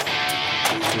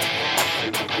All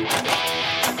right.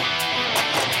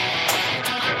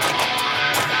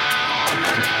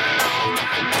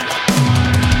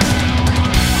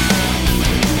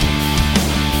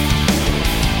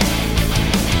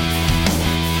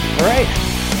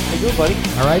 How you doing, buddy?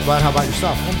 All right, bud. How about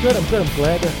yourself? I'm good. I'm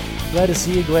glad to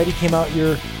see you. Glad you came out.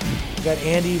 You got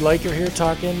Andy Liker here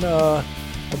talking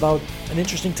about an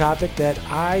interesting topic that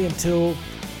I, until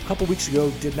a couple weeks ago,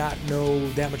 did not know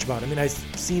that much about. I mean, I've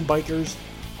seen bikers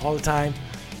all the time,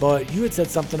 but you had said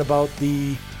something about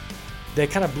that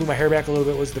kind of blew my hair back a little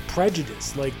bit, was the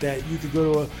prejudice. Like that you could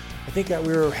go to I think that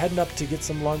we were heading up to get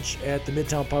some lunch at the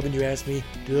Midtown Pub, and you asked me,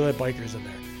 do they let bikers in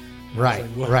there? Right,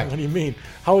 like, right. What do you mean?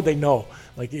 How would they know?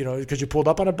 Like, because you pulled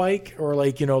up on a bike, or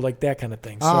like, like that kind of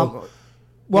thing. So,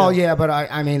 yeah, but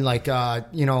I mean, like,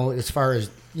 as far as,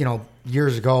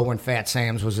 years ago when Fat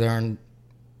Sam's was there in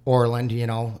Orland,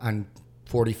 on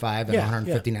 45 and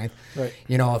 159th, right.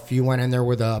 If you went in there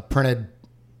with a printed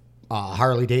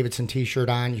Harley Davidson T-shirt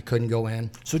on, you couldn't go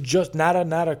in. So just not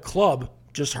a club,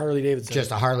 just Harley Davidson.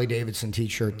 Just a Harley Davidson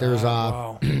T-shirt. There's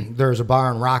wow. There's a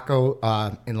bar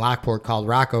in Lockport called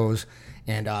Rocco's,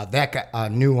 and that guy, a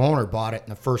new owner bought it,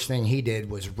 and the first thing he did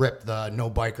was rip the "No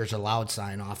Bikers Allowed"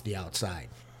 sign off the outside.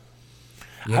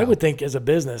 I would think as a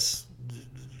business,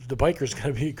 the bikers got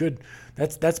to be good.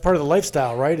 That's part of the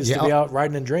lifestyle, right? Is to be out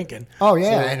riding and drinking. Oh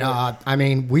yeah, I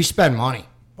mean, we spend money.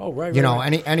 Oh right.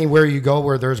 Right. Anywhere you go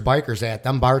where there's bikers at,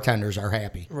 them bartenders are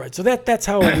happy. Right. So that's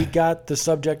how we got the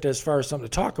subject as far as something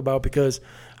to talk about, because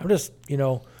I'm just doing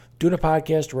a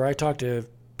podcast where I talk to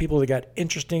people that got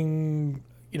interesting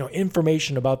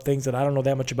information about things that I don't know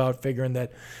that much about, figuring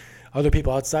that other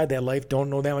people outside that life don't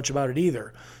know that much about it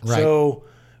either. Right. So,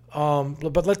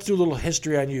 but let's do a little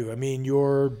history on you. I mean,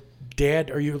 your dad,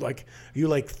 are you like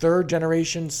third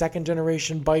generation, second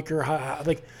generation biker?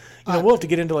 We'll have to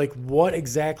get into like what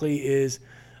exactly is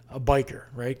a biker,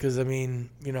 right? Because I mean,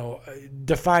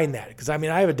 define that. Because I mean,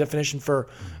 I have a definition for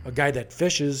a guy that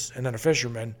fishes and then a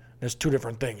fisherman. There's two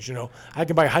different things. I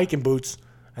can buy hiking boots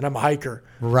and I'm a hiker,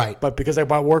 right? But because I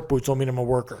bought work boots, don't mean I'm a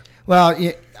worker. Well,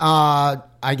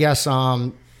 I guess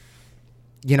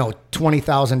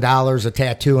 $20,000 a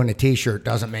tattoo and a T-shirt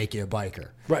doesn't make you a biker,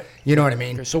 right? You know what I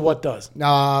mean? Okay, so what does?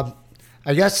 I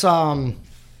guess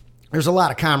there's a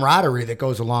lot of camaraderie that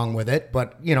goes along with it,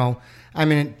 but I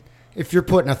mean, if you're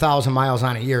putting 1,000 miles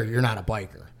on a year, you're not a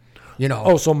biker.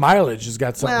 Oh, so mileage has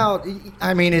got something. Well,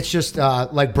 I mean, it's just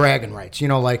like bragging rights.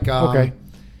 Okay.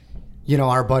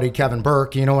 Our buddy Kevin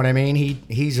Burke. You know what I mean?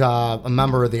 He's a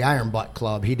member of the Iron Butt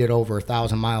Club. He did over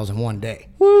 1,000 miles in one day.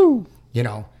 Woo!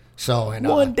 So and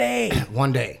one day.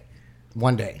 One day.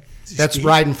 That's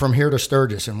riding from here to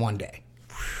Sturgis in one day.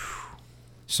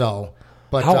 So,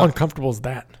 but how uncomfortable is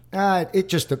that? It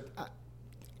just,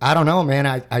 I don't know, man.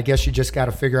 I guess you just got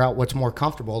to figure out what's more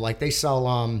comfortable. Like they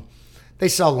sell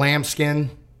lambskin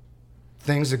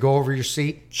things that go over your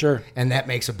seat. Sure. And that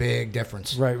makes a big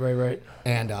difference. Right.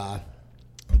 And,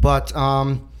 but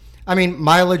I mean,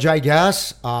 mileage, I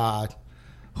guess,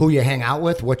 who you hang out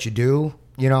with, what you do,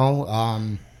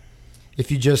 if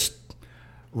you just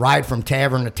ride from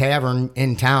tavern to tavern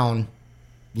in town,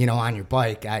 on your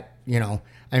bike, I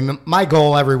mean, my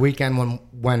goal every weekend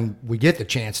when we get the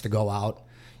chance to go out,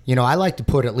 I like to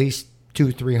put at least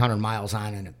 200-300 miles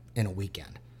on in a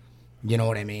weekend. You know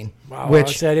what I mean? Wow.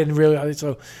 Which I didn't really.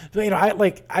 So,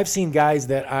 I've seen guys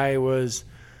that I was,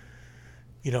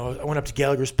 I went up to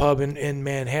Gallagher's Pub in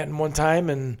Manhattan one time,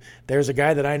 and there's a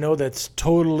guy that I know that's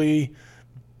totally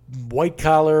white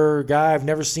collar guy. I've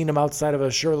never seen him outside of a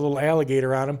shirt with a little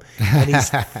alligator on him, and he's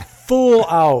full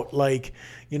out leather.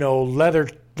 I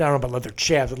don't know about leather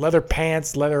chaps, but leather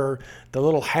pants, the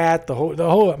little hat, the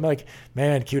whole. I'm like,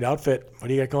 man, cute outfit. What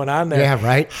do you got going on there? Yeah,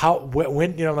 right.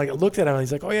 When I looked at him, and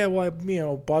he's like, oh yeah, well, I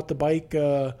bought the bike,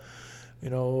 a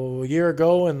year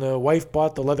ago, and the wife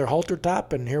bought the leather halter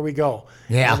top, and here we go.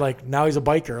 Yeah. And I'm like, now he's a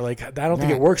biker. Like, I don't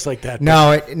think it works like that.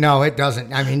 No, it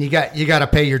doesn't. I mean, you got to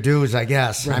pay your dues, I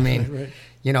guess. Right, I mean,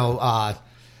 right.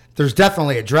 There's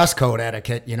definitely a dress code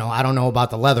etiquette. I don't know about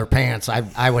the leather pants.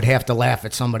 I would have to laugh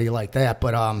at somebody like that.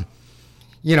 But, I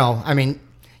mean,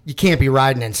 you can't be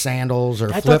riding in sandals or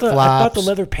flip-flops. I thought the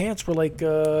leather pants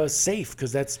were safe,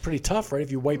 because that's pretty tough, right?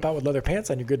 If you wipe out with leather pants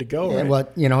on, you're good to go, right? Well,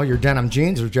 your denim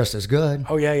jeans are just as good.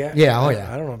 Oh, yeah. Yeah, oh, yeah.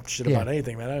 I don't know shit about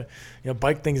anything, man.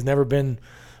 Bike thing's never been,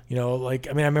 I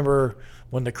remember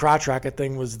when the crotch rocket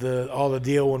thing was all the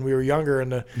deal when we were younger,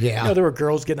 and there were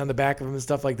girls getting on the back of them and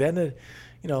stuff like that, and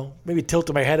maybe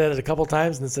tilted my head at it a couple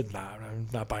times and then said, nah, I'm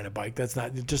not buying a bike. That's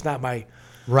not my,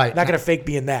 right. Not going to fake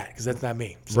being that, because that's not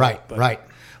me. So, right.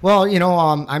 Well,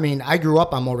 I mean, I grew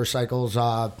up on motorcycles.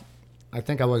 I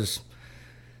think I was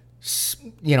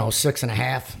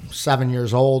 6.5, 7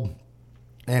 years old,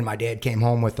 and my dad came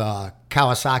home with a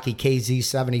Kawasaki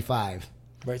KZ75.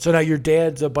 Right. So now your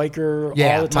dad's a biker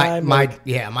all the time?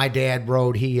 My dad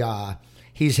rode.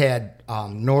 He's had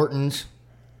Norton's,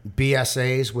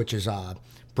 BSA's, which is a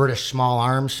British Small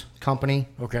Arms Company.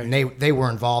 Okay. And they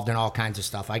were involved in all kinds of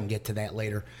stuff. I can get to that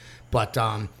later. But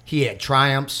he had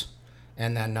Triumphs,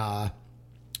 and then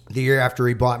the year after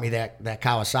he bought me that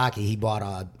Kawasaki, he bought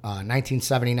a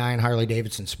 1979 Harley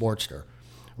Davidson Sportster,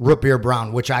 root beer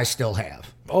brown, which I still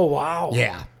have. Oh, wow.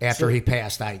 Yeah. After he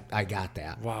passed, I got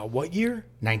that. Wow. What year?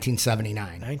 1979.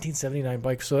 1979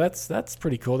 bike. So that's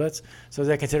pretty cool. So is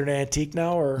that considered an antique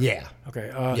now, or? Yeah. Okay.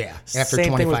 Yeah. After same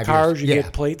 25 thing with cars. years. You Yeah.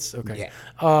 get plates. Okay.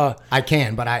 Yeah. I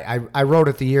can, but I rode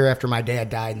it the year after my dad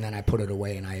died, and then I put it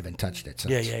away, and I haven't touched it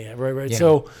since. Yeah. Right.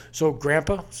 You So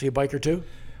Grandpa, is he a biker too?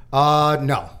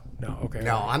 No. No. Okay.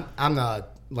 No, I'm the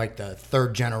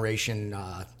third generation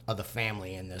of the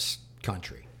family in this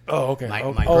country. Oh, okay.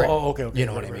 Okay. You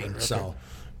know what I mean? Okay. So,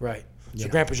 right. So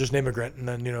know. Grandpa's just an immigrant, and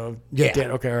then Yeah.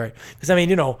 Dad. Okay, all right.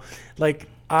 Because like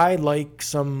I like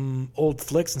some old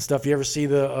flicks and stuff. You ever see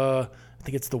the? I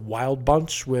think it's the Wild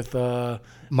Bunch with Marlon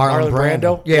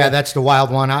Brando. Yeah, that's the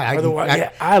wild one. I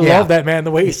love that, man.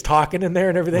 The way he's talking in there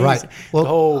and everything. Right.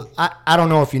 Well, I don't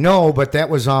know if you know, but that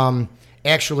was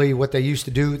actually what they used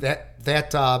to do.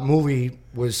 That movie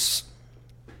was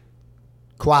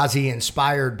quasi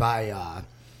inspired by.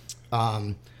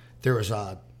 There was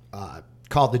a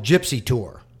called the Gypsy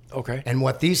Tour. Okay. And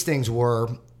what these things were,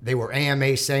 they were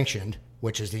AMA sanctioned,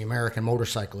 which is the American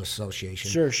Motorcyclist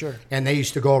Association. Sure. And they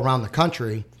used to go around the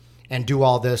country and do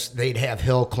all this. They'd have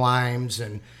hill climbs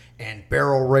and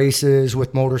barrel races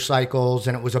with motorcycles,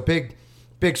 and it was a big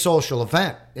social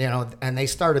event, and they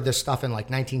started this stuff in like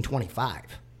 1925.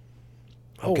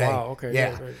 Okay? Oh, wow. Okay.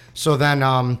 Yeah. Right. So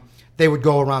then they would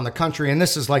go around the country, and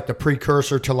this is like the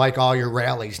precursor to like all your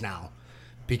rallies now,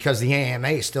 because the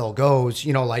AMA still goes,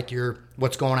 like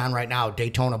what's going on right now,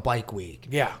 Daytona Bike Week.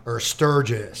 Yeah. Or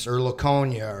Sturgis or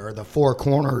Laconia or the Four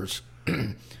Corners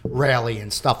rally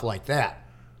and stuff like that.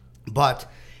 But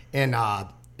in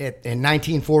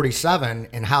 1947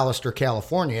 in Hollister,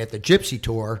 California, at the Gypsy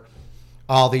Tour,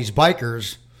 all these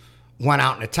bikers went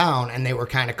out into town, and they were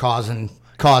kind of causing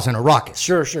a ruckus.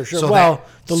 Sure. So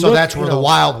that's where the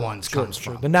wild ones comes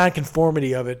from. The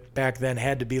nonconformity of it back then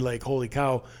had to be like, holy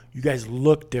cow, you guys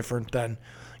look different than,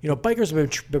 bikers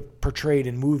have been portrayed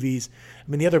in movies. I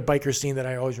mean, the other biker scene that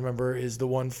I always remember is the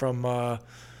one from,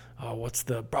 what's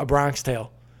the Bronx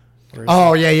Tale.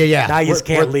 Oh, yeah. Now you just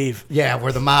can't leave. Yeah,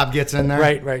 where the mob gets in there.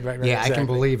 Right. Yeah, exactly. I can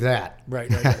believe that.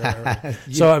 Right.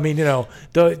 So, I mean,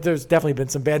 there's definitely been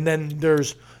some bad. And then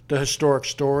there's the historic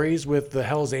stories with the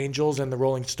Hells Angels and the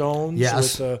Rolling Stones.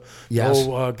 Yes. With the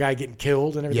whole guy getting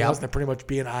killed and everything else. And pretty much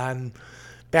being on,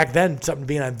 back then, something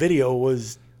being on video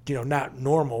was, not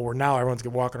normal, where now everyone's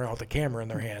walking around with a camera in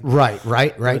their hand. Right.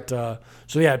 But,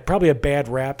 so, yeah, probably a bad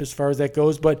rap as far as that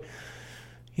goes. But,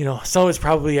 some of it's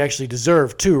probably actually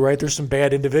deserved too, right? There's some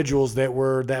bad individuals that's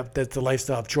the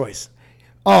lifestyle of choice.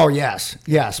 Oh, yes.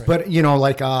 Right. But,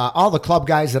 like all the club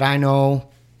guys that I know,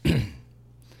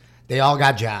 they all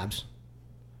got jobs.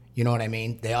 You know what I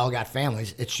mean? They all got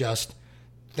families. It's just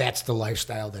that's the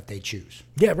lifestyle that they choose.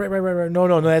 Yeah, right.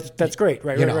 No, that's great.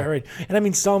 Right. And I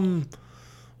mean, some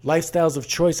lifestyles of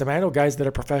choice. I mean, I know guys that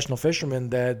are professional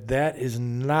fishermen that is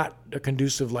not a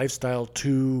conducive lifestyle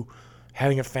to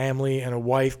having a family and a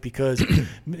wife, because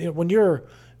when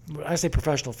I say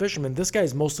professional fisherman, this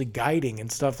guy's mostly guiding and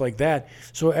stuff like that.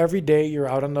 So every day you're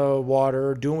out on the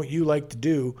water doing what you like to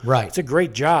do. Right. It's a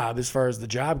great job as far as the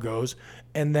job goes.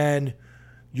 And then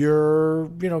your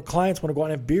clients want to go out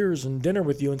and have beers and dinner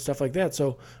with you and stuff like that.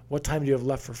 So what time do you have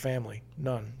left for family?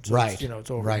 None. So right.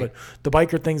 It's over. Right. But the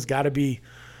biker thing's got to be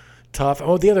tough.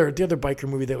 Oh, the other biker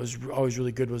movie that was always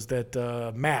really good was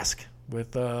that Mask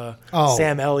with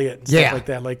Sam Elliott and stuff like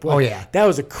that. Like, that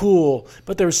was a cool,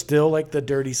 but there was still like the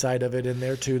dirty side of it in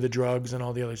there too, the drugs and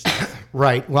all the other stuff.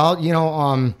 Right. Well,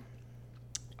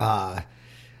 I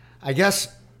guess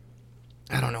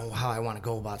I don't know how I want to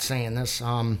go about saying this.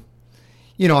 The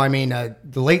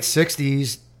late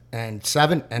 '60s and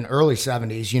early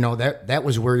 '70s, that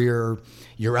was where your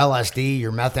LSD,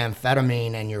 your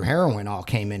methamphetamine, and your heroin all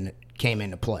came into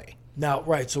play. Now,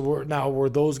 right. So were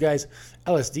those guys,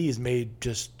 LSD is made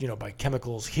just, by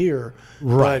chemicals here.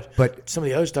 Right. But some of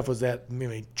the other stuff was that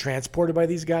transported by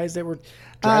these guys that were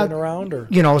driving around, or?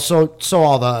 So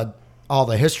all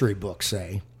the history books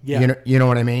say, yeah. You know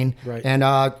what I mean? Right. And,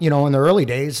 in the early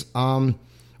days,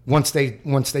 once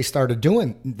they started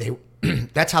doing,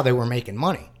 that's how they were making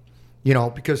money. You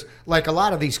know, because like a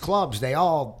lot of these clubs, they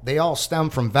all stem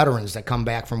from veterans that come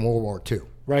back from World War II.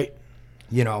 Right.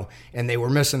 You know, and they were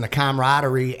missing the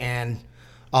camaraderie and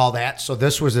all that, so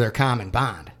this was their common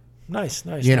bond. Nice.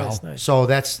 Nice. So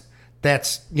that's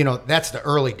the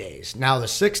early days. Now the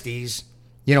 60s,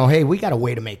 hey, we got a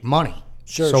way to make money.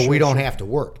 So we don't have to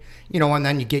work. And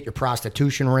then you get your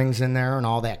prostitution rings in there and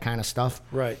all that kind of stuff.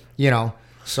 Right.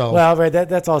 So well, right,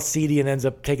 that's all seedy and ends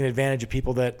up taking advantage of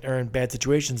people that are in bad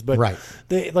situations. But right.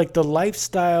 The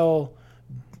lifestyle,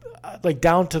 like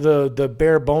down to the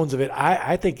bare bones of it,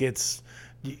 I think it's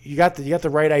you got the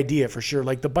right idea for sure.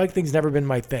 Like the bike thing's never been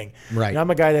my thing. Right.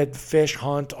 I'm a guy that fish,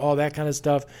 hunt, all that kind of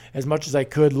stuff as much as I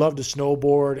could. Love to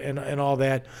snowboard and all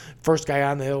that. First guy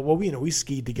on the hill. Well, we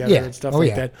skied together and stuff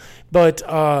that. But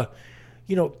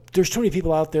there's too many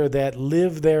people out there that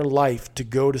live their life to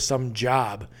go to some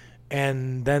job.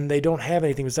 And then they don't have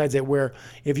anything besides that. Where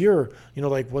if you're,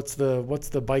 like what's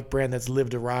the bike brand that's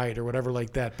Live to Ride or whatever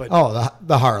like that? But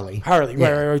the Harley. Harley, yeah.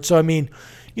 right. So I mean,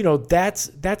 that's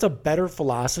a better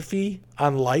philosophy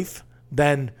on life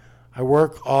than I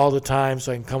work all the time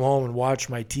so I can come home and watch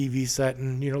my TV set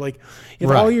and if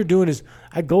all you're doing is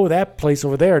I go to that place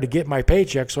over there to get my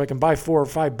paycheck so I can buy 4 or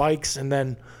 5 bikes and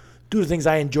then do the things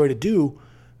I enjoy to do.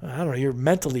 I don't know. You're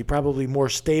mentally probably more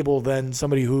stable than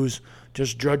somebody who's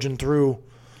just drudging through.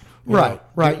 Right.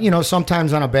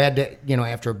 Sometimes on a bad day,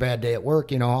 after a bad day at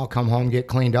work, I'll come home, get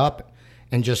cleaned up,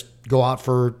 and just go out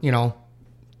for,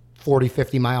 40,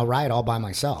 50-mile ride all by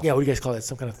myself. Yeah, what do you guys call that?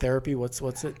 Some kind of therapy? What's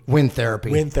it? Wind therapy.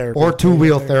 Wind therapy. Or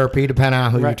two-wheel therapy, depending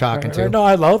on who you're talking to. No,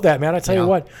 I love that, man. I tell you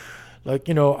what,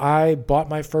 I bought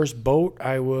my first boat.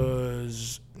 I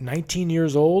was 19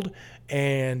 years old,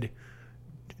 and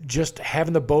just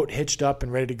having the boat hitched up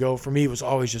and ready to go for me was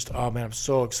always just, oh man, I'm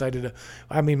so excited.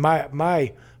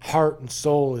 My heart and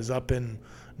soul is up in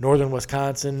northern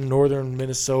Wisconsin, northern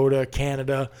Minnesota,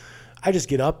 Canada. I just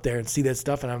get up there and see that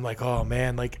stuff and I'm like, oh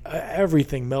man,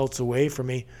 everything melts away from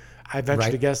me. I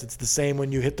venture to guess it's the same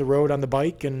when you hit the road on the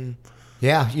bike and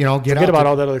forget about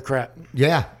all that other crap.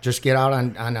 Yeah, just get out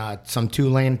on some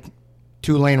two-lane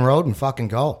road and fucking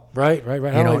go. Right. I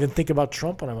don't even think about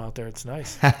Trump when I'm out there. It's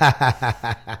nice.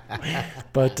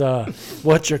 But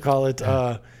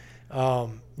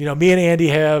me and Andy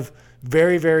have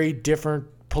very, very different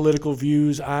political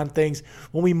views on things.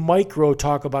 When we micro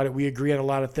talk about it, we agree on a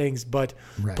lot of things, but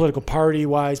political party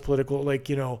wise, political,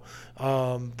 the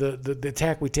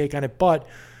attack we take on it. But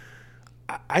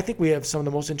I think we have some of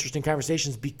the most interesting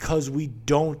conversations because we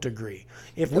don't agree.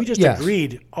 If we just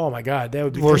agreed, oh my God, that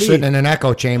would be. We're sitting in an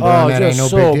echo chamber, and that ain't no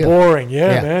big deal. So boring,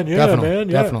 man.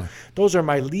 Definitely. Those are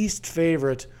my least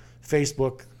favorite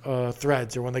Facebook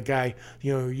threads, or when the guy,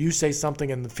 you say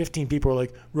something and the 15 people are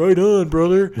like, "Right on,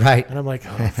 brother," right, and I'm like,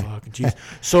 "Oh fuck, jeez,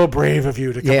 so brave of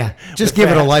you to come." Yeah, just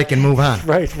give it a like and move on.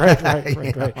 Right.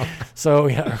 So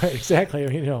right,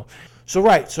 exactly.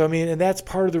 So and that's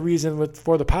part of the reason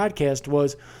for the podcast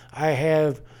was I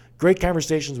have great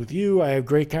conversations with you. I have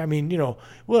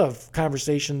we'll have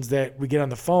conversations that we get on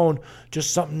the phone,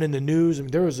 just something in the news.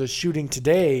 There was a shooting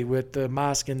today with the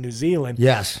mosque in New Zealand.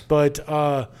 Yes. But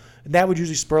that would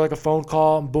usually spur a phone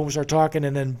call and boom, start talking.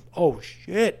 And then, oh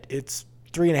shit, it's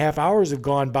 3.5 hours have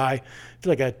gone by. I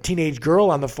feel like a teenage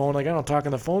girl on the phone. I don't talk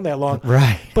on the phone that long.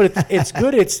 Right. But it's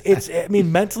good. It's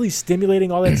mentally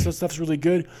stimulating. All that stuff's really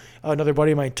good. Another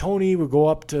buddy of mine, Tony, would go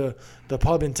up to the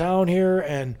pub in town here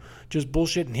and just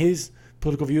bullshit. And his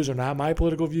political views are not my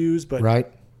political views, but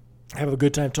have a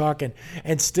good time talking.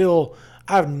 And still,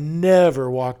 I've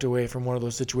never walked away from one of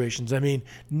those situations. I mean,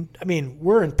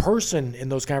 we're in person in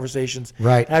those conversations.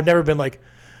 Right. I've never been like,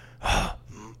 oh,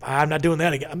 I'm not doing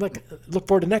that again. I'm like, look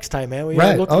forward to next time, man.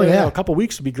 A couple of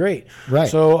weeks would be great. Right.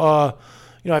 So,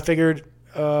 I figured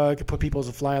I could put people as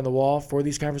a fly on the wall for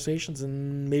these conversations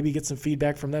and maybe get some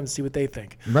feedback from them and see what they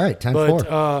think. Right.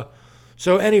 10-4.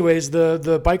 So anyways,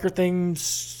 the biker thing's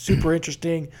super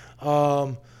interesting.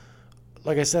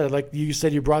 Like I said, like you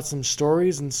said, you brought some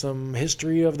stories and some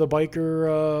history of the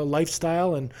biker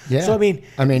lifestyle, and so I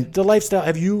mean, the lifestyle.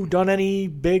 Have you done any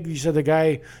big? You said the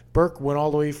guy Burke went all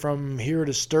the way from here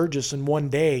to Sturgis in one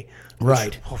day.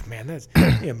 Right. Oh man, that's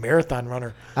a marathon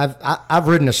runner. I've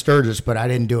ridden a Sturgis, but I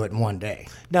didn't do it in one day.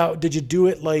 Now, did you do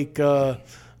it like?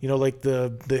 Like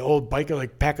the old biker,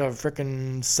 like pack a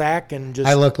frickin' sack and just.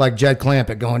 I look like Jed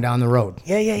Clampett going down the road.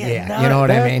 Yeah. You know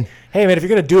what I mean? Hey man, if you're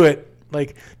gonna do it.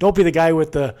 Like, don't be the guy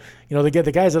with the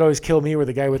guys that always kill me were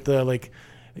the guy with the,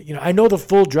 I know the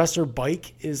full dresser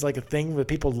bike is like a thing that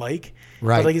people like.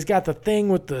 Right. But he's got the thing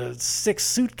with the 6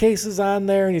 suitcases on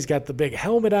there, and he's got the big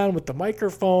helmet on with the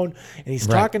microphone, and he's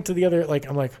talking to the other,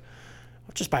 I'm like,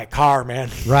 just buy a car, man.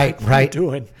 Right, What are you right.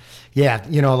 doing? Yeah,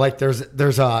 like there's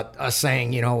a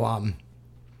saying,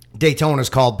 Daytona's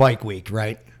called Bike Week,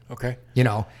 right? Okay.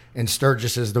 And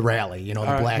Sturgis is the rally, the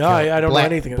right. Black No, Hill, I don't know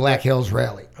anything Black about- Hills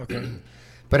rally. Okay.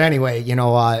 But anyway,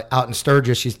 out in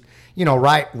Sturgis, she's,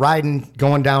 riding,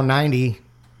 going down 90,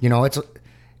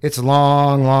 it's a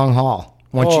long, long haul.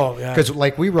 Yeah. Because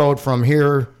like we rode from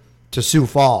here to Sioux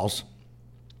Falls,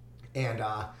 and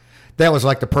that was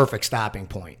like the perfect stopping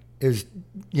point. Is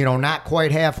not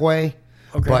quite halfway,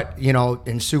 Okay. but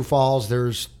in Sioux Falls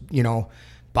there's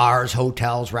bars,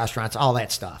 hotels, restaurants, all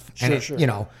that stuff. Sure, And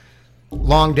sure.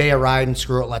 Long day of riding,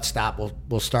 screw it, let's stop.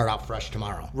 We'll start out fresh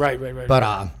tomorrow. Right.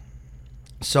 But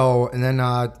so and then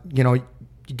you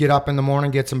get up in the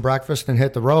morning, get some breakfast, and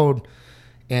hit the road.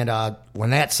 And when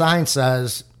that sign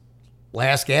says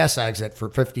last gas exit for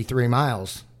 53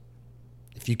 miles,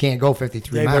 if you can't go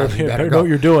 53 Yeah, you miles, better- you better know go. what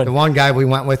you're doing. The one guy we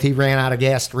went with, he ran out of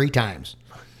gas 3 times.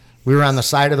 We were on the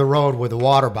side of the road with a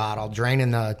water bottle,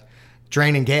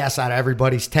 draining gas out of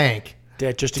everybody's tank.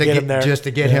 Yeah, just to get him there. Just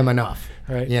to get him enough.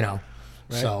 Right.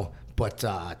 So, but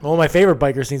One of my favorite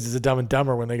biker scenes is a Dumb and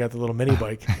Dumber when they got the little mini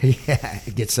bike. yeah,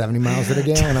 get 70 miles to the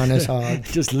gallon on this hog.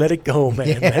 Just let it go,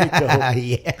 man. Let it go.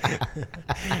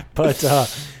 Yeah. But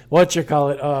what you call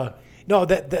it? No,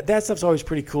 that stuff's always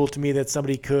pretty cool to me. That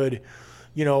somebody could,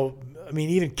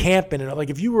 even camping and like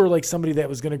if you were like somebody that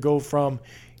was going to go from,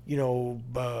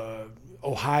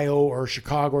 Ohio or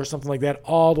Chicago or something like that,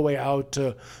 all the way out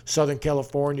to Southern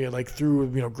California, like through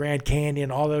Grand Canyon,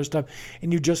 all that other stuff,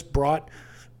 and you just brought.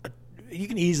 You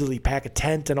can easily pack a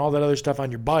tent and all that other stuff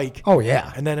on your bike. Oh,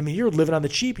 yeah. And then, you're living on the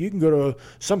cheap. You can go to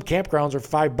some campgrounds are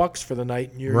 $5 for the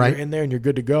night, and you're Right. in there and you're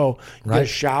good to go. You get a Right.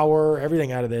 shower,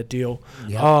 everything out of that deal.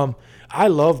 Yeah. I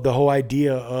love the whole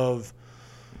idea of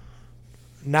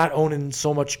not owning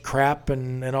so much crap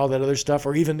and all that other stuff,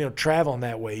 or even traveling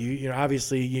that way. You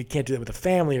obviously you can't do that with a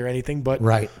family or anything, but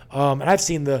Right. And I've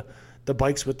seen the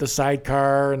bikes with the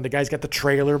sidecar, and the guy's got the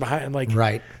trailer behind, and like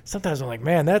Right. sometimes I'm like,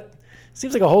 man, that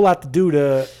seems like a whole lot to do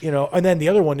to, and then the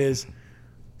other one is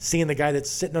seeing the guy that's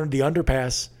sitting under the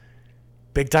underpass,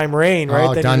 big time rain, right?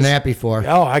 Oh, Then done you just- that before.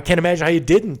 Oh, I can't imagine how you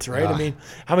didn't, right? I Ugh. mean,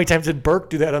 how many times did Burke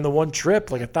do that on the one trip?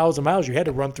 Like 1,000 miles, you had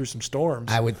to run through some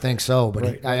storms. I would think so, but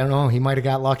Right. I don't know. He might have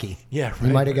got lucky. Yeah, He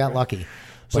right, might have right, got lucky.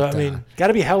 So, But, got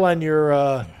to be hell on your,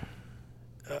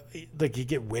 like you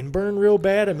get windburn real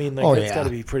bad. I mean, like Oh, that's yeah. got to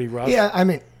be pretty rough. yeah, I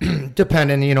mean,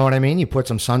 depending, you know what I mean? You put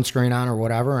some sunscreen on or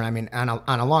whatever. And I mean, on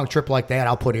a long trip like that,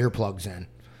 I'll put earplugs in,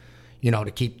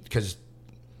 to keep, because,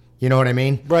 you know what I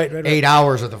mean? Right. 8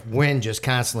 hours of the wind just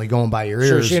constantly going by your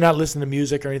Sure, ears. so you're not listening to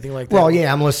music or anything like that. Well,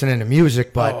 yeah, I'm listening to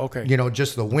music, but, Oh, okay.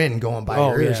 just the wind going by Oh,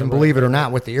 your ears. yeah, And right, believe it or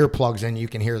not, with the earplugs in, you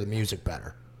can hear the music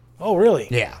better. Oh, really?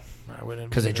 Yeah. I wouldn't-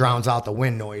 Because it drowns out the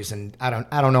wind noise. And I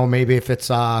don't know, maybe if it's,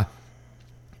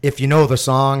 if you know the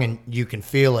song and you can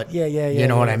feel it. Yeah, You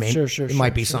know what yeah. I mean? Sure, It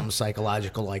might be something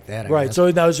psychological like that. I Right. guess. So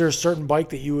now, is there a certain bike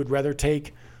that you would rather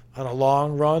take on a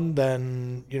long run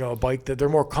than a bike that they're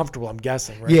more comfortable? I'm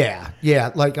guessing, right?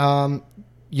 Yeah. Like,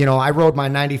 I rode my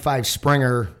 95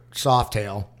 Springer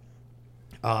Softail.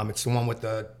 It's the one with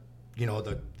the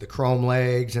chrome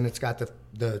legs, and it's got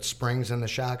the springs and the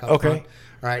shock up Okay. front.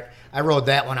 Right. I rode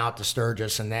that one out to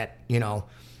Sturgis, and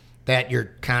that you're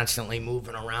constantly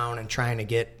moving around and trying to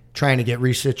get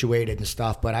resituated and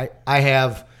stuff. But I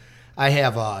have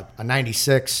a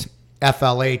 96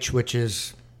 FLH, which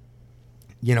is,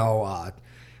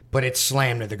 but it's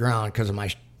slammed to the ground because of my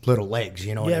little legs.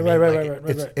 You know what Yeah, I mean? right,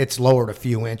 It's, right. it's lowered a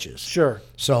few inches. Sure.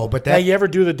 So, but Now, that you ever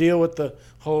do the deal with the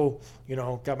whole,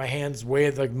 got my hands way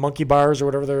like monkey bars or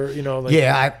whatever they're, like,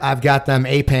 yeah, I've got them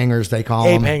ape hangers, they call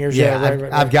them. Ape hangers, yeah,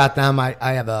 right. I've got them. I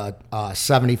have a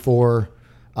 74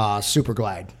 Super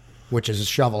Glide, which is a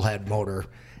shovel head motor.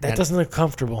 that And- doesn't look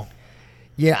comfortable.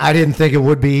 Yeah, I didn't think it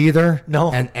would be either.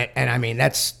 No. And I mean,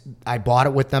 I bought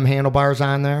it with them handlebars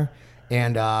on there,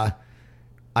 and I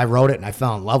rode it, and I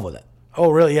fell in love with it. Oh,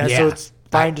 really? Yeah. So Yeah. it's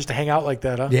fine just to hang out like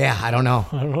that, huh? Yeah, I don't know.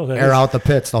 don't know what that Air is. out the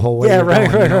pits the whole way. Yeah, you're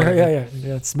right, going, you know what I mean?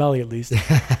 yeah. It's smelly at least.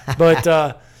 But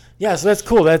yeah, so that's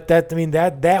cool.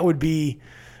 That would be,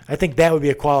 I think that would be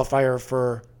a qualifier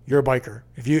for your biker.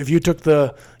 If you took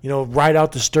the ride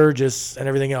out to Sturgis and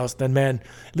everything else, then man,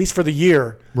 at least for the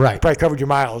year, Right. you probably covered your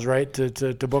miles, right?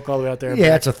 To book all the way out there.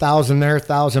 Yeah, it's 1,000 there,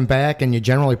 1,000 back, and you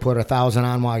generally put 1,000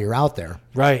 on while you're out there.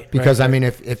 Right. Because right. I mean,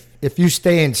 if you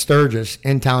stay in Sturgis,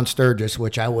 in town Sturgis,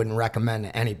 which I wouldn't recommend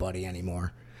to anybody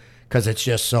anymore, because it's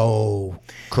just so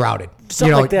crowded.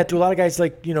 Something like that. Do a lot of guys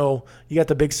you got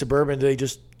the big Suburban? Do they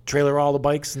just trailer all the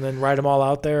bikes and then ride them all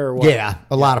out there, or what? Yeah,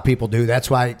 a lot of people do. That's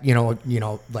why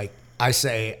like I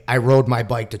say, I rode my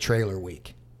bike to trailer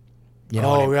week. You know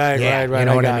Oh, what I mean? right, Yeah, right, right. You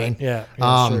know I what got I it. mean?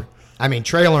 Yeah, sure. I mean,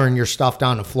 trailering your stuff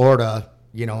down to Florida,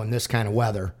 you know, in this kind of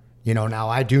weather. You know, now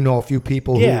I do know a few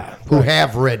people who right.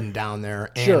 have ridden down there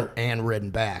and, Sure. and ridden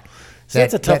back. See,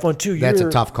 that's a tough one too. That's a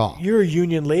tough call. You're a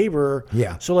union laborer.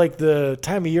 Yeah. So like the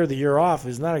time of year that you're off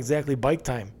is not exactly bike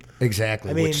time. Exactly,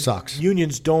 I mean, which sucks.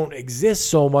 Unions don't exist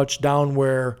so much down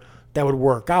where that would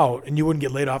work out, and you wouldn't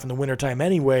get laid off in the wintertime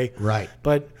anyway. Right.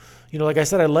 But, you know, like I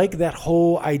said, I like that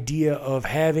whole idea of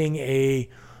having a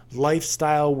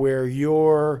lifestyle where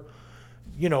you're,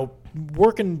 you know,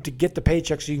 working to get the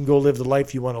paycheck so you can go live the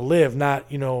life you want to live,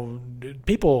 not, you know,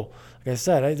 people, like I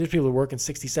said, there's people who are working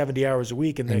 60, 70 hours a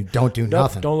week and they don't do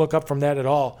nothing. Don't look up from that at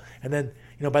all. And then,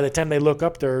 you know, by the time they look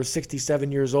up, they're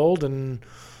 67 years old and,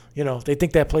 you know, they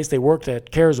think that place they work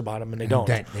at cares about them, and they don't.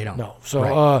 They don't. No. So,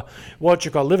 Right. what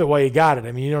you call live it while you got it.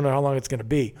 I mean, you don't know how long it's going to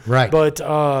be. Right. But,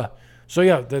 so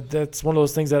yeah, that's one of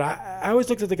those things that I always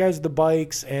looked at the guys with the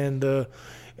bikes, and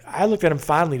I looked at them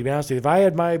fondly, to be honest with you. If I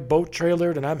had my boat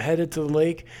trailered and I'm headed to the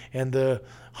lake and the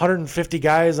 150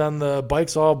 guys on the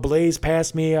bikes all blaze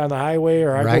past me on the highway,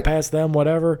 or I Right. go past them,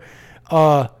 whatever,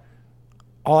 all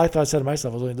I said to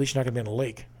myself was, at least you're not going to be on the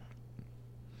lake.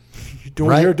 You're doing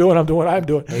Right. what you're doing, I'm doing what I'm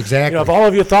doing. Exactly. You know, if all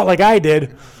of you thought like I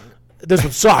did, this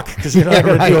would suck because you're not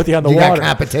going to deal with you on the you water. got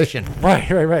competition.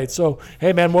 Right. So,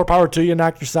 hey, man, more power to you.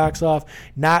 Knock your socks off.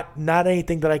 Not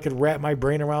anything that I could wrap my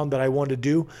brain around that I wanted to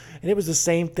do. And it was the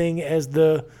same thing as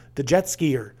the jet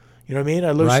skier. You know what I mean? I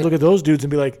used Right. to look at those dudes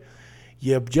and be like,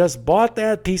 you just bought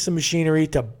that piece of machinery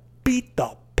to beat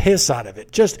the piss out of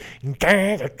it. Just,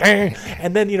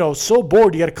 and then, you know, so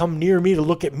bored you got to come near me to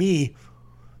look at me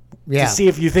Yeah. to see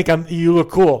if you think you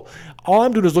look cool. All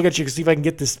I'm doing is look at you to see if I can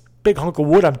get this big hunk of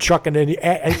wood I'm chucking and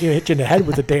hit you in the head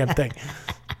with the damn thing.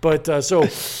 But so,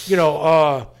 you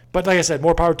know, but like I said,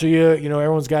 more power to you. You know,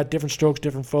 everyone's got different strokes,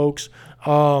 different folks.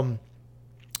 And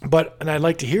I'd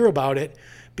like to hear about it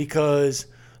because,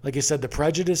 like I said, the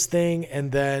prejudice thing,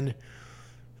 and then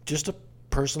just a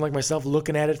person like myself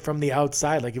looking at it from the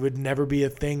outside, like it would never be a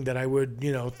thing that I would,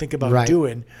 you know, think about Right.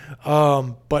 doing.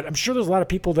 But I'm sure there's a lot of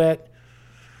people that,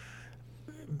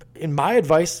 in my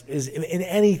advice is in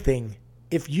anything,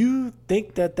 if you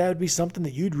think that would be something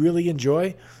that you'd really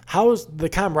enjoy, how's the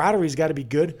camaraderie's got to be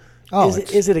good? Oh,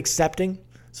 Is it accepting?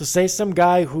 So say some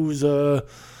guy who's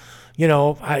you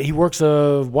know, he works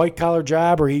a white collar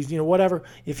job, or he's, you know, whatever.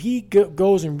 If he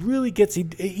goes and really gets, he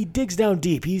digs down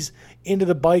deep. He's into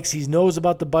the bikes. He knows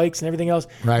about the bikes and everything else.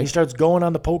 Right. He starts going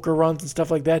on the poker runs and stuff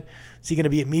like that. Is he going to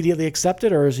be immediately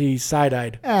accepted, or is he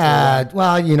side-eyed?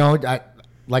 Well, you know,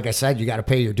 like I said, you got to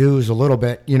pay your dues a little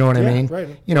bit. You know what I Yeah, mean?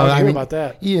 right. You know, I'll I hear mean, about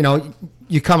that. You know,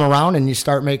 you come around and you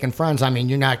start making friends. I mean,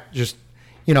 you're not just,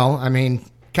 you know, I mean,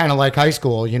 kind of like high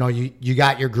school. You know, you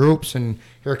got your groups, and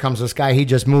here comes this guy. He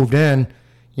just moved in.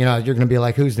 You know, you're going to be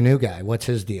like, who's the new guy? What's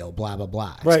his deal? Blah, blah,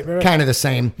 blah. It's Right. kind of the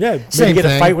same. Yeah, maybe same get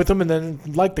thing. a fight with him and then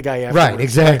like the guy afterwards. Right,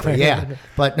 exactly. Right. Yeah.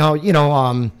 But no, you know,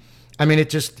 I mean, it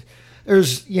just,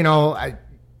 there's, you know,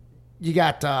 you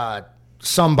got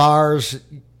some bars.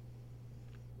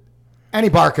 Any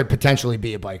bar could potentially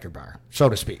be a biker bar, so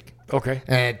to speak. Okay.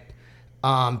 And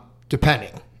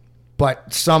depending.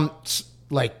 But some,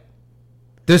 like,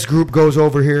 this group goes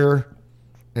over here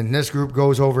and this group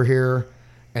goes over here,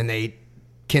 and they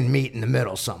can meet in the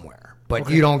middle somewhere. But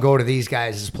you don't go to these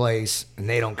guys' place and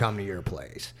they don't come to your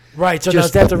place. Right. So now Just-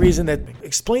 is that the reason that,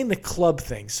 explain the club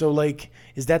thing. So like,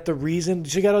 is that the reason?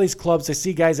 So you got all these clubs. I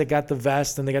see guys that got the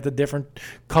vest and they got the different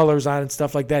colors on and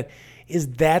stuff like that. Is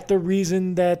that the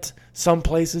reason that some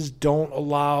places don't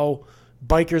allow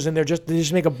bikers in there? They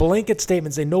just make a blanket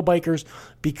statement, say no bikers,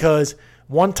 because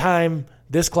one time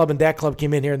this club and that club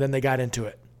came in here and then they got into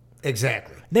it.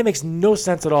 Exactly. That makes no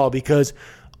sense at all because,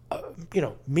 you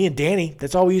know, me and Danny,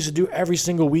 that's all we used to do every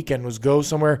single weekend was go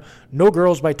somewhere. No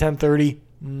girls by 10:30.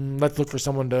 Let's look for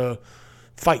someone to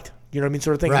fight. You know what I mean?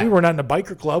 Sort of thing. Right. We were not in a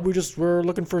biker club. We just were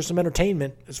looking for some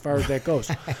entertainment as far as that goes.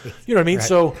 You know what I mean? Right.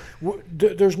 So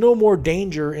there's no more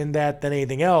danger in that than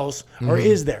anything else. Or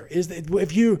is there?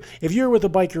 If you're with a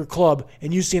biker club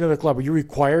and you see another club, are you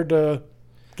required to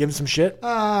give them some shit?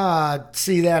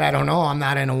 See that? I don't know. I'm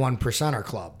not in a 1%er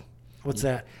club. What's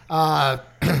that?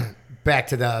 Back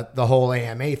to the whole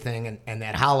AMA thing and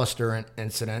that Hollister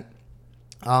incident.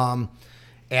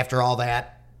 After all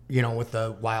that, you know, with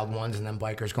the wild ones and then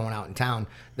bikers going out in town,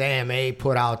 the AMA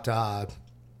put out,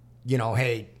 you know,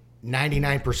 hey,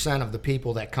 99% of the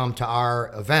people that come to our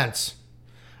events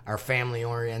are family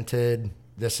oriented,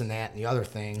 this and that and the other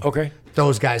thing. Okay.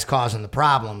 Those guys causing the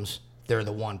problems, they're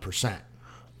the 1%.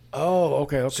 Oh,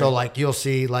 okay. So, like, you'll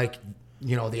see, like,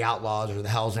 you know, the Outlaws or the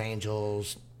Hells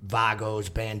Angels, Vagos,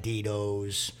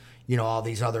 Banditos, you know, all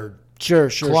these other Sure.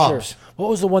 clubs. What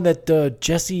was the one that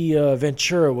Jesse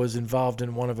Ventura was involved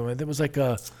in? One of them. It was like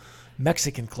a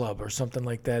Mexican club or something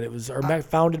like that. It was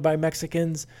founded by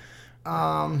Mexicans.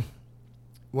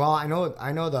 Well, I know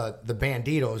the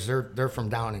Banditos. They're from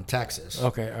down in Texas.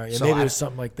 Okay, all right. Yeah, So maybe it was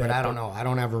something like that. But I don't know. I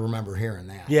don't ever remember hearing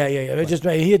that. Yeah.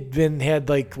 He had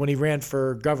like when he ran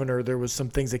for governor, there was some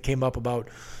things that came up about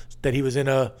that he was in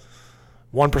a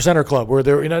 1%er club where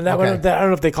there, I don't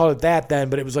know if they called it that then,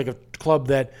 but it was like a club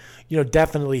that,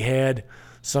 definitely had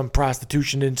some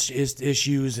prostitution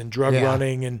issues and drug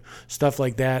running and stuff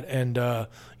like that. And,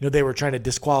 they were trying to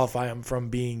disqualify him from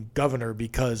being governor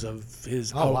because of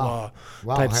his outlaw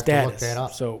type status. To look that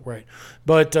up. So, right.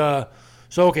 But,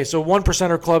 so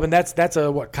 1%er club, and that's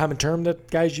a common term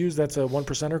that guys use? That's a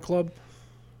 1%er club?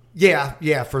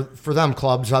 Yeah. For them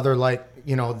clubs, other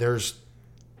there's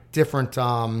different,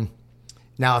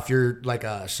 now if you're like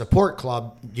a support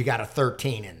club, you got a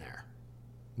 13 in there.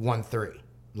 1-3.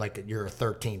 Like you're a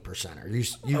 13%er. You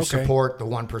support the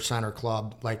 1%er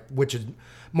club, which is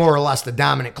more or less the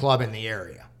dominant club in the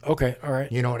area. Okay, all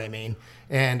right. You know what I mean?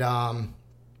 And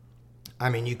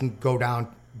you can go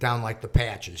down like the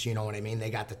patches. You know what I mean? They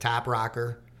got the top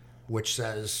rocker, which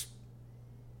says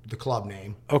the club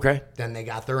name. Okay. Then they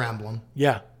got their emblem.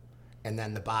 Yeah. And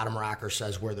then the bottom rocker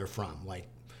says where they're from, like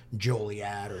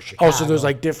Joliet or Chicago. Oh, so there's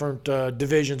like different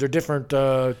divisions or different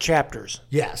chapters.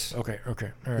 Yes. Okay. All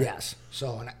right. Yes.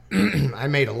 So and I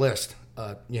made a list,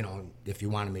 if you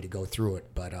wanted me to go through it.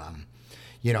 But,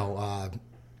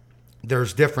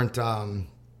 there's different,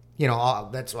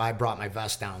 that's why I brought my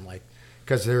vest down,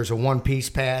 because there's a one-piece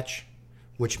patch,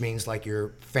 which means like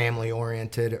you're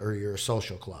family-oriented or you're a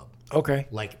social club. Okay.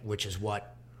 Which is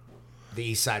what the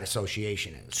East Side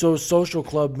Association is. So social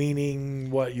club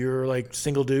meaning what? You're like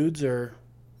single dudes or?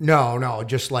 No,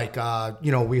 just like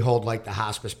we hold like the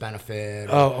hospice benefit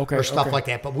or stuff like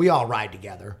that. But we all ride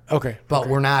together. Okay. But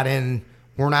we're not in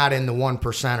the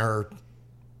 1%er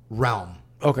realm.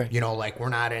 Okay. We're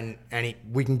not in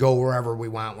we can go wherever we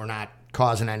want. We're not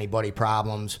causing anybody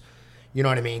problems. You know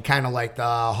what I mean? Kind of like the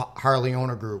Harley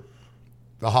owner group.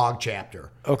 The Hog chapter.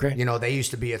 Okay. They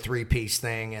used to be a 3-piece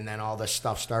thing, and then all this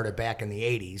stuff started back in the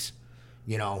 80s,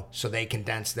 so they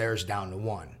condensed theirs down to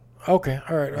one. Okay.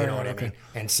 All right. You know what I mean?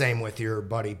 And same with your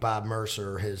buddy Bob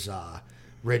Mercer, his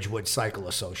Ridgewood Cycle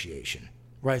Association.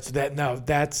 Right. So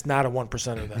that's not a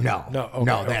 1%er then. No. Okay,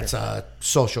 no, that's a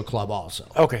social club also.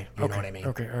 Okay. You know what I mean?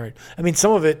 Okay. All right. I mean,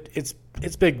 some of it's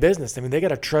big business. I mean, they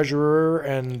got a treasurer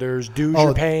and there's dues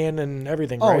you're paying and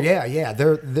everything. Oh, right? yeah.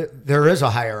 There is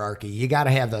a hierarchy. You got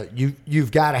to have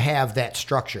you've got to have that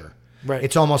structure. Right.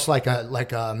 It's almost like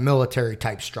a military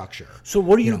type structure. So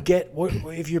what do you get? What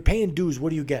if you're paying dues? What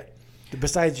do you get?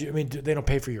 Besides, they don't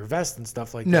pay for your vest and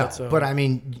stuff like that. No, So. but I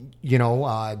mean,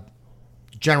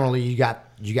 generally you got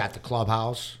the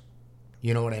clubhouse.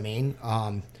 You know what I mean?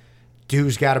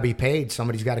 Dues got to be paid.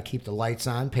 Somebody's got to keep the lights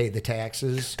on, pay the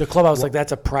taxes. The clubhouse, like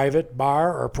that's a private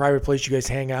bar or a private place you guys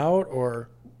hang out, or?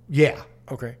 Yeah.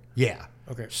 Okay. Yeah.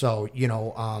 Okay. So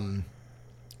 $2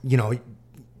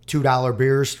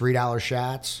 beers, $3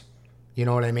 shots. You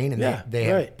know what I mean? And they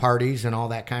have parties and all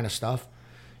that kind of stuff.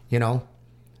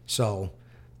 So,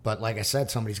 but like I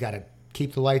said, somebody's got to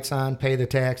keep the lights on, pay the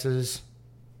taxes.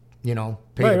 Pay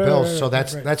the bills. So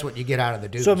that's what you get out of the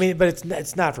dues. So I mean, but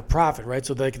it's not for profit, right?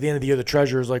 So like at the end of the year, the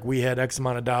treasurer's like, we had X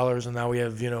amount of dollars, and now we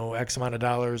have X amount of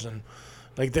dollars, and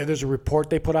like there's a report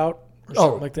they put out or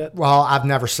something like that. Well, I've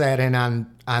never sat in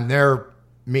on their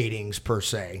meetings per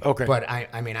se. Okay. But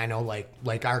I mean I know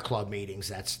like our club meetings.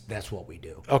 That's what we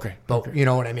do. Okay. But you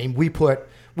know what I mean. We put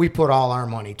all our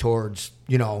money towards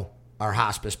our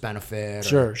hospice benefit.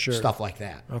 Sure. Stuff like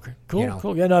that. Okay. Cool.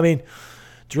 Cool. Yeah. No, I mean.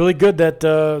 It's really good that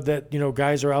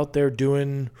guys are out there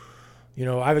doing,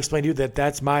 I've explained to you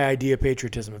that's my idea of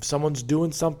patriotism. If someone's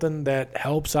doing something that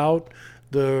helps out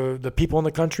the people in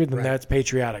the country, then that's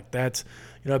patriotic. That's,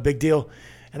 a big deal.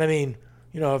 And I mean,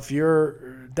 if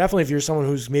you're someone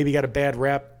who's maybe got a bad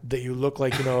rap that you look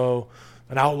like, an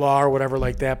outlaw or whatever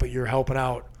like that, but you're helping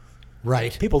out.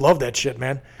 Right. People love that shit,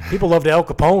 man. People loved Al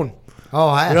Capone.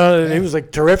 Oh, he was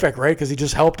like terrific, right? Because he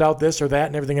just helped out this or that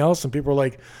and everything else. And people were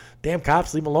like, damn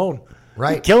cops, leave him alone.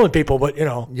 Right. He's killing people, but,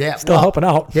 still helping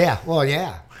out. Yeah. Well,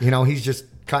 yeah. He's just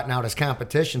cutting out his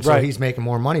competition, so he's making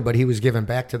more money, but he was giving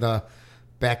back to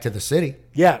the city.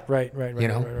 Yeah, right. Right.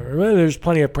 Well, there's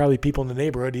plenty of probably people in the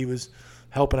neighborhood he was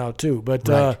helping out too. But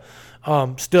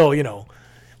still,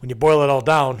 when you boil it all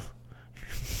down,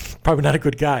 probably not a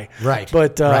good guy. Right.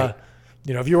 But,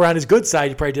 if you were on his good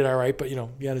side, you probably did all right. But, you're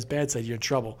on his bad side, you're in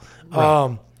trouble.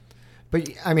 Right. But,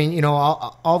 I mean,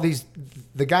 all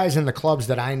the guys in the clubs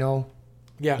that I know,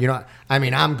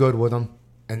 I'm good with them.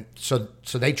 and so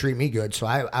they treat me good. So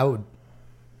I would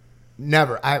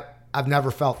never, I've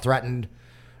never felt threatened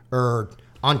or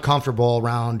uncomfortable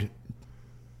around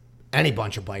any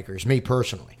bunch of bikers, me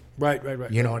personally. Right.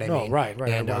 You know what I no, mean? Right.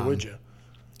 And, Why would you?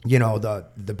 You know,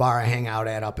 the bar I hang out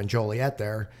at up in Joliet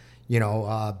there, you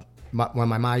know, when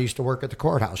my mom used to work at the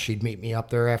courthouse, she'd meet me up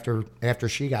there after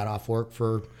she got off work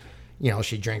for, you know,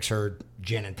 she drinks her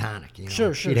gin and tonic. You know?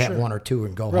 Sure. She'd have one or two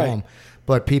and go home.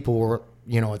 But people were,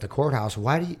 you know, at the courthouse,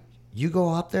 why do you go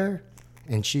up there?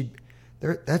 And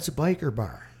that's a biker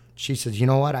bar. She says, you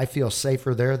know what? I feel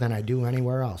safer there than I do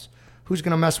anywhere else. Who's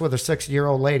going to mess with a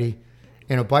 60-year-old lady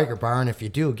in a biker bar? And if you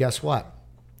do, guess what?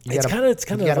 It's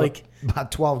kind of like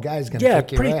about 12 guys going to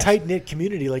kick your pretty ass. tight knit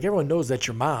community. Like everyone knows that's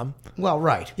your mom. Well,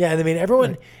 right. Yeah, I mean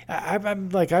everyone.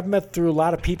 I've met through a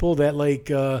lot of people that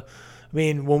I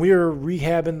mean, when we were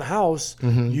rehabbing the house,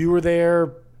 you were there,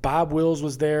 Bob Wills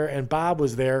was there, and Bob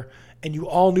was there, and you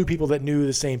all knew people that knew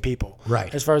the same people.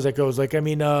 Right. As far as that goes, like I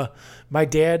mean, my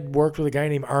dad worked with a guy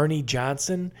named Arnie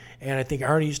Johnson, and I think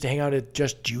Arnie used to hang out at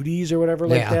Just Judy's or whatever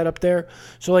like that up there.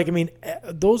 So like I mean,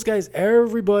 those guys,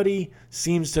 everybody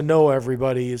seems to know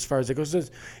everybody as far as it goes.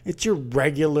 It's your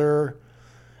regular.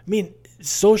 I mean,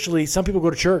 socially, some people go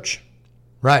to church.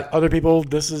 Right. Other people,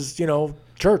 this is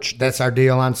church. That's our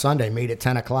deal on Sunday. Meet at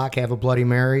 10 o'clock, have a Bloody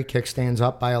Mary, kickstands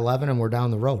up by 11, and we're down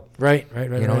the road. Right. You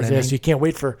know what I mean? So you can't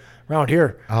wait for around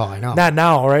here. Oh, I know. Not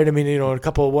now, right? I mean, in a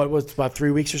couple of, what's about 3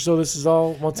 weeks or so, this is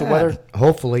all once the weather.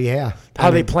 Hopefully, yeah.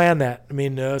 How they plan that? I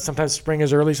mean, sometimes spring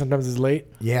is early, sometimes it's late.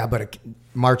 Yeah, but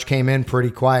March came in pretty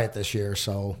quiet this year,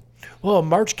 so. Well,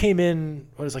 March came in,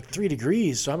 like 3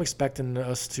 degrees, so I'm expecting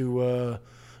us to,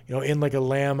 in like a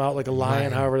lamb, out like a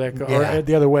lion, however that goes. Yeah. Or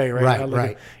the other way, right?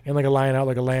 Right. In like a lion, out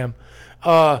like a lamb.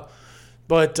 So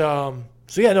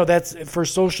yeah, no, that's for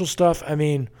social stuff. I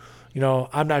mean,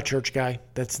 I'm not a church guy.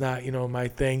 That's not, my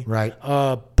thing. Right.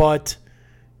 But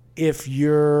if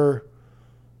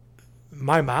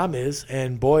my mom is,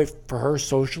 and boy, for her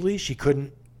socially,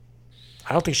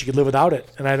 I don't think she could live without it.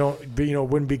 And I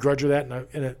wouldn't begrudge her that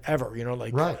in it ever,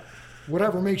 Right.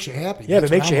 Whatever makes you happy. Yeah, if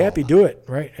it makes you happy, do it.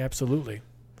 Right. Absolutely.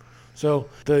 So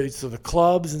the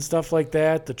clubs and stuff like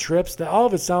that, the trips, all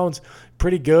of it sounds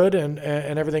pretty good and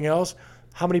everything else.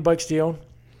 How many bikes do you own?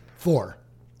 4.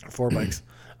 4 bikes.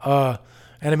 And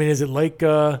I mean, is it like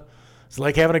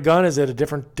having a gun? Is it a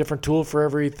different tool for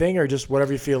everything, or just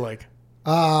whatever you feel like?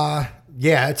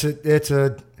 Yeah, it's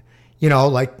a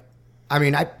like, I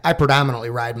mean, I predominantly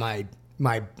ride my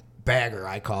bagger,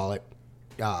 I call it,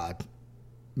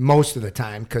 most of the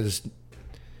time, because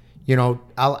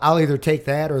I'll either take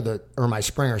that or my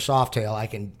Springer Softail. I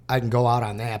can go out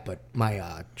on that, but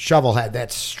my shovel head,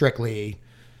 that's strictly,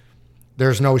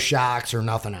 there's no shocks or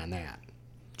nothing on that.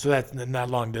 So that's not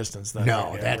long distance then.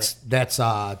 No, right? that's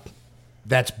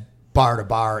bar to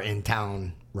bar in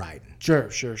town riding.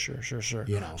 Sure. So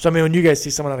I mean, when you guys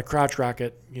see someone on a crotch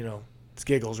rocket, it's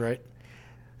giggles, right?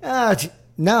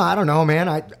 No, I don't know, man.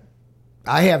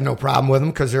 I have no problem with them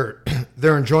because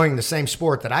they're enjoying the same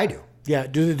sport that I do. Yeah.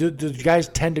 Do the guys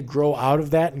tend to grow out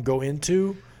of that and go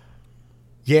into?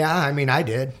 Yeah, I mean, I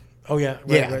did. Oh yeah.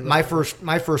 Right. My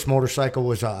first motorcycle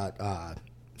was a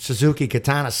Suzuki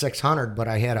Katana 600, but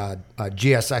I had a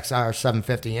GSXR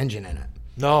 750 engine in it.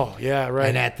 No, yeah, right.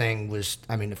 And that thing was,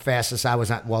 I mean, the fastest I was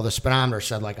at. Well, the speedometer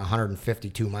said like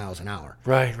 152 miles an hour.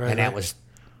 Right. And that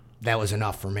was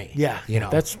enough for me. Yeah,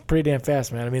 that's pretty damn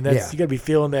fast, man. I mean, you got to be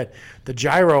feeling that the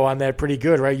gyro on that pretty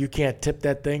good, right? You can't tip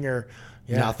that thing or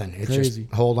nothing. It's crazy.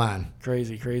 Just hold on.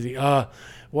 Crazy.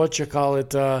 What you call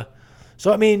it? So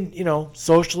I mean,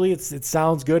 socially, it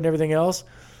sounds good and everything else.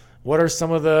 What are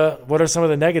some of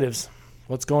the negatives?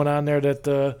 What's going on there that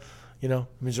I mean,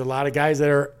 there's a lot of guys that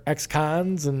are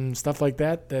ex-cons and stuff like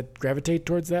that gravitate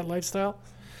towards that lifestyle?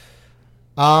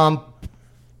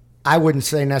 I wouldn't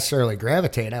say necessarily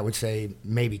gravitate. I would say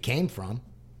maybe came from.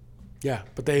 Yeah,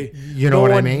 but they,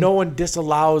 what I mean? No one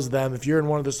disallows them. If you're in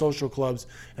one of the social clubs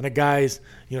and a guy's,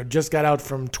 just got out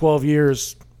from 12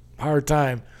 years, hard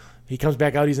time, he comes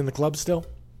back out, he's in the club still?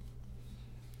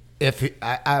 If he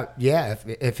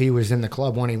was in the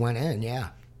club when he went in, yeah.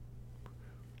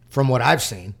 From what I've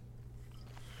seen.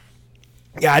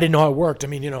 Yeah, I didn't know how it worked. I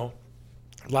mean, a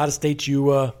lot of states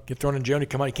you get thrown in jail and you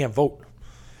come out, you can't vote.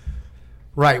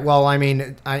 Right. Well, I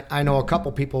mean, I know a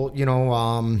couple people,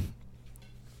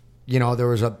 there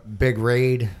was a big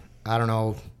raid, I don't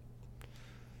know,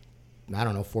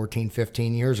 14,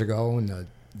 15 years ago, and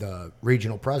the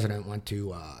regional president went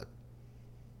to,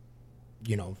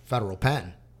 federal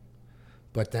pen.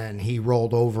 But then he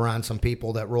rolled over on some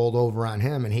people that rolled over on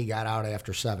him, and he got out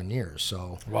after 7 years.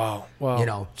 So wow.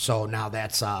 So now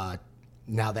that's a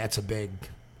big,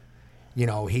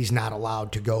 he's not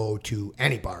allowed to go to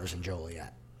any bars in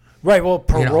Joliet. Right. Well,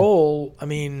 parole, I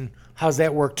mean, how's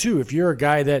that work too? If you're a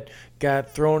guy that got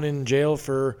thrown in jail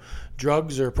for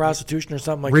drugs or prostitution or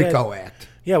something like that. RICO Act.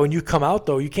 Yeah, when you come out,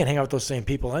 though, you can't hang out with those same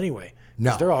people anyway.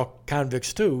 No. They're all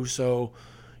convicts too, so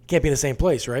you can't be in the same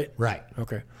place, right? Right.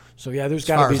 Okay. So, yeah, there's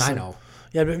got to be some. As far as I know.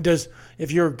 Yeah, but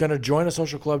if you're going to join a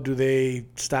social club, do they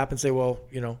stop and say, well,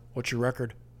 what's your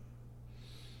record?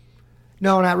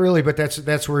 No, not really, but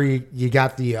that's where you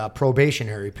got the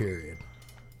probationary period.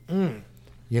 You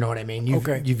know what I mean? You've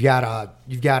got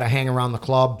to hang around the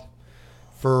club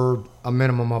for a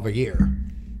minimum of a year.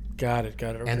 Got it.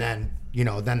 Okay. And then,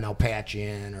 then they'll patch you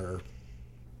in, or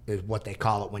is what they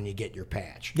call it when you get your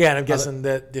patch. Yeah, and I'm guessing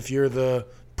that if you're the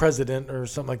president or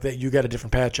something like that, you got a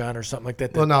different patch on or something like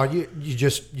that. Well, no,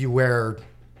 you wear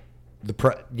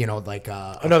the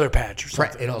another patch or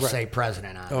something. It'll say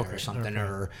president on it or something,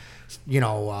 or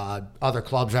other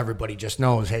clubs. Everybody just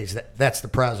knows, hey, that's the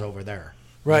prez over there.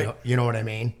 Right. You know what I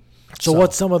mean? So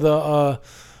what's some of the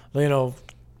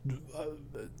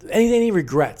any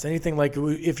regrets? Anything like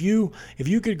if you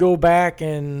could go back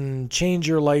and change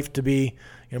your life to be,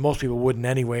 most people wouldn't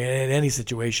anyway in any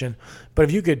situation, but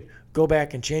if you could go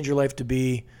back and change your life to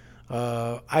be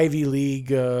Ivy League,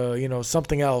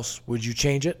 something else, would you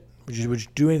change it? Would you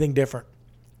do anything different?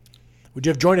 Would you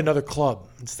have joined another club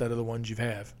instead of the ones you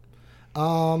have?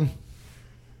 I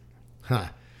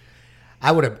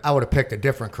would have picked a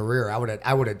different career. I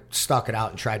would have stuck it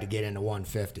out and tried to get into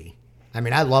 150. I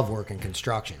mean, I love working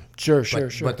construction. Sure.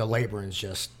 But the laboring's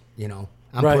just,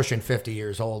 I'm pushing 50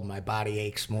 years old. My body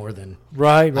aches more than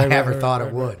I ever thought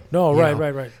it would. No,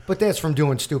 right. But that's from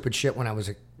doing stupid shit when I was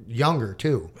younger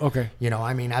too. Okay.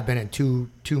 I mean, I've been in two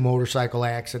motorcycle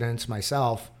accidents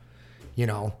myself.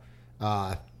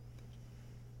 Of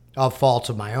faults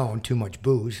of my own, too much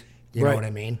booze. You know what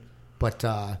I mean? But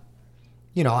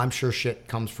I'm sure shit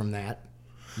comes from that.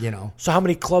 So how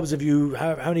many clubs have you?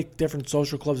 How many different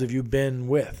social clubs have you been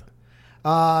with?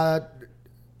 I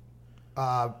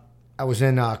was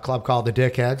in a club called the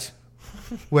Dickheads,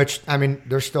 which, I mean,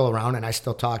 they're still around, and I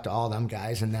still talk to all them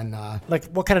guys. And then,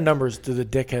 what kind of numbers do the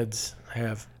Dickheads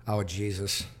have? Oh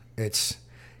Jesus, it's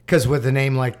because with a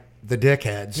name like the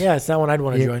Dickheads, yeah, it's not one I'd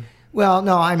want to join. Well,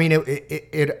 no, I mean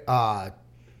it.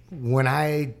 When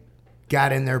I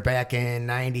got in there back in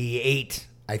 '98,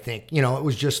 I think it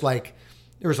was just like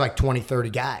there was like 20, 30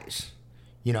 guys,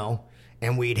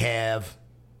 and we'd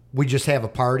just have a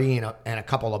party and a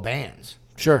couple of bands.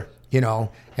 Sure. And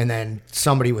then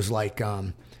somebody was like,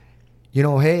 hey,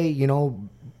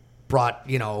 brought,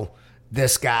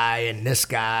 this guy and this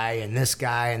guy and this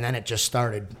guy. And then it just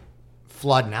started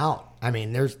flooding out. I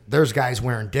mean, there's guys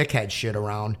wearing dickhead shit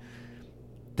around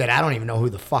that I don't even know who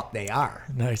the fuck they are.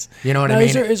 Nice. You know what I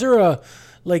mean? Is there a,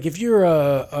 like, if you're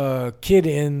a kid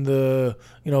in the,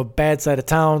 bad side of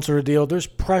town sort of deal, there's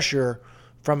pressure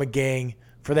from a gang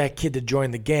for that kid to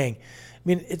join the gang. I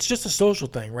mean, it's just a social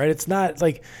thing, right? It's not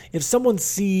like if someone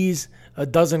sees a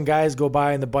dozen guys go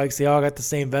by on the bikes, they all got the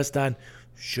same vest on,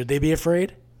 should they be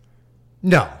afraid?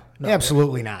 No,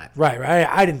 absolutely not. Right.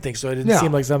 I didn't think so. It didn't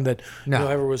seem like something that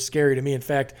ever was scary to me. In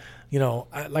fact,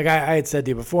 like I had said to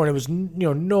you before, and it was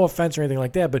no offense or anything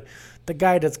like that, but the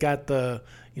guy that's got the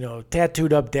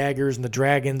tattooed up daggers and the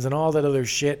dragons and all that other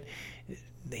shit,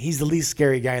 he's the least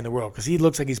scary guy in the world because he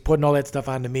looks like he's putting all that stuff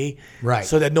onto me, right?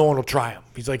 So that no one will try him.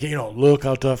 He's like, look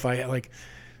how tough I am. Like,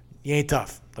 you ain't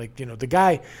tough. Like,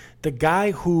 the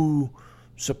guy who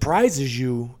surprises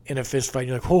you in a fist fight,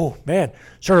 you're like, oh man,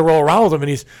 start to roll around with him, and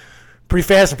he's pretty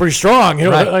fast and pretty strong.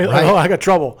 Right. Oh, I got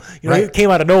trouble. He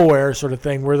came out of nowhere, sort of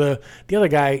thing. Where the other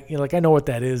guy, like, I know what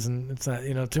that is, and it's not,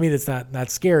 to me, that's not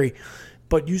scary.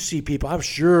 But you see people. I'm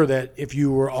sure that if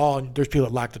you were there's people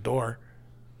that lock the door.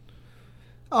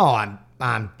 Oh,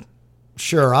 I'm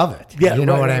sure of it. Yeah, you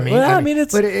know what I mean. Well, I mean,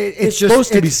 it's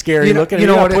supposed to be scary. Look at it.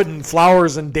 You're not putting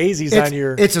flowers and daisies on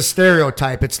your. It's a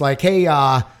stereotype. It's like, hey,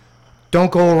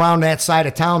 don't go around that side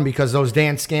of town because those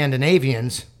damn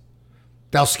Scandinavians,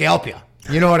 they'll scalp you.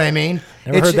 You know what I mean?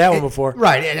 Never heard that one before.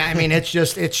 Right. And I mean, it's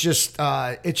just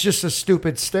a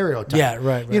stupid stereotype. Yeah.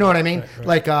 Right. You know what I mean?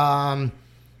 Right. Like, I'm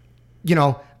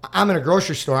in a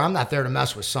grocery store. I'm not there to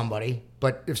mess with somebody.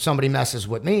 But if somebody messes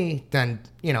with me, then,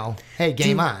 hey,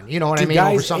 game on. You know what I mean?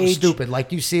 Over something stupid.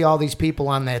 Like you see all these people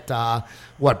on that,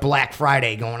 Black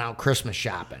Friday going out Christmas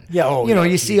shopping. Yeah. Oh,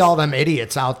 you see all them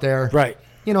idiots out there. Right.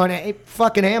 And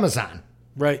fucking Amazon.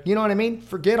 Right. You know what I mean?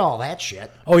 Forget all that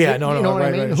shit. Oh, yeah. You No, know what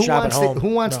I mean? right. Who Shop wants at home. who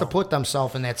wants No. to put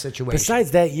themselves in that situation?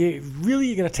 Besides that, you're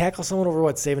going to tackle someone over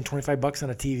what, saving $25 on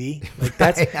a TV? Like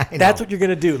that's I that's know. what you're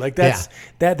going to do. Like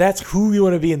that's who you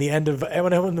want to be in the end of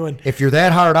when If you're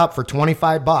that hard up for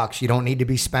 $25, you don't need to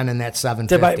be spending that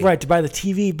 $750. to buy the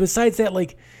TV. Besides that,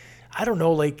 like I don't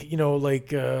know, like you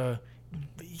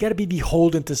got to be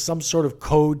beholden to some sort of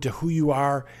code to who you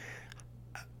are.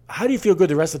 How do you feel good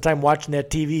the rest of the time watching that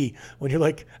TV when you're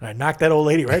like, I knocked that old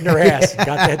lady right in her ass and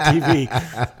got that TV?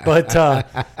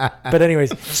 But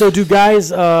anyways, so do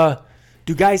guys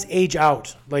age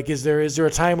out? Like, is there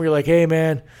a time where you're like, hey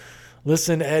man,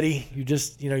 listen, Eddie,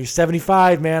 you're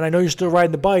 75, man. I know you're still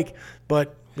riding the bike,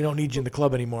 but we don't need you in the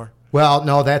club anymore. Well,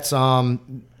 no, that's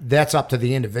up to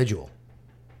the individual.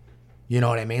 You know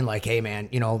what I mean? Like, hey man,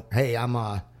 hey,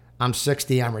 I'm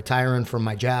 60, I'm retiring from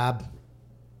my job.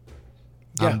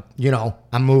 Yeah.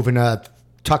 I'm moving to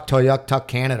Tuktoyaktuk,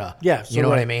 Canada. Yeah. So you know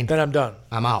what I mean? Then I'm done.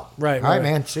 I'm out. Right. All right,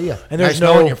 man. See ya. And nice there's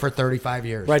no knowing you for 35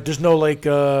 years. Right. There's no like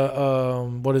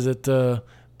what is it? The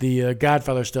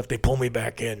Godfather stuff. They pull me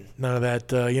back in. None of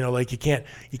that. Like you can't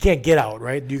get out.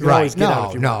 Right. You can always get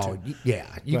out if you want to.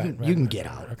 Yeah. You can get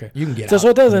out. Okay. You can get out. So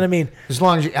it doesn't. I mean, as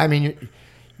long as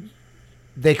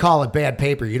they call it bad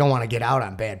paper. You don't want to get out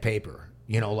on bad paper.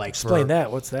 Explain that.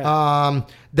 What's that?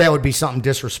 That would be something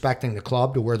disrespecting the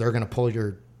club to where they're going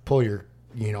to pull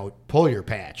your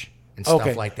patch and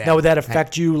stuff like that. Now, would that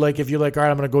affect you? Like, if you're like, all right,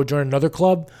 I'm going to go join another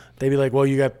club, they'd be like, well,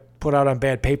 you got put out on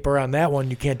bad paper on that one.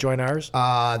 You can't join ours.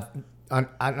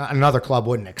 Another club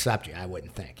wouldn't accept you. I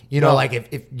wouldn't think. Like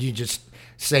if you just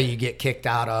say you get kicked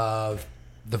out of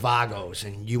the Vagos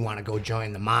and you want to go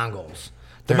join the Mongols.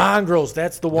 The Mongrels.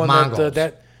 That's the one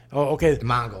that. Oh, okay. The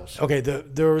Mongols. Okay,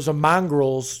 there was a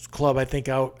Mongrels club, I think,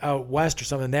 out west or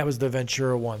something. That was the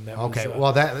Ventura one.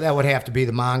 Well, that would have to be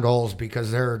the Mongols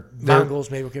because they're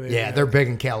Mongols, maybe. Okay, maybe. Yeah, they're big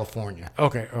in California.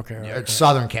 Okay.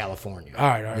 Southern California. All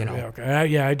right.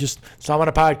 Okay. I just saw him on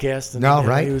a podcast. And,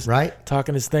 he was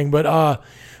talking his thing. But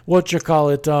what you call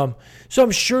it? So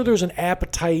I'm sure there's an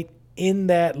appetite in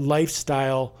that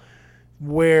lifestyle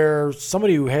where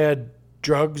somebody who had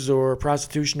drugs or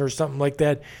prostitution or something like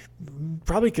that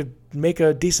probably could make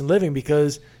a decent living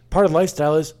because part of the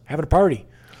lifestyle is having a party.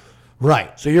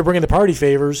 Right. So you're bringing the party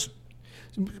favors.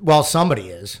 Well, somebody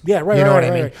is. Yeah, right. You know what I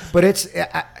mean? Right. But it's,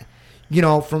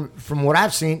 from what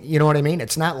I've seen, you know what I mean?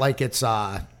 It's not like it's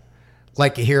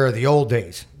like you hear of the old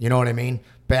days. You know what I mean?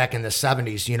 Back in the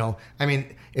 70s, I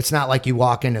mean, it's not like you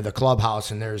walk into the clubhouse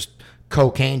and there's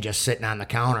cocaine just sitting on the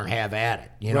counter, have at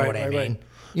it. You know what I mean? Right.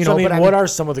 But what are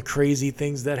some of the crazy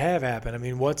things that have happened? I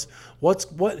mean, what?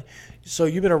 So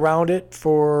you've been around it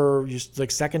for just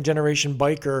like second generation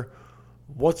biker.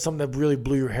 What's something that really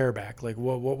blew your hair back? Like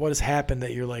what has happened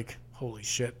that you're like, holy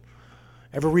shit?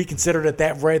 Ever reconsidered at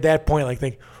that point? Like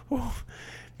think, oh,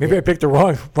 maybe I picked the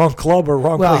wrong club or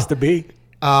wrong place to be.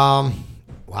 Wow,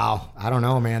 I don't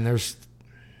know, man.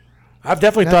 I've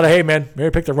definitely thought, hey man, maybe I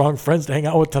picked the wrong friends to hang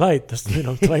out with tonight.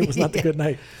 Tonight was not the good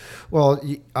night. Well,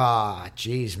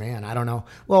 geez, man, I don't know.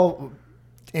 Well,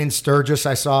 in Sturgis,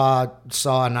 I saw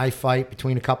a knife fight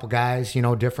between a couple guys,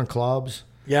 different clubs.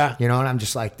 Yeah. And I'm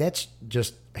just like, that's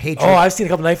just hatred. Oh, I've seen a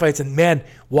couple knife fights, and man,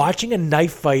 watching a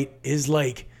knife fight is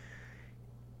like,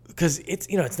 because it's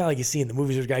it's not like you see in the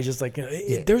movies where guys just like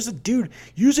there's a dude.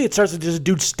 Usually it starts with just a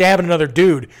dude stabbing another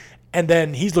dude, and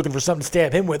then he's looking for something to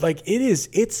stab him with. Like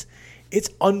it's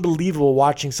unbelievable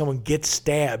watching someone get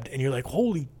stabbed, and you're like,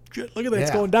 holy. Look at that!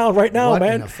 It's going down right now, what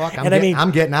man. In the fuck?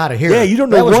 I'm getting out of here. Yeah, you don't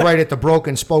know that was right at the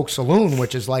Broken Spoke Saloon,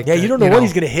 which is like you don't know what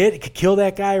he's going to hit. It could kill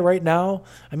that guy right now.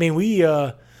 I mean, we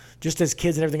just as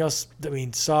kids and everything else. I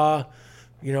mean, saw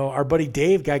our buddy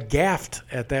Dave got gaffed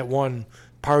at that one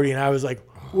party, and I was like,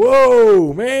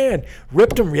 whoa, man,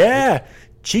 ripped him,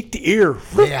 cheek to ear.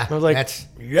 Yeah, I was like, that's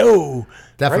yo.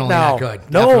 Definitely right now. not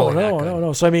good.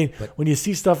 No. So I mean, when you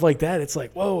see stuff like that, it's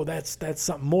like, whoa, that's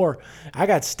something more. I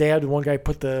got stabbed. One guy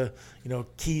put the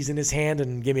keys in his hand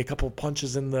and gave me a couple of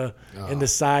punches in the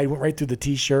side. Went right through the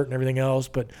t-shirt and everything else.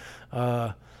 But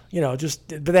but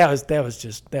that was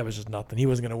just nothing. He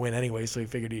wasn't going to win anyway, so he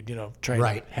figured he'd try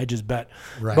and hedge his bet.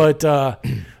 Right. But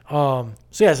so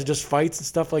just fights and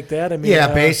stuff like that. I mean,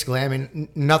 basically. I mean,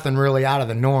 nothing really out of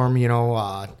the norm.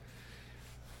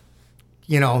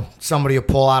 Somebody will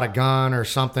pull out a gun or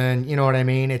something. You know what I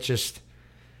mean? It's just,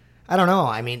 I don't know.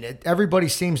 I mean, everybody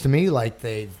seems to me like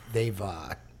they've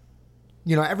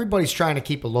everybody's trying to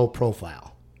keep a low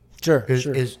profile.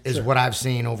 Is what I've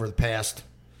seen over the past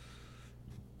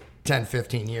 10,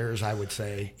 15 years, I would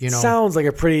say. You know, Sounds like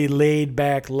a pretty laid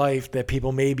back life that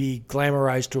people maybe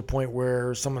glamorize to a point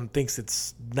where someone thinks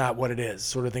it's not what it is,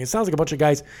 sort of thing. It sounds like a bunch of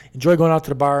guys enjoy going out to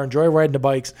the bar, enjoy riding the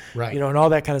bikes, Right. and all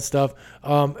that kind of stuff.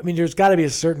 I mean, there's got to be a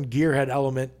certain gearhead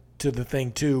element to the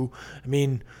thing too. I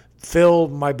mean, Phil,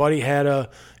 my buddy, had a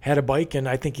bike, and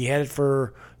I think he had it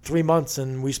for 3 months,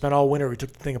 and we spent all winter. We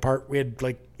took the thing apart. We had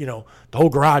the whole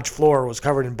garage floor was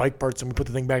covered in bike parts, and we put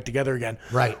the thing back together again.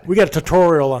 Right. We got a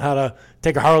tutorial on how to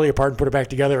take a Harley apart and put it back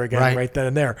together again right then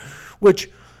and there,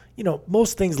 which,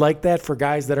 most things like that for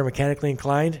guys that are mechanically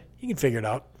inclined, you can figure it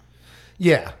out.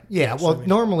 Yeah. Well,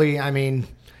 normally, I mean,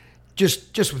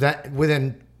 just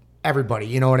within everybody,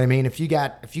 you know what I mean? If you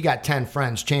got 10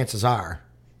 friends, chances are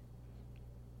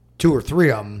 2 or 3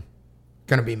 of them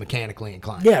going to be mechanically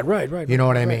inclined. Yeah, right. You know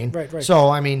what I mean? Right. So,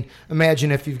 I mean,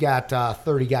 imagine if you've got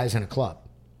 30 guys in a club.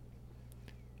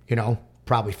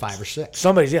 Probably 5 or 6.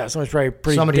 Somebody's probably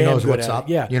pretty Somebody damn knows good what's at up.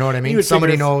 it. Yeah. You know what I mean? You would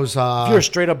Somebody figure knows. if you're a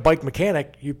straight up bike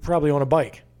mechanic, you probably own a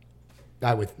bike.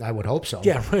 I would hope so.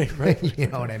 Yeah, right. You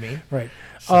know what I mean? Right.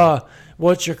 So.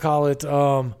 What you call it?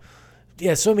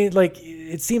 Yeah. So I mean,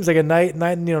 it seems like a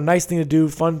nice thing to do,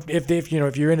 fun if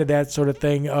you're into that sort of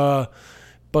thing.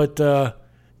 But it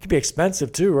could be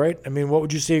expensive too, right? I mean, what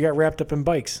would you say you got wrapped up in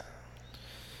bikes?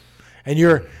 And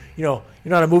you're not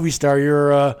a movie star.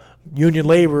 You're a union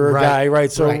laborer guy,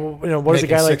 right? So what is a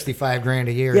guy like $65,000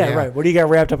 a year? Yeah, right. What do you got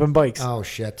wrapped up in bikes? Oh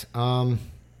shit.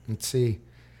 Let's see.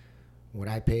 What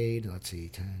I paid. Let's see.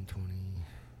 10, 20.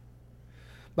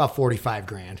 About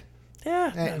 $45,000.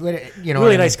 Yeah.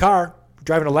 Really nice car.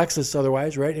 Driving a Lexus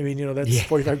otherwise, right? I mean, that's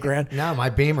 $45,000. No, my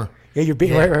Beamer. Yeah, your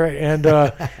Beamer, right. And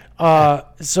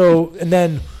and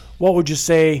then what would you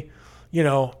say,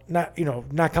 not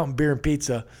counting beer and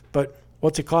pizza, but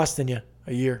what's it costing you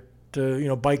a year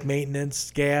to, bike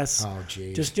maintenance, gas? Oh,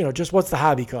 geez. Just what's the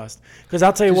hobby cost? Because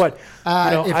I'll tell you what,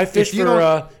 I fish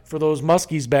for those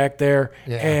muskies back there,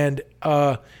 and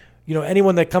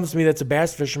anyone that comes to me that's a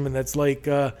bass fisherman that's like,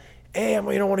 hey, I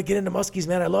want to get into muskies,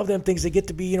 man. I love them things. They get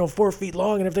to be 4 feet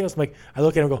long and everything else. I'm like, I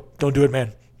look at him and go, don't do it,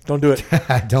 man. Don't do it.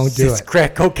 It's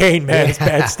crack cocaine, man. It's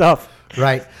bad stuff.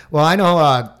 Right. Well, I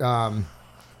know.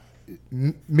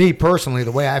 Me personally,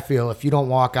 the way I feel, if you don't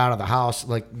walk out of the house,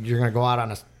 like you're going to go out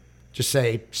on just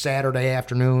say Saturday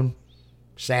afternoon,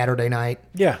 Saturday night.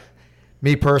 Yeah.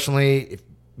 Me personally, if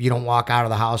you don't walk out of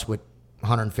the house with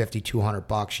 $150,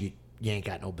 $200, you ain't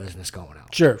got no business going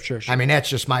out. Sure. I mean, that's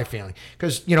just my feeling.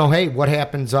 Because, hey, what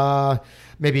happens,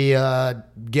 maybe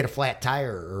get a flat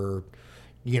tire or,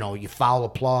 you foul a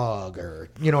plug or,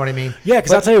 you know what I mean? Yeah,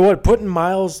 because I'll tell you what, putting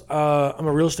miles, I'm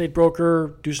a real estate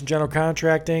broker, do some general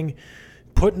contracting,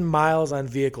 putting miles on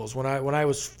vehicles. When I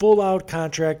was full out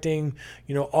contracting,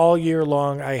 all year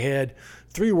long, I had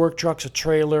 3 work trucks, a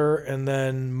trailer, and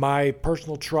then my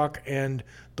personal truck and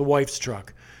the wife's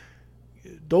truck.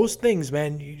 Those things,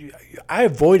 man, I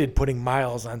avoided putting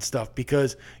miles on stuff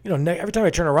because, every time I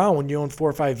turn around when you own 4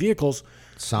 or 5 vehicles,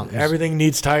 everything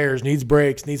needs tires, needs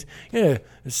brakes, needs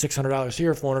 $600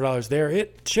 here, $400 there.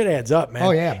 Shit adds up, man.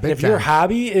 Oh, yeah, big and if time. your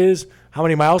hobby is how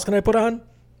many miles can I put on?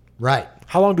 Right.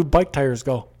 How long do bike tires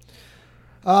go?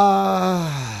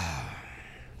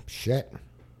 Shit.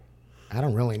 I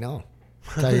don't really know.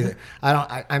 Tell you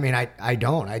that. I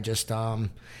don't. I just,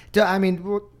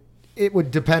 it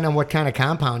would depend on what kind of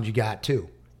compound you got too.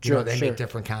 They make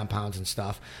different compounds and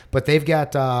stuff. But they've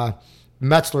got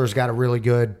Metzler's got a really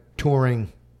good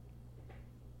touring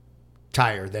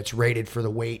tire that's rated for the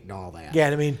weight and all that. Yeah,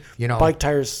 and I mean, bike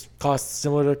tires cost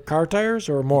similar to car tires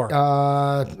or more?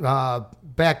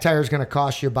 Back tire is going to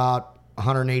cost you about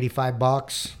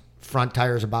 $185. Front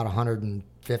tire is about $150,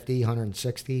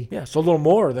 $160. Yeah, so a little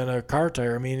more than a car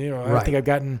tire. I mean, I think I've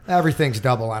gotten everything's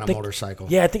double on a motorcycle.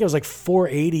 Yeah, I think it was like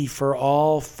 $480 for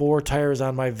all 4 tires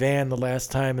on my van the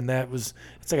last time, and it's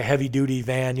like a heavy duty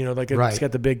van. It's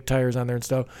got the big tires on there and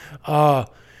stuff. So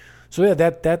yeah,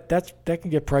 that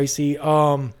can get pricey.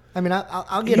 I mean,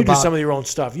 I'll get you about do some of your own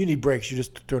stuff. You need brakes. You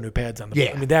just throw new pads on them.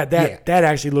 Yeah. I mean that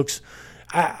actually looks.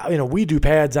 We do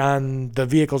pads on the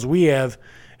vehicles we have,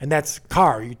 and that's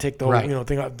car. You take the whole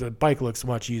thing out. The bike looks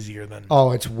much easier than.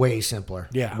 Oh, it's way simpler.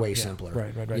 Yeah, way simpler.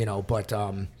 Right. But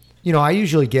I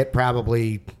usually get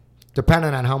probably,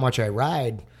 depending on how much I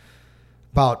ride,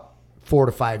 about 4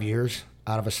 to 5 years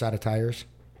out of a set of tires.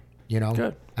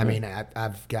 Good. I mean,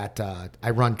 I've got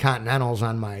I run Continentals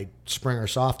on my Springer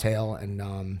Softail, and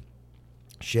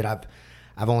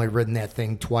I've only ridden that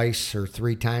thing 2 or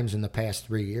 3 times in the past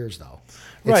 3 years, though. It's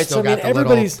right. still So got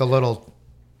everybody's the little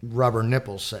rubber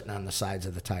nipples sitting on the sides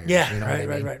of the tires. Yeah, you know right,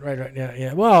 what I mean? right.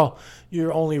 Yeah. Well,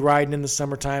 you're only riding in the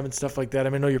summertime and stuff like that. I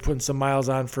mean, I know you're putting some miles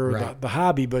on for Right. the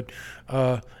hobby, but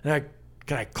can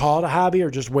I call it a hobby or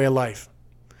just way of life?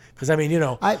 Because I mean,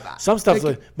 some stuff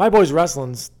like my boys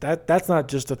wrestling's that's not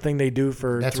just a thing they do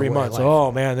for That's a 3 way of months. life.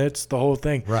 Oh man, it's the whole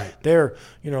thing. Right. They're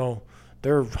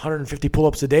 150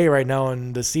 pull-ups a day right now,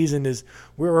 and the season is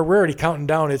we're already counting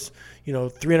down. It's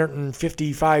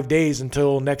 355 days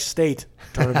until next state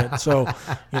tournament. So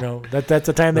that's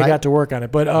the time they Right. got to work on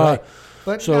it. But Right.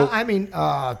 But so- I mean,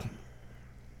 I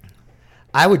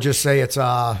would just say it's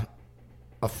a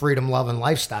freedom-loving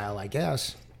lifestyle, I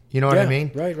guess. You know what I Yeah,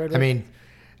 mean? right. I mean,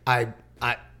 I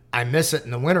miss it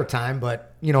in the wintertime,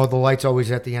 but the light's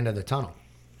always at the end of the tunnel.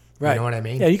 right. You know what I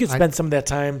mean? Yeah, you can spend some of that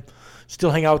time still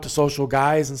hang out with the social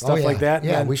guys and stuff yeah. like that.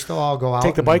 Yeah, and we still all go out.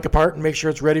 take the and- bike apart and make sure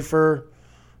it's ready for.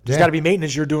 There's Yeah. got to be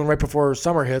maintenance you're doing right before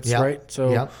summer hits, Yep. right?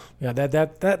 So Yep. yeah,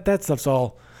 that stuff's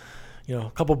all. A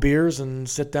couple beers and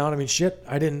sit down. I mean, shit.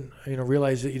 I didn't,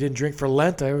 realize that you didn't drink for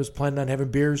Lent. I was planning on having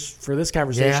beers for this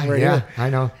conversation right yeah, here. I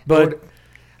know. But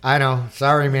I know.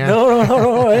 Sorry, man.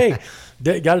 no. Hey,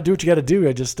 got to do what you got to do.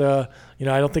 I just, I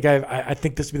don't think I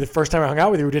think this would be the first time I hung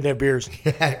out with you. We didn't have beers.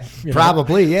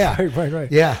 Probably, yeah. Right.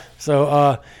 Yeah.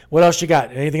 So, what else you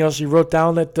got? Anything else you wrote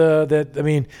down that I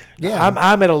mean, Yeah.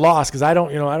 I'm at a loss because I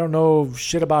don't know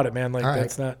shit about it, man. Like All right.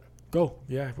 that's not go.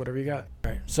 Yeah, whatever you got.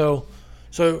 All right. So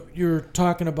you're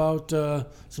talking about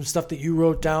some stuff that you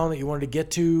wrote down that you wanted to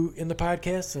get to in the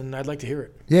podcast, and I'd like to hear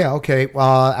it. Yeah, okay.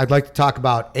 I'd like to talk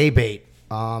about ABATE,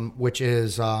 which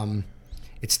is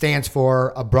it stands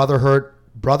for a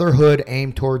brotherhood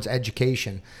aimed towards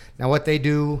education. Now, what they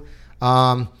do,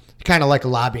 kind of like a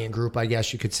lobbying group, I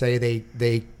guess you could say.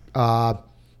 They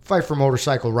fight for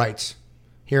motorcycle rights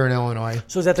here in Illinois.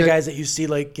 So is that the guys that you see,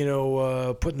 like,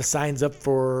 putting the signs up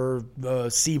for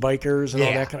sea bikers and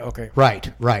all that kind of? Okay. Right.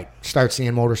 Start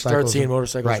seeing motorcycles.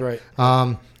 Right.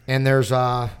 And there's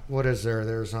what is there?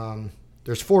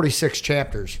 There's 46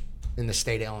 chapters in the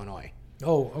state of Illinois.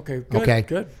 Oh, okay. Good, Okay.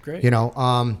 Good. Great.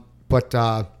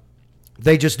 But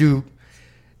they just do.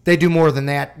 They do more than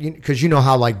that because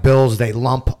how like bills, they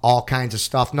lump all kinds of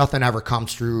stuff. Nothing ever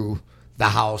comes through the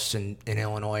House in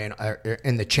Illinois and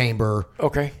in the chamber.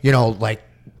 Okay. Like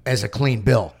as a clean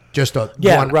bill, just a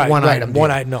one item. One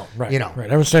deal. item. No. Right. Right.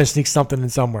 Everyone's trying to sneak something in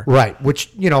somewhere. Right.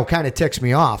 Which kind of ticks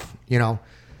me off.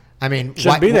 I mean,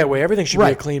 Shouldn't be that way. Everything should be a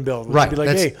Right. clean bill. It should Right. Be like,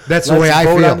 That's the let's way I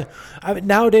vote feel.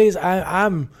 Nowadays,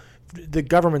 I'm the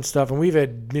government stuff, and we've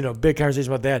had big conversations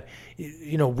about that.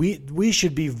 We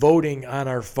should be voting on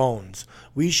our phones.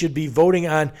 We should be voting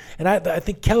on, and I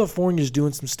think California is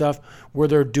doing some stuff where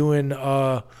they're doing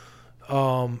having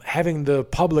the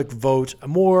public vote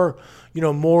more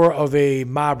of a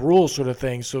mob rule sort of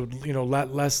thing. So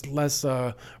less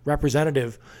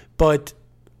representative, but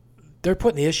they're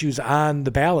putting the issues on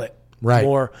the ballot. Right.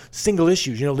 More single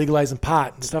issues, legalizing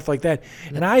pot and stuff like that.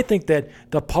 And I think that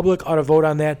the public ought to vote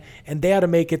on that, and they ought to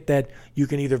make it that you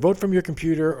can either vote from your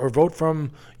computer or vote from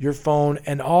your phone,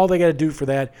 and all they got to do for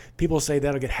that, people say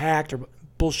that'll get hacked or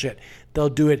bullshit. They'll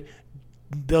do it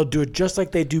just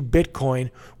like they do Bitcoin,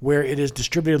 where it is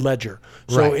distributed ledger.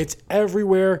 So Right. it's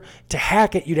everywhere. To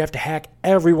hack it, you'd have to hack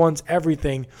everyone's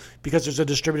everything because there's a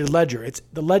distributed ledger.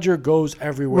 The ledger goes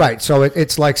everywhere. Right. So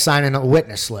it's like signing a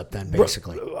witness slip then,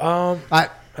 basically. I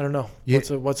don't know. What's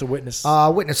a witness?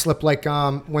 Witness slip, like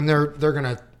when they're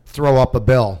gonna throw up a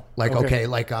bill, like Okay.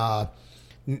 I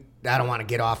don't want to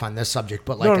get off on this subject,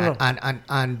 but No, like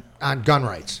no. on gun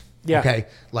rights. Yeah. Okay.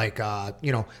 Like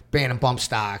banning bump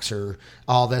stocks or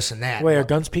all this and that. Wait, are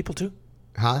guns people too?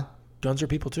 Huh? Guns are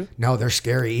people too? No, they're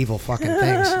scary, evil fucking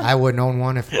things. I wouldn't own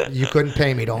one if you couldn't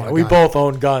pay me to own a We gun. both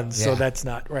own guns, so Yeah. that's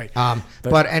not right.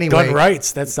 But anyway, gun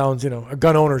rights. That sounds, a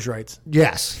gun owner's rights.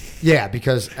 Yes. Yeah,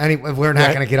 because we're not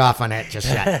Right. going to get off on that just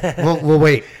yet. We'll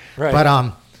wait. Right.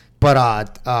 But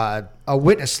a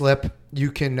witness slip,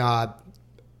 you can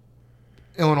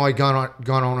Illinois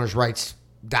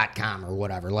gunownersrights.com or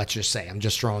whatever. Let's just say. I'm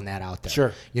just throwing that out there.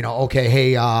 Sure. Okay,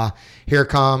 hey, here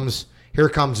comes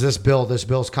this bill. This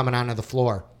bill's coming onto the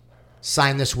floor.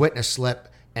 Sign this witness slip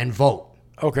and vote.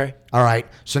 Okay. All right.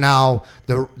 So now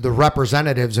the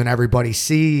representatives and everybody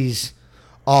sees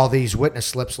all these witness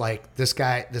slips, like this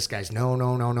guy's no.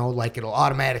 Like it'll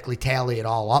automatically tally it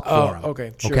all up for him.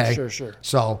 Okay. Sure.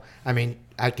 So, I mean,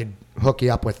 I could hook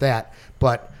you up with that.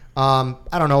 But I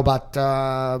don't know, about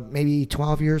maybe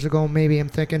 12 years ago, maybe I'm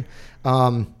thinking,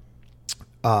 they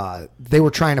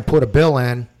were trying to put a bill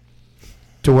in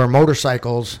to where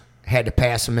motorcycles had to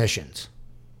pass emissions.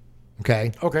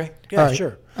 Okay? Okay. Yeah, All right.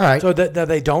 sure. All right. So that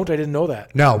they don't? I didn't know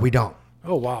that. No, we don't.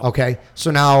 Oh wow. Okay,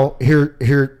 so now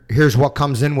here's what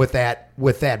comes in with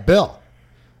that bill.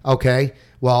 Okay,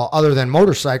 well, other than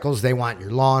motorcycles, they want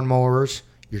your lawnmowers,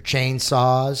 your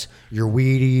chainsaws, your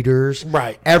weed eaters,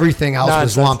 right? Everything else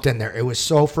Nonsense. was lumped in there. It was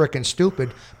so freaking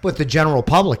stupid, but the general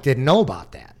public didn't know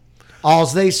about that. All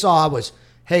they saw was,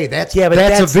 hey, that's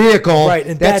a vehicle, right?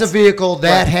 And that's a vehicle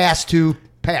that right. has to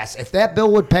pass. If that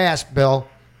bill would pass, Bill,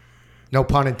 no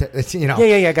pun intended,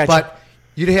 Yeah, gotcha. But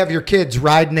you'd have your kids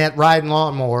riding that riding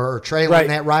lawnmower or trailing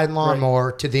that riding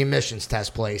lawnmower to the emissions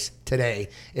test place today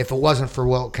if it wasn't for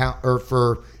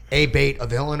for ABATE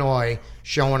of Illinois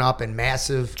showing up in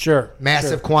massive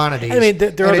quantities. I mean,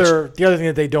 the other thing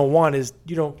that they don't want is,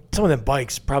 some of them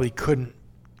bikes probably couldn't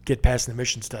get past an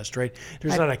emissions test, right?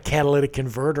 There's not a catalytic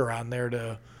converter on there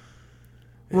to...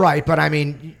 Right, but I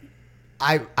mean,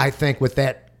 I think with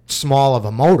that small of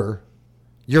a motor,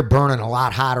 you're burning a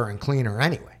lot hotter and cleaner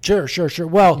anyway. Sure.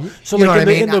 Well, so like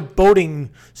in the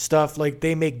boating stuff, like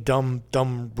they make dumb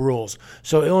rules.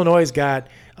 So Illinois got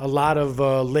a lot of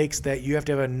lakes that you have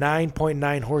to have a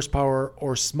 9.9 horsepower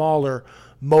or smaller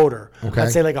motor. Okay.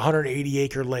 Let's say like a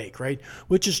 180-acre lake, right?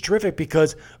 Which is terrific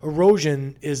because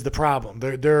erosion is the problem.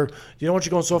 You don't want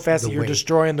you going so fast that you're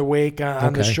destroying the wake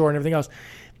on the shore and everything else.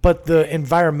 But the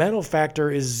environmental factor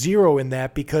is zero in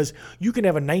that because you can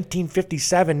have a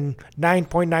 1957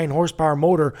 9.9 horsepower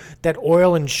motor that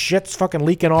oil and shit's fucking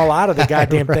leaking all out of the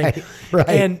goddamn thing. Right.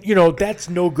 And, that's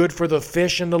no good for the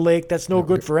fish in the lake. That's no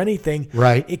good for anything.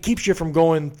 Right. It keeps you from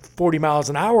going 40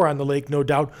 miles an hour on the lake, no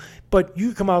doubt. But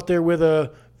you come out there with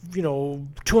a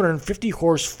 250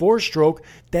 horse 4-stroke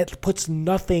that puts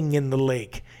nothing in the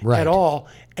lake at all,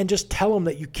 and just tell them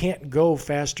that you can't go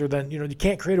faster than, you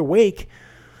can't create a wake.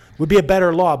 Would be a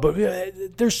better law, but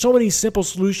there's so many simple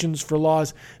solutions for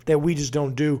laws that we just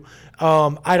don't do.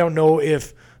 I don't know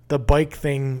if the bike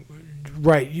thing,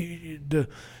 right?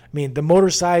 The motor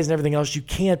size and everything else, you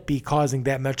can't be causing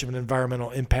that much of an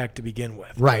environmental impact to begin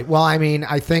with. Right. Well, I mean,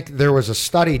 I think there was a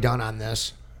study done on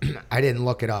this. I didn't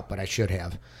look it up, but I should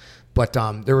have. But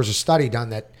there was a study done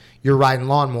that your riding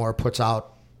lawnmower puts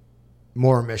out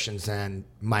more emissions than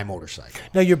my motorcycle.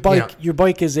 Now, your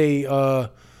bike is a.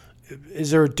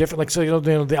 Is there a different,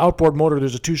 the outboard motor,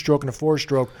 there's a 2-stroke and a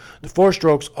 4-stroke. The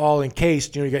 4-stroke's all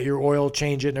encased, you got your oil,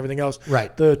 change it and everything else.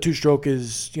 Right. The 2-stroke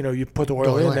is, you put the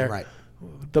oil in there. Right.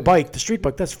 The street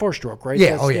bike, that's 4-stroke, right?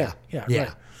 Yeah. Yeah. Yeah.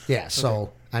 Right. Yeah. So,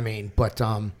 okay. I mean, but,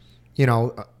 it's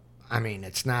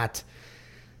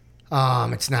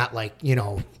not like, you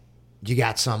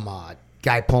got some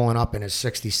guy pulling up in his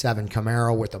 67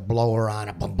 Camaro with a blower on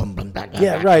it. Boom, boom, boom,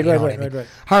 yeah, right.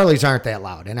 Harleys aren't that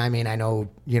loud. And I mean, I know,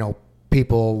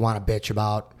 people want to bitch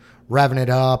about revving it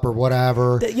up or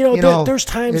whatever. There's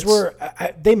times where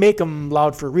they make them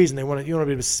loud for a reason. You want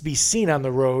to be seen on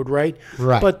the road, right?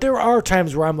 Right. But there are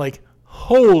times where I'm like,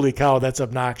 holy cow, that's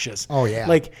obnoxious. Oh, yeah.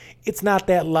 Like, it's not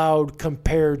that loud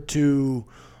compared to...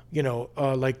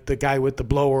 like the guy with the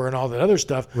blower and all that other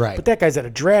stuff. Right. But that guy's at a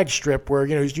drag strip where,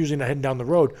 he's usually not heading down the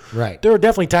road. Right. There are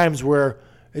definitely times where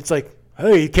it's like,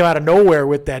 hey, you came out of nowhere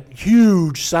with that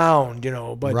huge sound,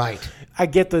 But right. I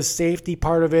get the safety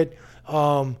part of it.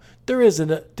 There is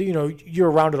you're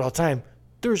around it all the time.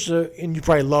 And you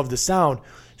probably love the sound,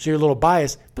 so you're a little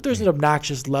biased, but there's an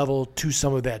obnoxious level to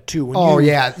some of that too.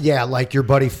 Yeah. Like your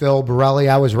buddy Phil Borelli,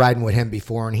 I was riding with him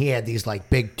before, and he had these like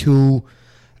big 2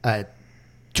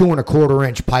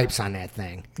 2.25-inch pipes on that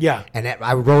thing. Yeah. And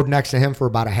I rode next to him for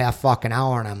about a half fucking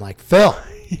hour, and I'm like, Phil.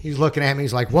 He's looking at me.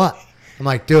 He's like, what? I'm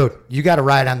like, dude, you got to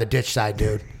ride on the ditch side,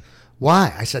 dude.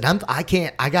 Why? I said, I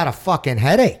can't. I got a fucking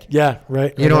headache. Yeah,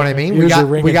 right. You know what I mean? We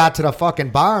got to the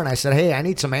fucking bar, and I said, hey, I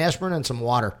need some aspirin and some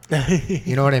water.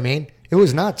 You know what I mean? It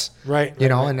was nuts. Right.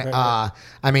 I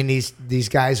mean, these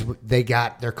guys,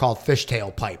 they're called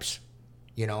fishtail pipes,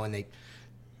 and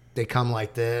they come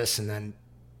like this, and then,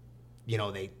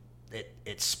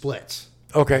 it splits.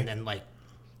 Okay. And then like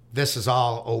this is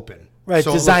all open. Right.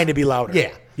 So designed to be louder.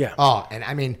 Yeah. Yeah. Oh, and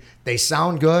I mean, they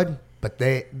sound good, but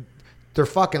they're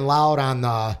fucking loud on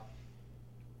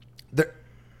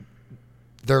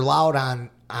they're loud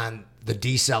on the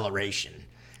deceleration.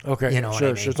 Okay. You know sure, what I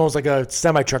mean? Sure. It's almost like a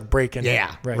semi truck braking.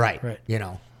 Yeah. Right. But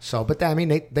I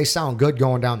mean, they sound good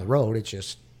going down the road. It's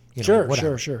just, Sure.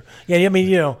 Yeah. I mean,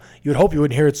 you would hope you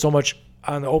wouldn't hear it so much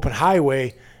on the open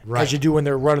highway as you do when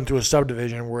they're running through a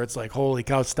subdivision where it's like, holy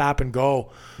cow, stop and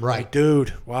go. Right. Like,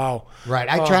 dude, wow. Right.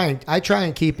 I try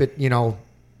and keep it,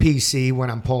 PC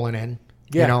when I'm pulling in,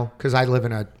 because I live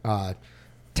in a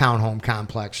townhome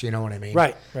complex, you know what I mean?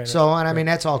 Right. So, and I mean,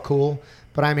 that's all cool.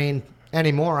 But I mean,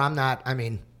 anymore,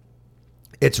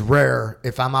 it's rare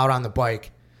if I'm out on the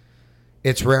bike,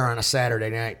 it's rare on a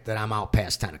Saturday night that I'm out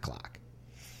past 10 o'clock.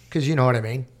 Because you know what I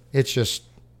mean? It's just...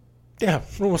 Yeah,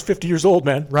 we're almost 50 years old,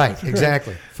 man. Right,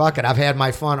 exactly. Fuck it. I've had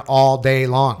my fun all day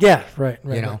long. Yeah, right.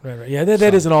 You know? Right. Yeah,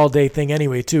 that is an all-day thing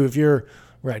anyway, too. If you're...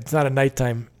 Right, it's not a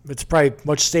nighttime. It's probably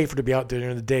much safer to be out there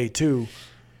during the day, too.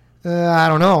 I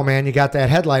don't know, man. You got that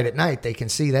headlight at night. They can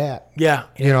see that. Yeah.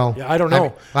 You know. Yeah, I don't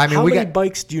know. I mean, how we many got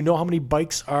bikes, do you know how many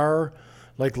bikes are,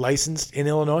 like, licensed in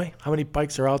Illinois? How many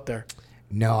bikes are out there?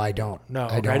 No, I don't. No, I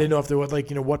okay. don't. I didn't know if there was, like,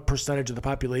 what percentage of the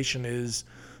population is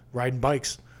riding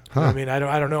bikes. Huh. You know what I mean,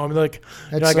 I don't know. I mean, like,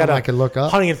 That's I got something I could look up.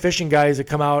 hunting and fishing guys that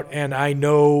come out, and I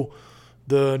know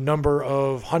the number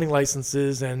of hunting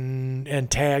licenses and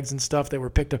tags and stuff that were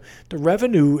picked up. The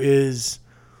revenue is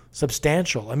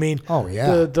substantial. I mean, oh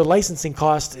yeah, the licensing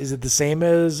cost, is it the same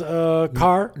as a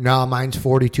car? No, mine's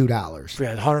 $42.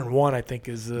 Yeah, 101 I think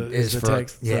is the tag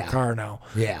for a car now.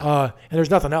 Yeah, and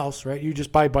there's nothing else, right? You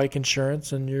just buy bike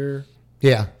insurance and you're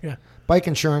yeah. Bike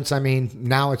insurance. I mean,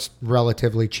 now it's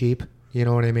relatively cheap. You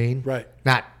know what I mean? Right.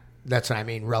 That's what I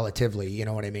mean. Relatively. You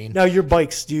know what I mean? Now your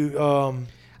bikes, do you?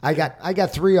 I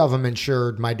got 3 of them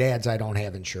insured. My dad's I don't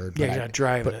have insured. Yeah, you're not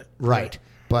driving it. Right.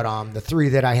 But the 3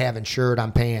 that I have insured,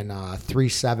 I'm paying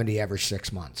 $370 every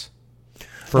 6 months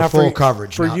for full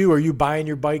coverage. For you, are you buying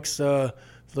your bikes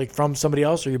like from somebody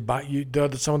else, or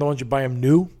some of the ones you buy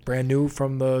them brand new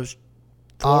from the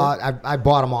floor? I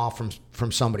bought them all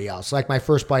from somebody else. Like my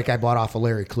first bike, I bought off of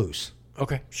Larry Cluse.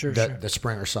 Okay, sure. The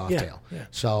Springer Softail. Yeah.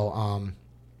 So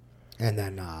and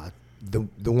then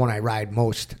the one I ride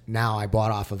most now, I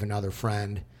bought off of another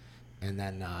friend. And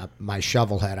then my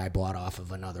shovel head I bought off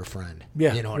of another friend.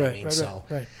 Yeah, you know what I mean?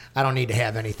 Right. I don't need to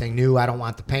have anything new. I don't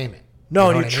want the payment. No,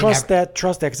 you know and you trust that.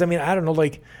 Because, I mean, I don't know,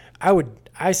 like,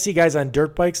 I see guys on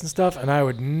dirt bikes and stuff, and I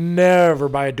would never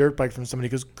buy a dirt bike from somebody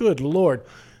because, good Lord,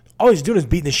 all he's doing is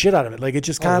beating the shit out of it. Like, it's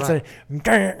just constant, and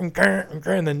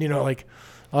then, like,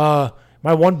 my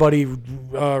one buddy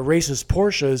races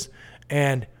Porsches,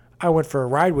 and I went for a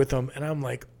ride with him, and I'm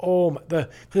like,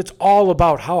 it's all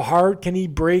about how hard can he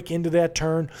brake into that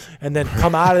turn and then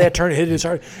come out of that turn and hit it as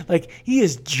hard. Like, he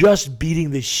is just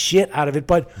beating the shit out of it.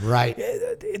 But right,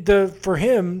 for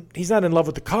him, he's not in love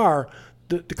with the car.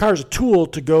 The car is a tool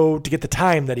to get the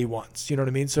time that he wants. You know what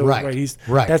I mean? So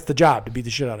right. That's the job, to beat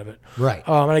the shit out of it. Right.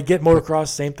 And I get motocross,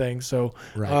 same thing. So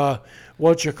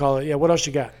what you call it? Yeah. What else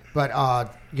you got? But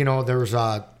there's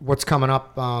what's coming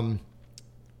up.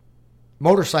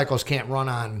 Motorcycles can't run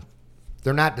on,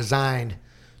 they're not designed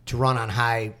to run on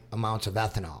high amounts of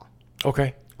ethanol.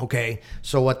 Okay.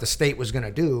 So what the state was going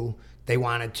to do, they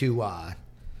wanted to, let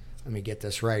me get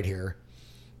this right here.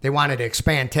 They wanted to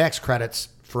expand tax credits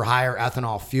for higher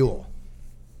ethanol fuel.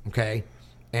 Okay.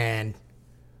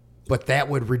 But that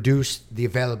would reduce the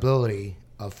availability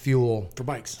of fuel for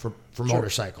bikes, for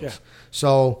motorcycles. Yeah.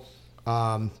 So,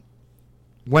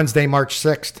 Wednesday, March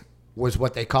 6th was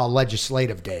what they call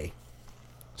legislative day.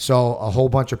 So a whole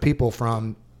bunch of people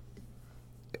from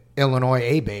Illinois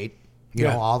ABATE,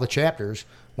 all the chapters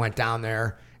went down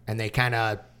there, and they kind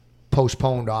of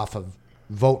postponed off of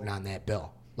voting on that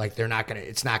bill. Like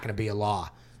it's not gonna be a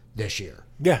law this year.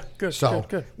 Yeah, good. So,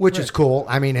 good. Which is cool.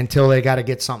 I mean, until they got to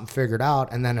get something figured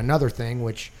out. And then another thing,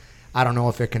 which I don't know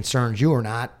if it concerns you or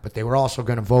not, but they were also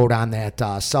going to vote on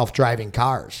that self-driving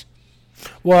cars.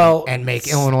 Well, and make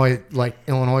Illinois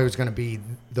was going to be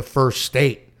the first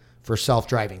state for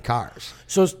self-driving cars.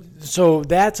 So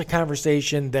that's a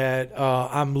conversation that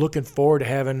I'm looking forward to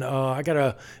having. I got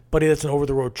a buddy that's an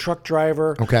over-the-road truck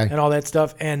driver, and all that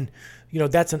stuff, and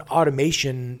that's an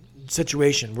automation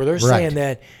situation where they're saying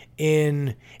that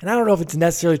and I don't know if it's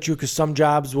necessarily true because some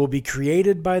jobs will be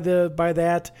created by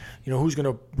that. Who's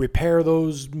going to repair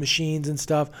those machines and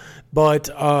stuff, but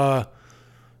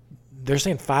they're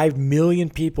saying 5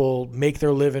 million people make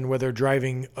their living whether they're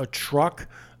driving a truck,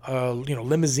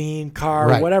 limousine,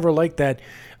 car, whatever like that,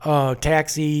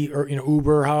 taxi or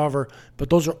Uber, however. But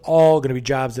those are all going to be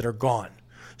jobs that are gone.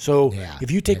 So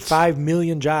if you take 5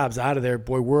 million jobs out of there,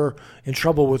 boy, we're in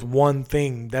trouble with one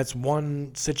thing. That's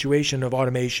one situation of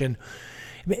automation.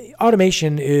 I mean,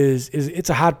 automation it's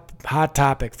a hot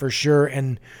topic for sure.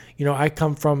 And I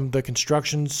come from the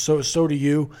construction, so do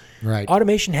you. Right.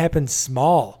 Automation happens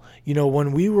small.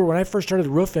 When I first started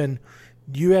roofing,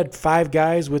 you had 5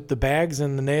 guys with the bags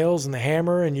and the nails and the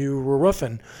hammer, and you were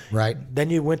roofing. Right.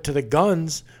 Then you went to the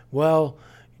guns. Well,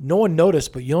 no one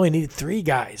noticed, but you only needed 3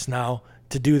 guys now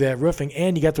to do that roofing,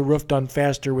 and you got the roof done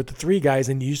faster with the 3 guys,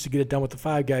 and you used to get it done with the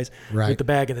 5 guys with the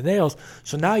bag and the nails.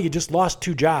 So now you just lost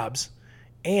 2 jobs,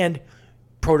 and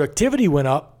productivity went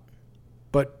up,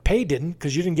 but pay didn't,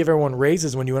 because you didn't give everyone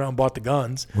raises when you went out and bought the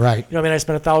guns. Right. You know, I mean, I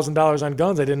spent $1,000 on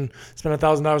guns. I didn't spend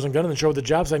 $1,000 on guns and then show up the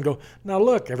job site and go, now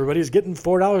look, everybody's getting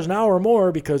 $4 an hour or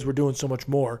more because we're doing so much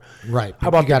more. Right. How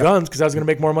about the guns? Because I was going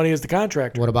to make more money as the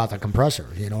contractor. What about the compressor?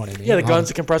 You know what I mean? Yeah, the guns,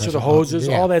 the compressor, the hoses,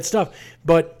 yeah. all that stuff.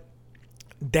 But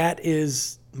that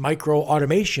is micro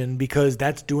automation, because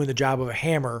that's doing the job of a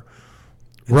hammer.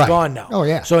 It's Right. gone now. Oh,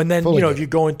 yeah. So, and then, Fully you know, good. if you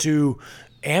go into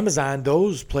Amazon,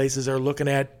 those places are looking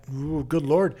at, good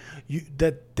Lord,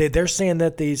 they're saying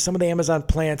that some of the Amazon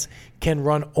plants can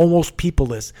run almost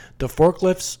peopleless. The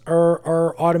forklifts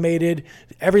are automated.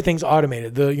 Everything's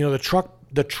automated.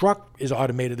 The truck is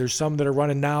automated. There's some that are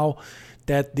running now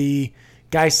that the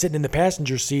guy sitting in the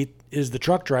passenger seat is the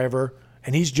truck driver,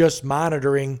 and he's just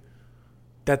monitoring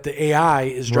that the AI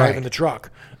is driving Right. the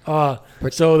truck.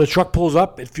 So the truck pulls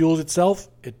up, it fuels itself,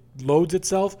 it loads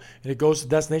itself, and it goes to the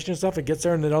destination and stuff. It gets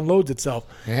there and it unloads itself.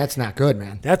 Yeah, that's not good,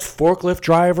 man. That's forklift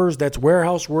drivers. That's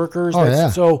warehouse workers. Oh, yeah.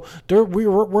 So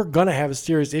we're gonna have a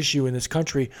serious issue in this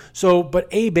country. So, but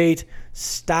ABATE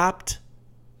stopped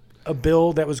a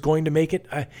bill that was going to make it.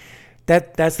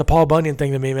 That's the Paul Bunyan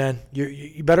thing to me, man.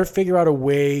 You better figure out a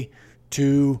way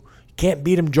to. You can't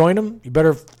beat him, join him. You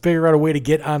better figure out a way to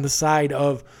get on the side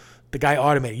of the guy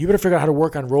automated. You better figure out how to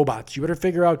work on robots. You better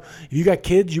figure out, if you got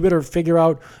kids, you better figure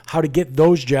out how to get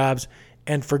those jobs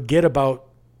and forget about,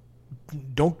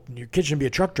 your kid shouldn't be a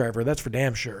truck driver. That's for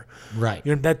damn sure. Right.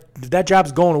 You know, that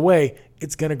job's going away.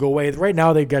 It's going to go away. Right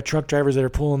now they've got truck drivers that are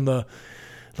pulling the,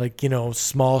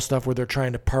 small stuff where they're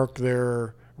trying to park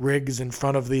their rigs in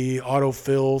front of the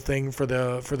autofill thing for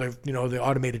the the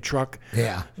automated truck.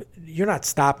 Yeah. You're not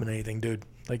stopping anything, dude.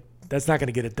 Like, that's not going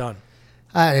to get it done.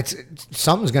 It's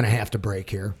something's going to have to break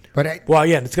here. But Well,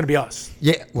 yeah, it's going to be us.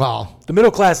 yeah, well, The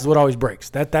middle class is what always breaks.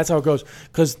 That's how it goes.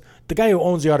 Because the guy who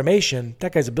owns the automation,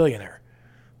 that guy's a billionaire.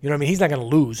 You know what I mean? He's not going to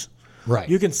lose. right.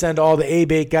 You can send all the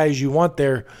ABATE guys you want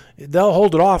there. They'll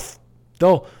hold it off.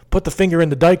 They'll put the finger in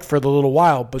the dike for the little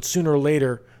while, but sooner or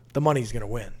later, the money's going to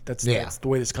win. That's the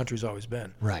way this country's always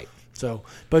been. Right. So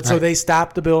Right. they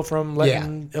stopped the bill from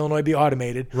letting Illinois be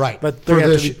automated. Right. But for they're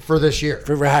this, to be, for this year.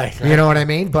 right. You know what I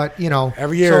mean? But,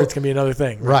 Every year so- it's going to be another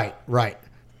thing. Right, right.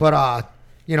 But,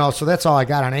 so that's all I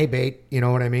got on ABATE. You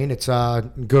know what I mean? It's a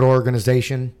good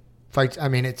organization. Fights. I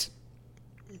mean, it's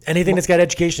Anything that's got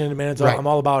education in it, man, Right. I'm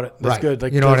all about it. That's right. good.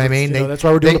 Like, You know what I it's- mean? that's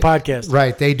why we're doing the podcast.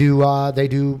 Right. They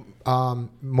do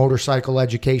motorcycle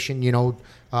education.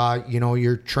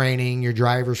 Your training, your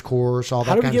driver's course, all that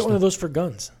How do we kind get of one stuff. of those for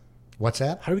guns? What's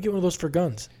that? How do we get one of those for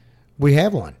guns? We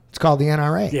have one. It's called the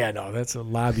NRA. Yeah, no, that's a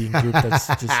lobbying group that's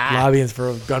just lobbying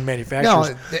for gun manufacturers.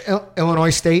 No, the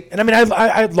Illinois State. And I mean,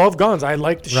 I love guns. I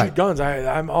like to shoot Right. guns.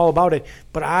 I'm all about it.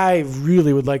 But I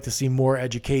really would like to see more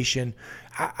education.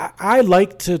 I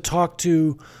like to talk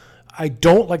to. I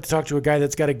don't like to talk to a guy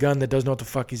that's got a gun that doesn't know what the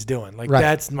fuck he's doing. Like, Right.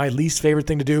 that's my least favorite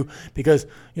thing to do, because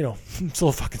it's a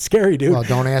little fucking scary, dude. Well,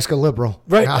 don't ask a liberal.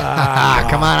 Right.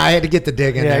 Come on, I had to get the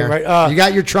dig in Yeah, there. right. You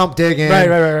got your Trump dig in.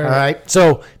 Right. All right.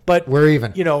 So, but We're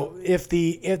even. if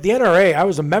the NRA, I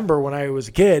was a member when I was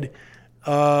a kid. It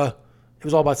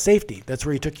was all about safety. That's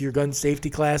where you took your gun safety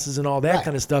classes and all that Right.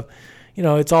 kind of stuff.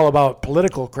 It's all about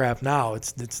political crap now.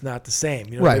 It's not the same.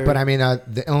 Right, but I mean,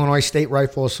 the Illinois State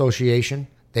Rifle Association,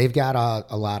 they've got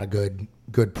a lot of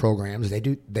good programs.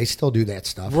 They still do that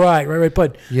stuff. right.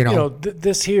 But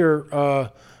this here,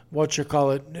 what you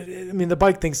call it? I mean, the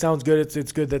bike thing sounds good.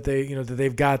 It's good that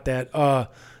they've got that.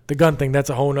 The gun thing, that's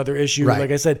a whole other issue. Right.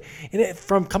 Like I said,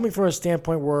 and coming from a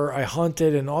standpoint where I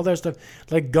hunted and all that stuff,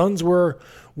 like, guns we're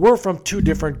from two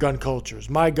different gun cultures.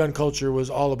 My gun culture was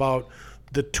all about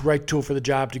the right tool for the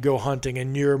job to go hunting,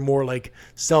 and you're more like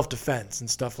self-defense and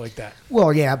stuff like that.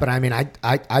 Well, yeah, but I mean,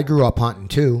 I grew up hunting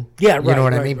too. Yeah, You know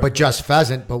what I right, mean? right, But just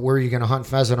pheasant. But where are you going to hunt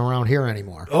pheasant around here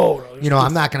anymore? Oh,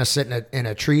 I'm not going to sit in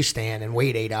a tree stand and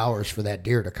wait 8 hours for that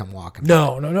deer to come walking.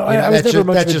 No. I was that's never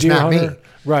much that's of a just deer not hunter. me.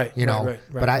 Right.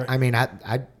 But I mean,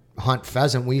 I hunt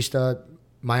pheasant.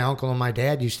 My uncle and my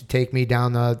dad used to take me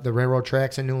down the railroad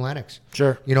tracks in New Lenox.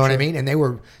 Sure. You know what I mean? And they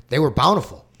were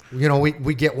bountiful.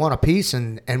 We get one apiece,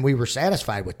 and we were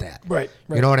satisfied with that. Right.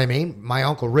 You know what I mean? My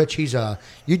Uncle Rich,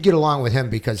 you'd get along with him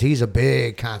because he's a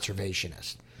big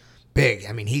conservationist. Big.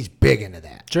 I mean, he's big into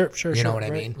that. Sure. You know what I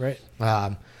mean? Right.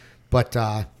 But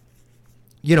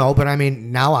I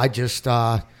mean, now I just,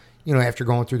 after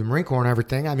going through the Marine Corps and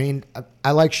everything, I mean,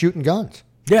 I like shooting guns.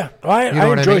 Yeah. I You know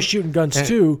what enjoy mean? shooting guns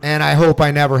too. And I hope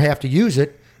I never have to use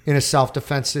it in a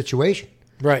self-defense situation.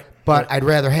 Right. But I'd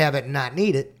rather have it and not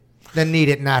need it than need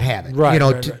it and not have it. Right,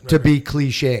 to right. be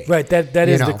cliche. Right, that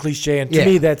is the cliche, and to Yeah.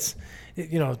 me, that's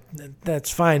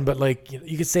that's fine. But like,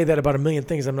 you could say that about a million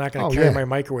things. I'm not going to carry yeah. my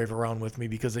microwave around with me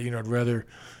because, I'd rather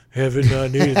have it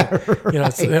not needed.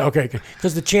 Okay.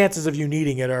 Because the chances of you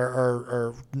needing it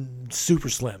are super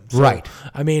slim. So, Right.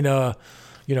 I mean,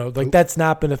 like that's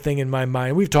not been a thing in my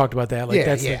mind. We've talked about that. Like Yeah,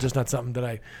 that's yeah. just not something that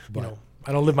I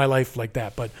don't live my life like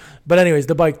that. But anyways,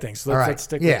 the bike thing. So let's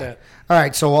stick with that. All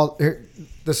right. So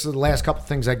this is the last couple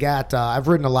things I got. I've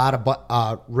written a lot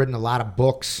of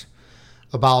books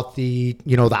about the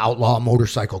outlaw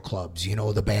motorcycle clubs.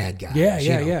 The bad guys. Yeah.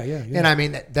 And I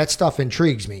mean that stuff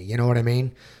intrigues me. You know what I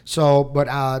mean? So, but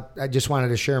I just wanted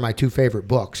to share my two favorite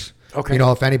books. Okay.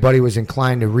 If anybody was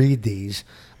inclined to read these,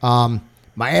 my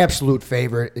absolute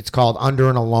favorite. It's called Under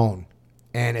and Alone,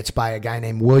 and it's by a guy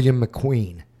named William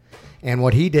McQueen. And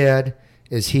what he did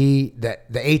is the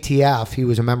ATF, he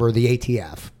was a member of the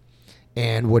ATF.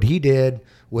 And what he did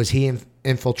was he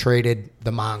infiltrated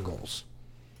the Mongols.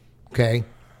 Okay?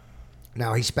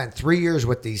 Now, he spent 3 years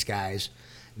with these guys,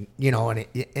 and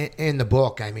in the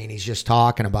book, I mean, he's just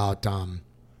talking about,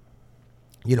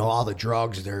 all the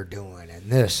drugs they're doing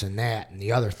and this and that and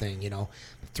the other thing,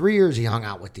 3 years he hung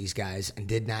out with these guys and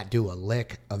did not do a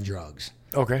lick of drugs.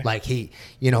 Okay. Like he,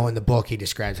 in the book he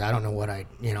describes, I don't know what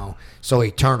so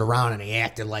he turned around and he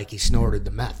acted like he snorted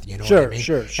the meth, what I mean?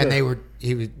 Sure. And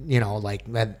he was, like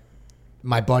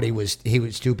my buddy was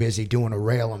too busy doing a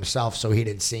rail himself, so he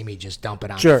didn't see me just dump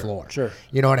it on the floor. Sure.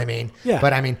 You know what I mean? Yeah.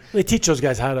 But I mean, they teach those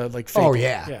guys how to fake oh it.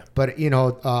 yeah. But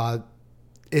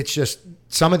it's just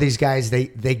some of these guys,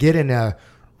 they get into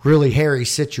really hairy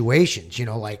situations,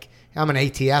 like I'm an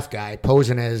ATF guy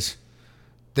posing as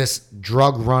this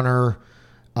drug runner,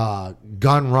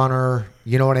 gun runner,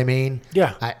 you know what I mean?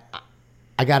 Yeah.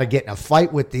 I got to get in a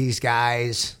fight with these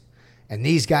guys, and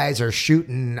these guys are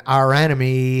shooting our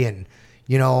enemy, and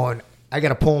and I got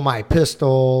to pull my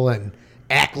pistol and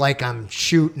act like I'm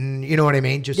shooting, you know what I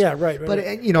mean? Just right.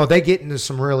 But they get into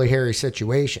some really hairy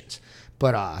situations.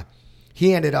 But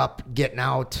he ended up getting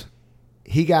out.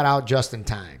 He got out just in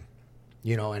time,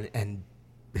 and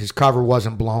his cover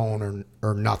wasn't blown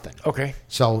or nothing. Okay.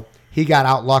 So he got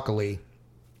out luckily.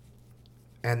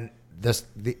 And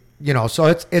so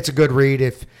it's a good read.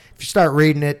 If you start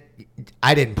reading it,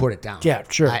 I didn't put it down. Yeah,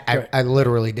 sure. I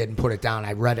literally didn't put it down.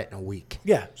 I read it in a week.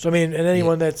 Yeah. So I mean, and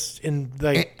anyone that's in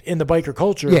the biker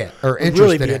culture, or would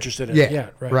really be interested in it. Yeah.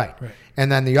 Right.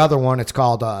 And then the other one, it's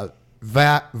called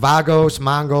Vagos,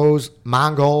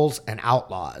 Mongols, and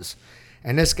Outlaws.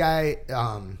 And this guy,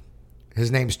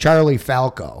 his name's Charlie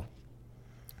Falco.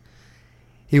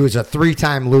 He was a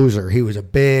 3-time loser. He was a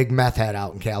big meth head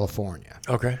out in California.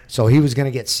 Okay. So he was going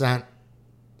to get sent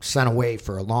away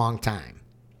for a long time.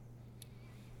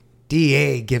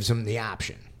 DEA gives him the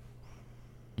option.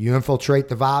 You infiltrate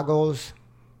the Vagos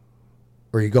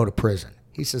or you go to prison.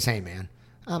 He says, hey, man,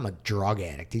 I'm a drug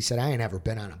addict. He said, I ain't ever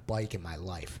been on a bike in my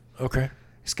life. Okay.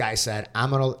 This guy said, I'm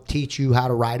going to teach you how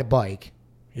to ride a bike.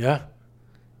 Yeah.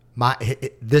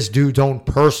 This dude's own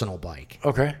personal bike.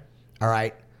 Okay. All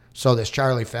right. So this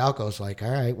Charlie Falco's like,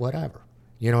 all right, whatever.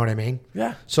 You know what I mean?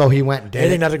 Yeah. So he went and did They it.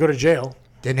 didn't have to go to jail.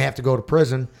 Didn't have to go to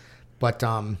prison. But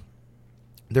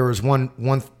there was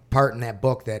one part in that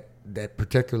book that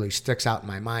particularly sticks out in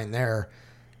my mind there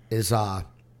is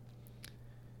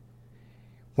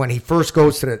when he first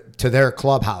goes to their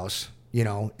clubhouse,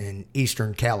 in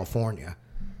Eastern California.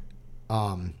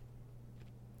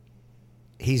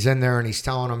 He's in there and he's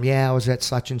telling them, yeah, I was at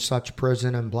such and such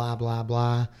prison and blah, blah,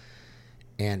 blah.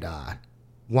 And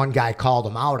one guy called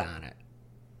him out on it.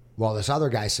 Well, this other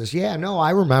guy says, yeah, no,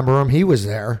 I remember him. He was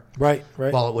there. Right.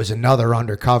 Well, it was another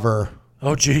undercover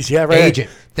agent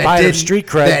that did street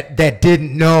cred. That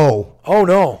didn't know. Oh,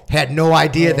 no. Had no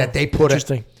idea that they put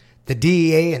Interesting. The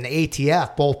DEA and the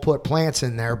ATF both put plants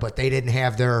in there, but they didn't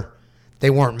have they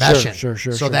weren't meshing. Sure.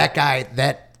 So that guy,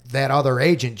 that other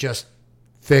agent just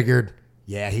figured,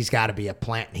 yeah, he's got to be a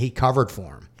plant, and he covered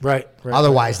for him. Right.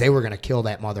 Otherwise, they were going to kill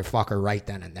that motherfucker right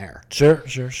then and there. Sure.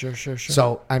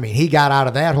 So, I mean, he got out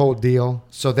of that whole deal.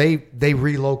 So they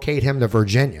relocate him to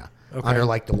Virginia under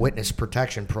like the witness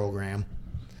protection program.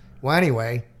 Well,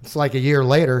 anyway, it's like a year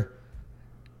later,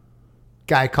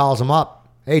 guy calls him up.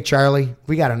 Hey, Charlie,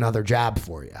 we got another job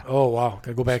for you. Oh, wow. Got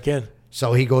to go back in.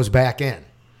 So he goes back in.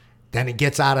 Then he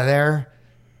gets out of there.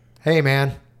 Hey,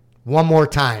 man, one more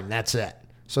time. That's it.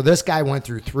 So this guy went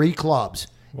through 3 clubs.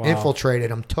 Wow.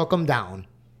 Infiltrated them, took them down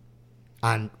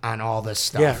on all this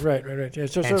stuff. Yeah, right. Yeah,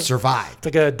 and survived. It's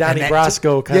like a Donnie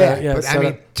Brasco kind of. Yeah, but I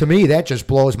mean, to me, that just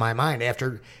blows my mind.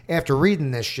 After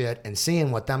reading this shit and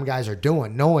seeing what them guys are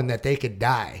doing, knowing that they could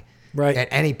die at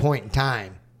any point in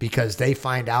time because they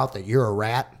find out that you're a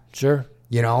rat. Sure.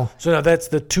 You know? So now that's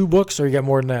the 2 books, or you got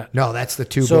more than that? No, that's the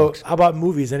 2 So books. how about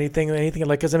movies? Anything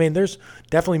like? Because I mean, there's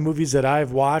definitely movies that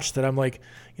I've watched that I'm like,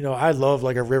 I love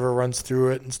like A River Runs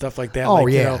Through It and stuff like that. Oh,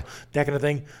 like, yeah. That kind of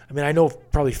thing. I mean, I know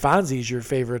probably Fonzie's your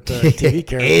favorite TV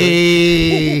character.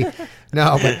 Hey.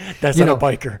 No, but That's you not know,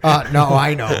 a biker. No,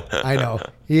 I know.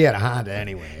 He had a Honda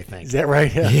anyway, I think. Is that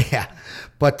right? Yeah. Yeah.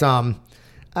 But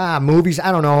movies,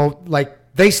 I don't know. Like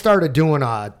they started doing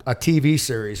a TV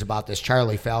series about this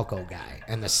Charlie Falco guy,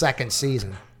 and the second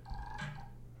season,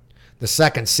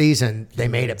 they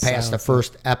made it past the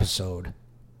first episode.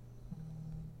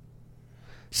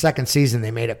 Second season,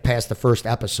 they made it past the first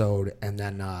episode, and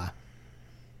then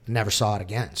never saw it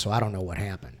again. So I don't know what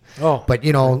happened. Oh, But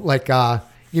like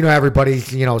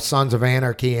everybody's Sons of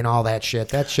Anarchy and all that shit.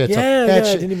 That shit's Yeah, that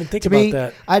I shit, didn't even think to about me,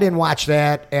 that. I didn't watch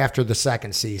that after the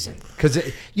second season because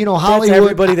that's Hollywood.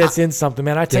 everybody that's in something,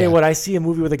 man. I tell Yeah. you what, I see a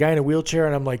movie with a guy in a wheelchair,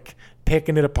 and I'm like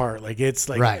picking it apart. Like it's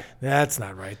like, Right. That's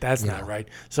not right. That's not right.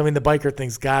 So I mean, the biker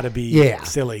thing's got to be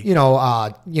silly.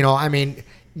 I mean,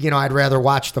 I'd rather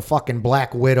watch the fucking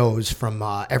Black Widows from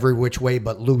Every Which Way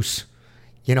But Loose.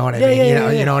 You know what I mean?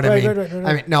 You know what I mean? Right.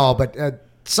 I mean, no, but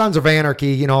Sons of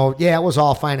Anarchy, it was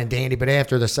all fine and dandy, but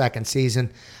after the second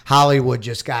season, Hollywood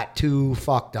just got too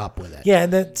fucked up with it. Yeah,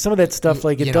 and then some of that stuff,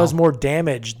 like it does more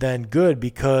damage than good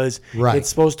because Right. it's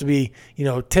supposed to be,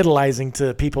 titillizing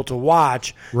to people to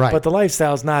watch. Right. But the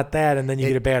lifestyle's not that, and then you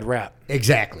get a bad rap.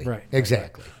 Exactly. Right.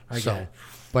 Exactly. I get So, it.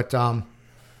 but all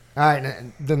right.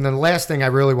 And then the last thing I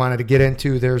really wanted to get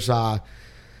into, there's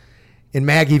in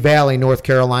Maggie Valley, North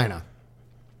Carolina,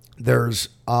 there's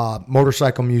a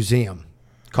motorcycle museum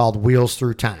called Wheels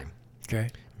Through Time. Okay.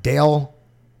 Dale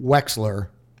Wexler,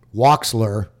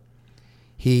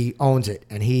 he owns it,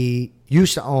 and he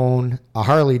used to own a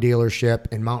Harley dealership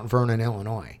in Mount Vernon,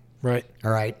 Illinois. Right.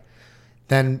 All right.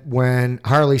 Then when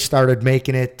Harley started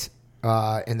making it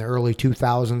in the early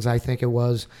 2000s, I think it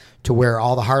was, to where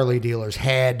all the Harley dealers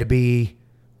had to be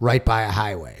right by a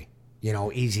highway,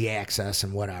 easy access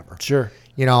and whatever. Sure.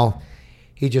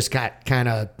 He just got kind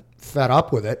of fed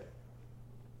up with it.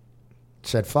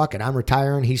 Said, fuck it, I'm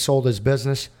retiring. He sold his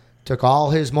business, took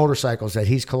all his motorcycles that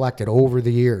he's collected over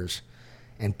the years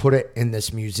and put it in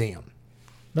this museum.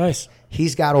 Nice.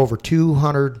 He's got over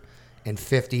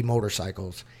 250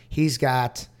 motorcycles. He's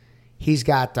got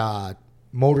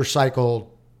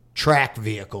motorcycle track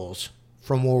vehicles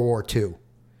from World War II.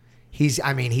 He's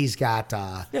got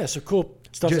Yeah, so cool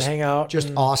stuff to hang out.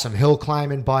 Just awesome hill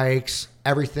climbing bikes,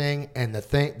 everything. And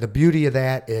the beauty of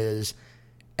that is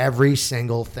every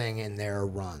single thing in there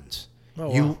runs. Oh,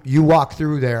 wow. You walk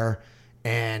through there,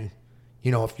 and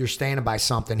if you're standing by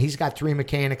something, he's got 3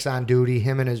 mechanics on duty.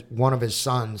 Him and one of his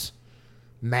sons,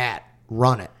 Matt,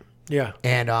 run it. Yeah.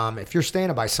 And if you're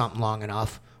standing by something long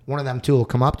enough, one of them two will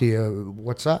come up to you.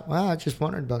 What's up? Well, I just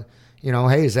wondered, but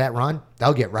hey, is that run?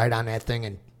 They'll get right on that thing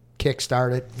and kick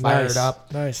start it, fire Nice. it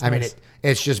up. Nice. I mean,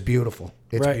 it's just beautiful.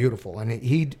 It's Right. beautiful, and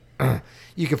you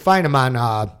can find him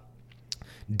on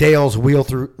Dale's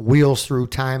Wheels Through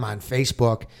Time on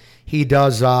Facebook. He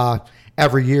does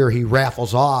every year. He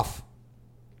raffles off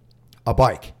a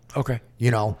bike. Okay.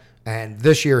 And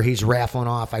this year he's raffling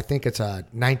off, I think it's a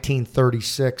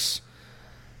 1936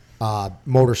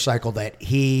 motorcycle that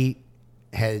he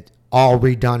had all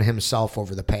redone himself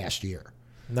over the past year.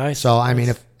 Nice. So, I mean,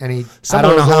 if any, Some I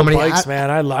don't of know those how old many. bikes,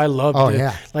 man. I love. Oh,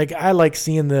 yeah. Like I like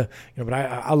seeing but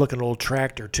I look at an old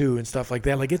tractor too and stuff like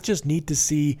that. Like it's just neat to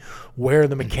see where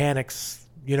the mechanics,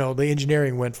 the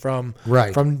engineering went from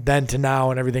then to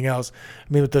now and everything else. I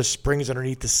mean, with the springs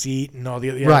underneath the seat and all the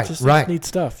other, Right, it's right. neat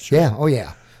stuff. Sure. Yeah, oh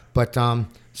yeah. But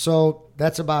so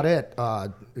that's about it.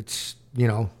 It's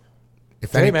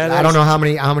if Hey, any, man, I don't know how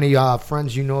many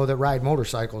friends that ride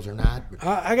motorcycles or not.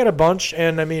 I got a bunch,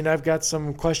 and I mean, I've got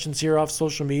some questions here off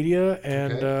social media,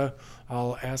 and Okay.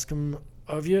 I'll ask them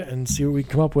of you and see what we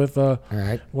come up with. All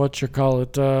right. What you call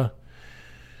it?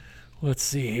 Let's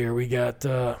see here. We got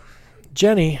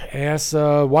Jenny asks,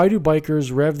 why do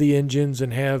bikers rev the engines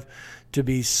and have to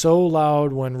be so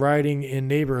loud when riding in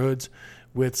neighborhoods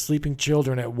with sleeping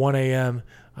children at 1 a.m.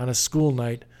 on a school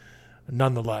night?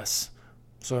 Nonetheless.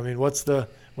 So I mean, what's the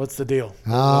deal?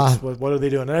 What are they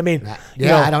doing? And I mean,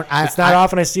 it's not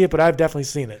often I see it, but I've definitely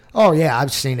seen it. Oh yeah,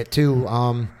 I've seen it too.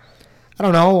 I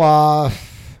don't know. I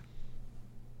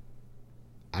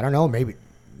don't know.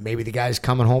 Maybe the guy's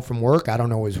coming home from work. I don't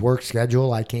know his work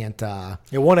schedule. I can't. At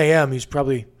 1 a.m., he's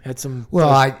probably had some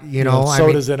sodas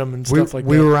sodas in him and stuff like that.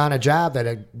 We were on a job that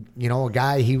a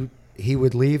guy he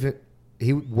would leave.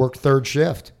 He would work third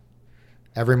shift.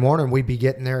 Every morning we'd be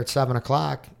getting there at 7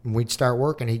 o'clock and we'd start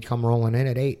working. He'd come rolling in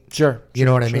at 8. Sure. You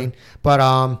know what I mean? But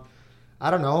I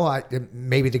don't know.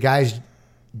 Maybe the guy's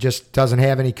just doesn't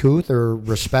have any couth or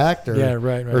respect or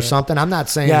right. something. I'm not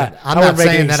saying Yeah, that, I'm not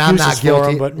saying that I'm not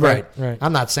guilty. But right.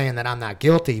 I'm not saying that I'm not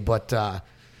guilty, but I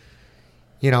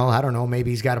don't know. Maybe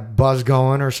he's got a buzz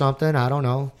going or something. I don't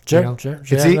know. Sure.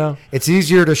 It's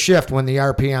easier to shift when the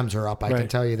RPMs are up. I can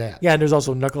tell you that. Yeah, and there's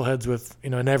also knuckleheads with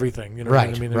and everything. You know right.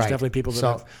 What I mean, there's definitely people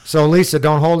that. So Lisa,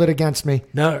 don't hold it against me.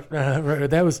 No,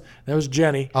 that was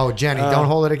Jenny. Oh, Jenny, don't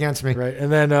hold it against me. Right,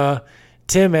 and then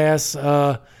Tim asks,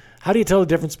 how do you tell the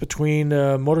difference between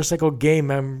a motorcycle gang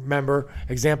member,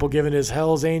 example given is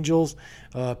Hell's Angels,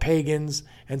 pagans,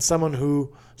 and someone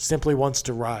who simply wants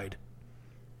to ride?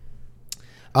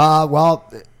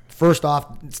 Well, first off,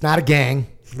 it's not a gang.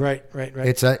 Right.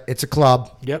 It's a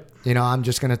club. Yep. I'm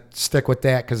just gonna stick with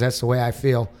that because that's the way I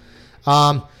feel.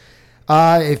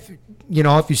 If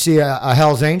you see a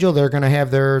Hell's Angel, they're gonna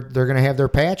have their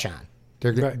patch on.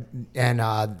 And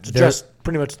just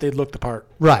pretty much they look the part.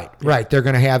 Right. They're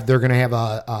gonna have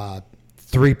a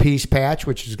 3-piece patch,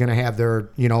 which is gonna have their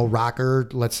rocker.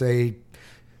 Let's say,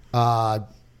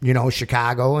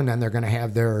 Chicago, and then they're gonna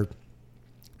have their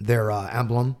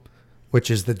emblem, which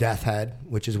is the death head,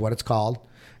 which is what it's called,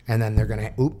 and then they're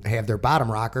gonna have their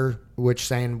bottom rocker, which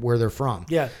saying where they're from.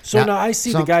 Yeah. So now I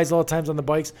see the guys all the times on the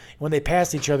bikes when they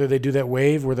pass each other, they do that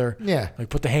wave where they're like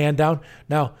put the hand down.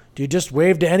 Now, do you just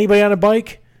wave to anybody on a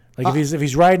bike? Like if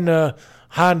he's riding a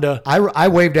Honda, I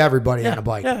wave to everybody on a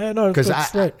bike. Yeah, no, because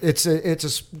right. it's a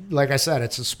like I said,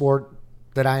 it's a sport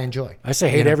that I enjoy. I say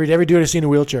hey to every dude I see in a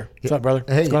wheelchair. What's up, brother?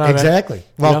 Hey, what's going on, exactly. Man?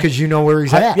 Well, because you know where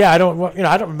he's at. Yeah, I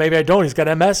don't. Maybe I don't. He's got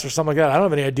MS or something like that. I don't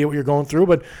have any idea what you're going through,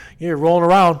 but you're rolling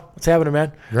around. What's happening,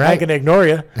 man? Right. I ain't gonna ignore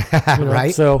you.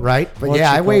 Right. So right. But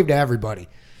yeah, I wave to everybody.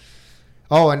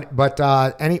 Oh, but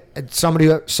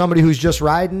somebody who's just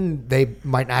riding, they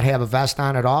might not have a vest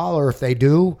on at all, or if they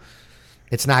do,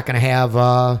 it's not going to have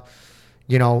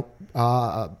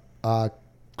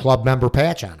club member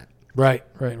patch on it. Right.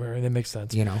 That makes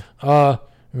sense. Let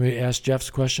me ask Jeff's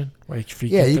question.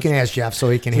 You can ask Jeff so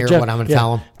he can hear what I'm going to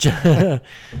tell him.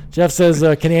 Jeff says,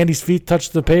 can Andy's feet touch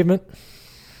the pavement?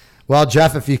 Well,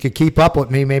 Jeff, if you could keep up with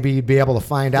me, maybe you'd be able to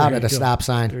find out at a stop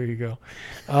sign. There you go.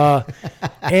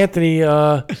 Anthony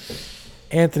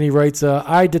writes,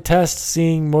 I detest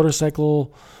seeing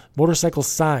motorcycle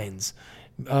signs.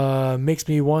 Makes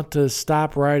me want to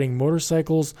stop riding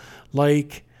motorcycles,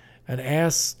 like an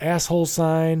asshole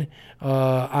sign.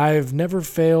 I've never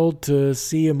failed to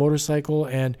see a motorcycle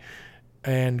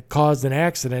and caused an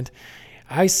accident.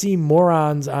 I see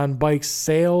morons on bikes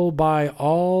sail by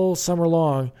all summer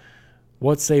long.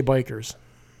 What say bikers?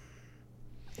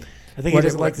 I think he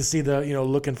doesn't like to see the,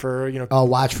 looking for,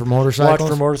 watch for motorcycles. Watch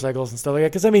for motorcycles and stuff like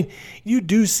that. Because, you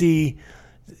do see,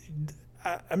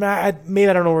 maybe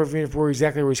I don't know where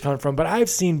exactly where he's coming from, but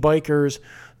I've seen bikers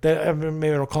that,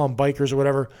 maybe I don't call them bikers or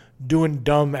whatever, doing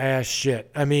dumb ass shit.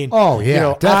 on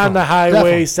the highway,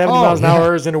 definitely. 70 miles an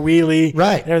hour in a wheelie,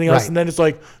 right, and everything else, and then it's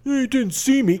like, you didn't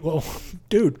see me. Well,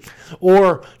 dude.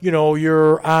 Or,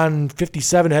 you're on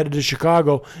 57 headed to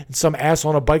Chicago, and some asshole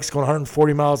on a bike's going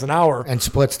 140 miles an hour. And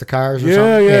splits the cars or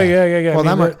something? Yeah.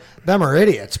 Well, them are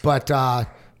idiots, but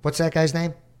what's that guy's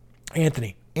name?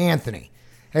 Anthony.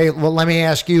 Hey, well, let me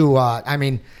ask you, I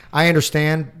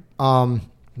understand...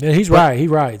 Yeah, he's right. He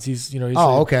rides. He's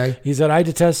okay. He said, I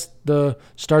detest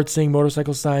start seeing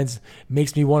motorcycle signs.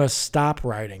 Makes me want to stop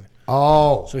riding.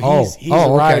 So he's a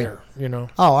rider, Oh,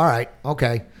 all right.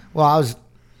 Okay. Well,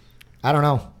 I don't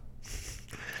know.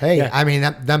 Hey,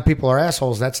 yeah. Them people are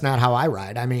assholes. That's not how I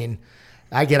ride.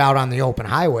 I get out on the open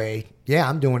highway. Yeah,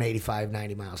 I'm doing 85,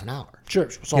 90 miles an hour. Sure.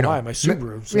 So am I, my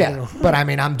Subaru. So, yeah. But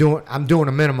I'm doing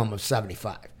a minimum of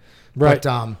 75. Right. But,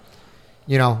 I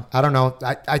don't know.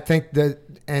 I think that,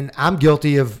 and I'm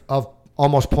guilty of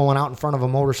almost pulling out in front of a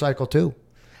motorcycle too.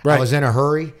 Right. I was in a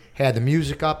hurry, had the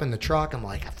music up in the truck. I'm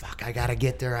like, fuck, I got to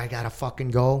get there. I got to fucking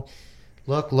go.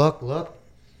 Look.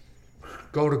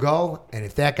 Go. And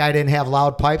if that guy didn't have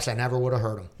loud pipes, I never would have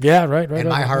heard him. Yeah, right. And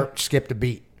my heart skipped a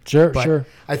beat. Sure.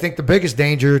 I think the biggest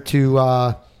danger to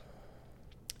us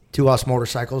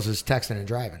motorcycles is texting and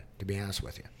driving, to be honest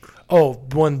with you. Oh,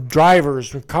 when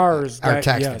drivers, when cars are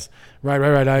texting. Yes. Right.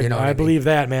 I believe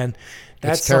that, man.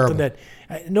 That's something that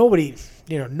nobody,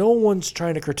 no one's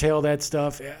trying to curtail that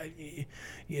stuff.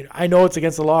 I know it's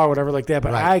against the law or whatever like that,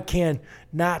 but I can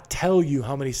not tell you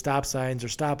how many stop signs or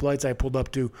stop lights I pulled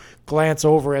up to, glance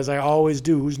over as I always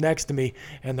do, who's next to me,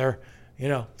 and they're,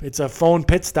 it's a phone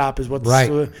pit stop is what.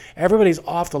 Right. Everybody's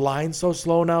off the line so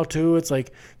slow now too. It's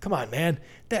like, come on, man.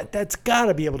 That's got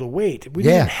to be able to wait. We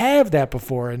didn't have that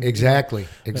before. And, exactly.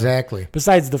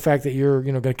 Besides the fact that you're,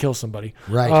 going to kill somebody.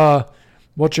 Right.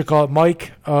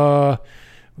 Mike,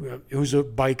 who's a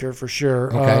biker for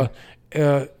sure. Okay.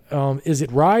 Is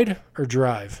it ride or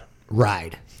drive?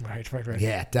 Ride. Right.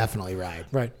 Yeah, definitely ride.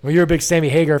 Right. Well, you're a big Sammy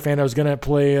Hagar fan. I was going to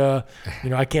play,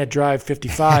 I can't drive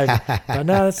 55. But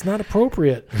no, that's not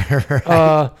appropriate.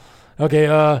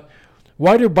 Okay.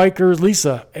 Why do bikers,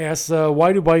 Lisa asks,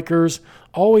 why do bikers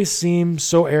always seem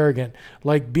so arrogant?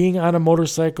 Like being on a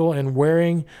motorcycle and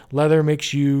wearing leather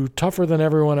makes you tougher than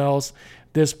everyone else.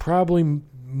 This probably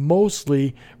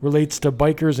mostly relates to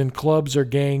bikers in clubs or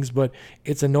gangs, but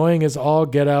it's annoying as all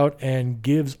get out and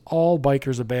gives all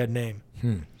bikers a bad name.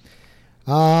 It's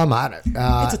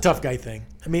a tough guy thing.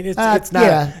 I mean, it's not.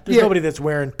 There's nobody that's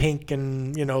wearing pink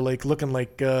and like looking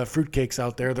like fruitcakes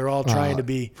out there. They're all trying to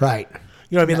be right.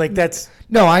 You know what I mean? Like that's.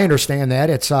 No, I understand that.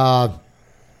 It's I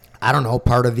don't know,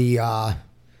 part of the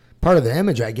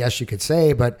image, I guess you could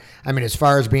say. But I mean, as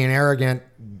far as being arrogant,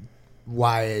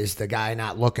 why is the guy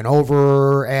not looking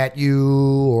over at you,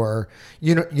 or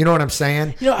you know what I'm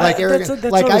saying? Like arrogant.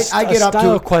 That's I get up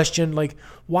to a question. Like,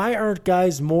 why aren't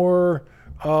guys more,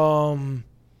 like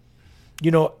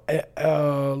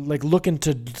looking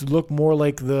to look more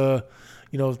like the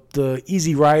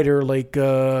Easy Rider, like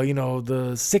the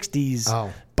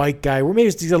 '60s bike guy, where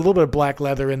maybe he's a little bit of black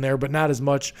leather in there, but not as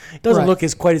much. It doesn't look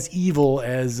as quite as evil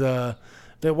as why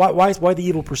the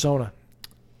evil persona?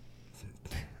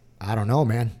 I don't know,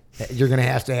 man. You're going to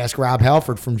have to ask Rob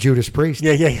Halford from Judas Priest.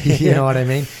 Yeah. You know what I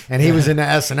mean? And he was into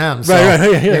S&M. So,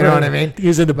 right. You know what I mean? He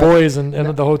was into boys and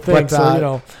the whole thing. But, so, I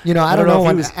don't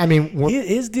know.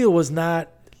 His deal was not.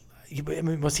 I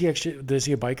mean, was he actually? Is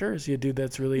he a biker? Is he a dude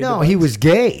that's really? No, he was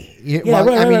gay.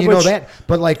 Right, know that.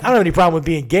 But like, I don't have any problem with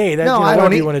being gay. That, I don't. What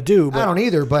do you want to do? But. I don't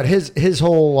either. But his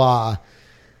whole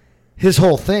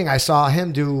thing. I saw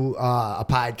him do a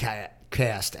podcast.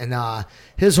 And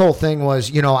his whole thing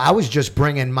was, I was just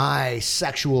bringing my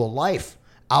sexual life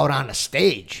out on the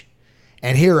stage,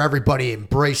 and here everybody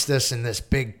embraced this in this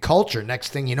big culture.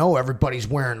 Next thing you know, everybody's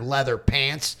wearing leather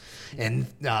pants and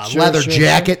leather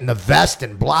jacket and the vest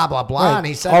and blah blah blah. Right. And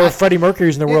he said, all the Freddie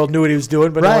Mercury's in the world knew what he was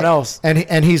doing, but no one else.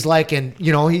 And he's like,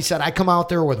 he said, I come out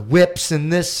there with whips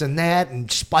and this and that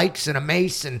and spikes and a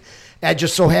mace, and I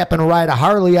just so happen to ride a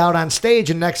Harley out on stage,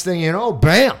 and next thing you know,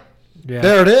 bam. Yeah,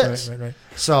 there it is. Right.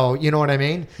 So, you know what I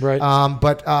mean? Right.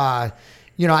 But I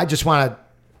just want to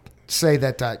say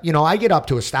that, I get up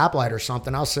to a stoplight or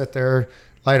something. I'll sit there,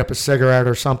 light up a cigarette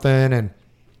or something, and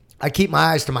I keep my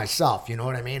eyes to myself. You know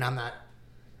what I mean? I'm not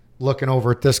looking over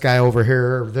at this guy over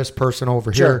here or this person over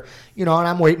here, and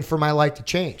I'm waiting for my light to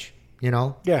change,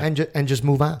 Yeah. and just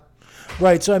move on.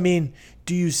 Right. So, I mean,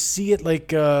 do you see it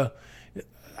like,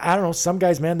 I don't know, some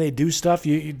guys, man, they do stuff.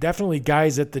 You definitely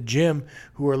guys at the gym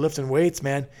who are lifting weights,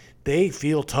 man, they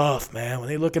feel tough, man, when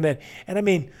they look at that. And I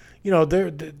mean,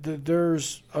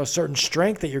 there's a certain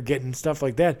strength that you're getting and stuff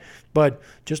like that. But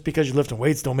just because you're lifting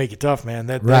weights don't make you tough, man.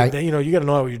 That you got to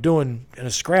know what you're doing in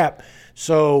a scrap.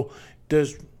 So do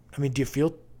you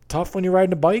feel tough when you're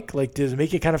riding a bike? Like, does it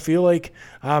make you kind of feel like,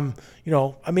 I'm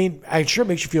sure it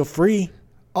makes you feel free.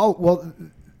 Oh, well,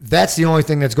 that's the only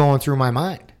thing that's going through my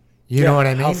mind. You know what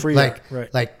I mean? How free like,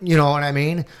 you know what I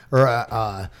mean? Or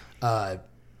a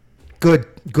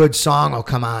good song will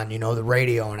come on, the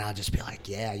radio, and I'll just be like,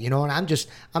 yeah, and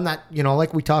I'm not,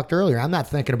 like we talked earlier, I'm not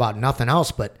thinking about nothing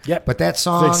else but that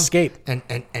song, escape,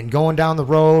 and going down the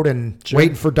road and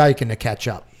waiting for Dyken to catch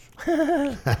up.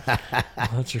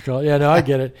 That's your call. Yeah, no, I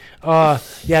get it. So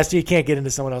you can't get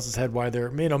into someone else's head why they're,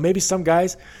 maybe some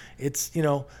guys, it's,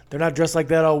 they're not dressed like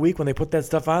that all week. When they put that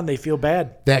stuff on, they feel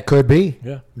bad. That could be.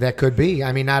 Yeah. That could be.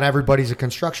 I mean, not everybody's a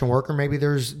construction worker. Maybe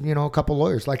there's, a couple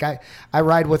lawyers. Like I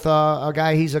ride with a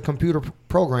guy, he's a computer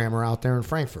programmer out there in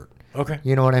Frankfurt. Okay.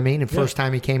 You know what I mean? And first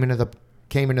time he came into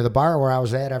the bar where I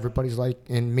was at, everybody's like,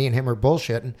 and me and him are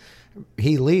bullshitting.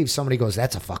 He leaves, somebody goes,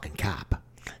 that's a fucking cop.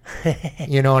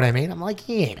 You know what I mean? I'm like,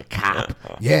 he ain't a cop.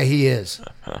 Yeah, he is.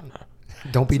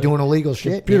 Don't be doing illegal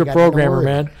shit. Computer programmer,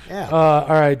 man. Yeah. All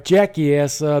right. Jackie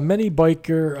asks, many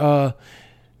biker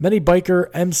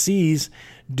MCs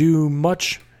do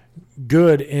much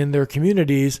good in their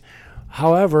communities.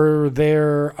 However,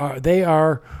 they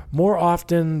are more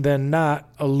often than not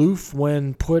aloof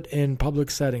when put in public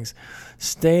settings,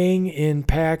 staying in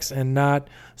packs and not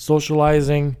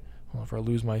socializing. Well, if I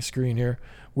lose my screen here,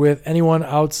 with anyone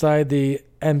outside the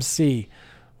MC.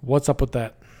 What's up with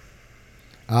that?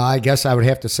 I guess I would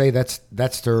have to say that's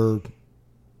their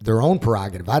own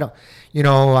prerogative. I don't,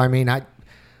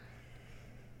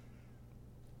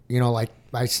 like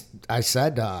I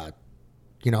said,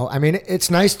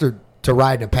 it's nice to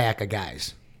ride in a pack of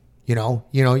guys. You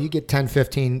get 10,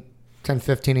 15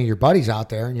 of your buddies out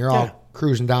there and you're all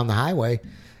cruising down the highway.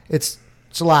 It's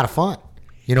a lot of fun.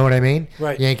 You know what I mean?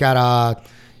 Right. You ain't got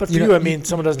But for you, I mean,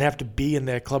 someone doesn't have to be in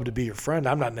that club to be your friend.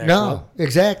 I'm not in that club. No,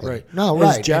 exactly. Right. No, Is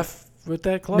right. Jeff with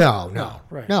that club? No.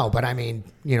 Right. No, but I mean,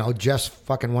 Jeff's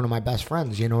fucking one of my best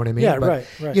friends. You know what I mean? Yeah, but,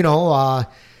 right.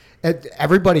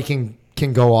 Everybody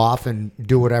can go off and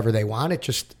do whatever they want. It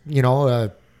just,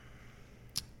 and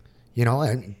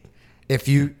if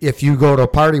you go to a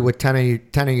party with 10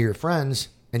 of your friends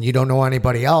and you don't know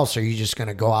anybody else, are you just going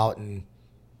to go out and...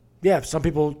 Yeah, some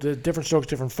people, different strokes,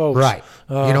 different folks. Right.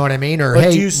 You know what I mean? Or, but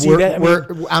hey, do you see that?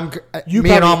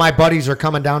 Me and all my buddies are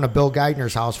coming down to Bill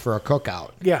Geithner's house for a cookout.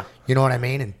 Yeah. You know what I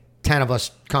mean? And 10 of us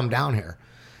come down here.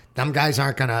 Them guys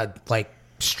aren't going to,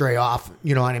 stray off.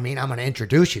 You know what I mean? I'm going to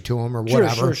introduce you to them or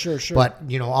whatever. Sure. But,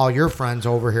 all your friends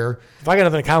over here. If I got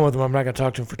nothing in common with them, I'm not going to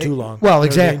talk to them for too long. Well, you know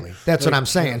exactly. what I mean? That's what I'm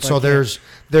saying. So there's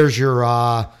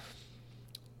your...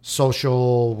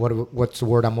 social, what's the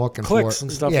word I'm looking for? Clicks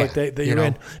and stuff like that you're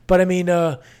in. But I mean,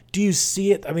 do you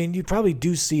see it? I mean, you probably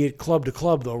do see it club to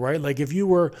club though, right? Like if you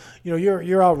were,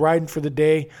 you're out riding for the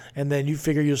day and then you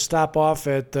figure you'll stop off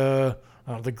at the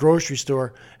grocery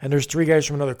store and there's 3 guys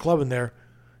from another club in there,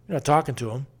 you're not talking to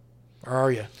them, or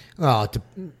are you? Well,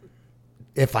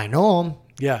 if I know them,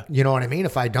 yeah. You know what I mean?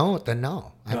 If I don't, then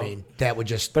no. I mean, that would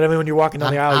just... But I mean, when you're walking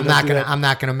down the aisle, I'm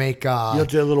not gonna make... you don't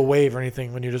do a little wave or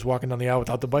anything when you're just walking down the aisle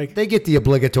without the bike? They get the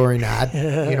obligatory nod.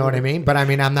 You know what I mean? But I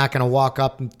mean, I'm not gonna walk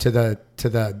up to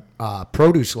the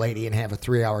produce lady and have a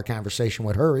 3-hour conversation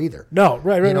with her either. No,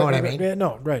 right. You know what I mean? Yeah,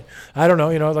 no, right. I don't know.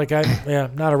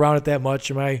 I'm not around it that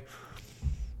much.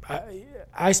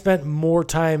 I spent more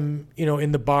time,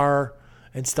 in the bar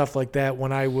and stuff like that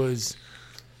when I was...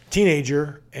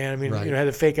 teenager, and I mean, right. Had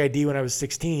a fake ID when I was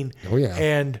 16. Oh yeah.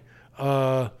 And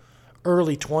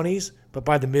early 20s, but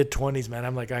by the mid 20s, man,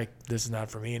 I'm like, this is not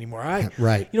for me anymore.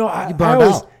 Right. You burned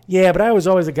out. Yeah, but I was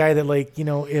always a guy that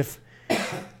if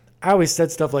I always said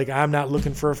stuff like, I'm not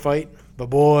looking for a fight, but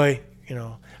boy,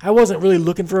 I wasn't really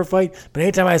looking for a fight. But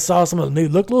anytime I saw someone who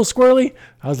looked a little squirrely,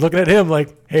 I was looking at him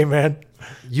like, hey man.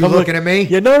 You looking at me?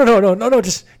 Yeah, no.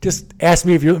 Just ask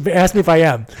me if I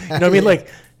am. You know what I mean?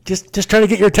 Just trying to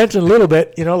get your attention a little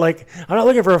bit, I'm not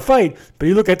looking for a fight, but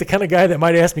you look at the kind of guy that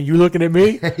might ask me, you looking at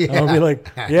me? Yeah. I'll be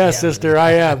like, yeah, sister,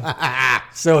 I am.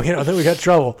 So, then we got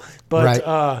trouble. But,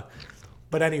 right.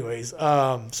 But anyways,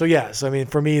 so I mean,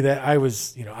 for me that I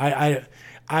was,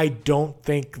 I don't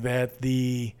think that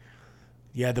the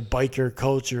biker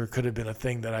culture could have been a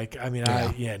thing that I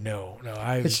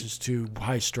was just too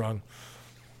high strung.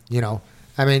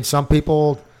 I mean, some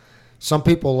people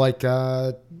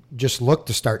just look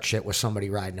to start shit with somebody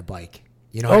riding a bike.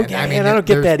 I mean, and I don't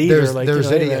get that either. There's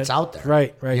idiots out there.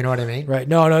 Right. You know what I mean? Right.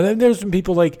 No. There's some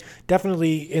people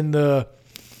definitely in the,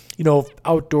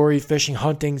 outdoorsy fishing,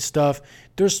 hunting stuff.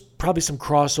 There's probably some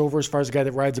crossover as far as the guy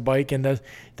that rides a bike. And I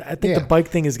think the bike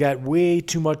thing has got way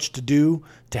too much to do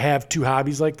to have 2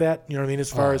 hobbies like that. You know what I mean?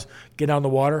 As far as getting out in the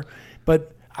water.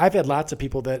 But I've had lots of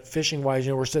people that fishing wise,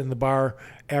 we're sitting in the bar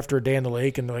after a day in the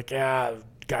lake and they're like, yeah,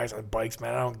 guys on bikes,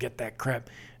 man, I don't get that crap.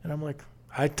 And I'm like,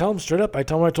 I tell them straight up. I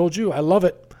tell them what I told you. I love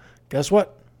it. Guess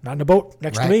what? Not in a boat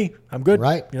next to me. I'm good.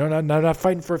 Right. Not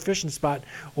fighting for a fishing spot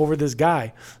over this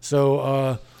guy.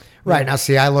 So, right. Now,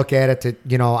 see, I look at it that,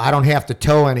 I don't have to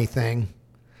tow anything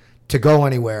to go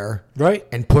anywhere. Right.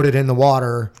 And put it in the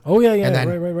water. Oh, yeah. And then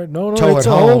right. No, tow it's it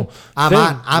a home. whole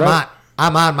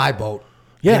I'm on my boat.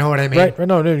 Yeah. You know what I mean? Right.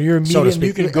 No, you're immediate.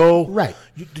 You can go. Right.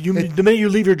 The minute you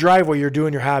leave your driveway, you're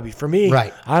doing your hobby. For me,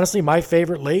 right. Honestly, my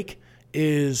favorite lake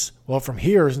is, from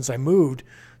here, since I moved,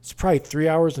 it's probably 3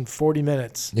 hours and 40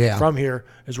 minutes from here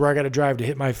is where I got to drive to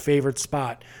hit my favorite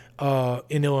spot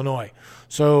in Illinois.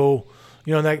 So,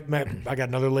 I got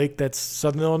another lake that's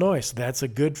Southern Illinois. So that's a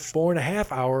good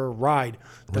 4.5 hour ride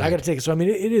that I got to take. So, I mean,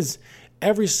 it is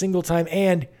every single time.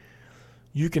 And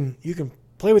you can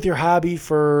play with your hobby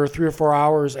for 3 or 4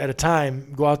 hours at a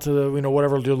time. Go out to the,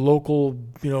 whatever the local,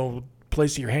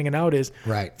 place that you're hanging out is.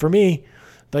 Right. For me,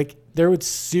 there would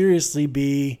seriously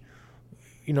be,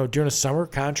 during the summer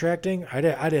contracting, I'd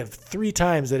have 3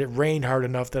 times that it rained hard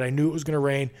enough that I knew it was going to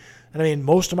rain. And I mean,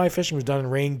 most of my fishing was done in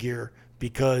rain gear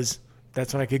because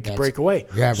that's when I could break away.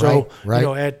 Yeah, so, right.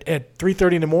 At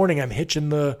 3:30 in the morning, I'm hitching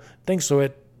the thing. So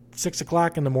at 6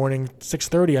 o'clock in the morning,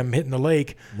 6:30, I'm hitting the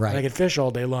lake. Right. And I can fish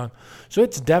all day long. So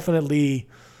it's definitely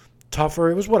tougher.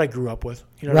 It was what I grew up with.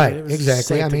 Right,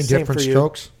 exactly. I mean, different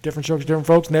strokes. Different strokes, different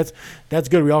folks. And that's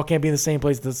good. We all can't be in the same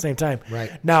place at the same time.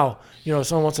 Right. Now,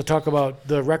 someone wants to talk about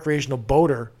the recreational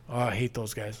boater. Oh, I hate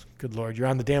those guys. Good Lord. You're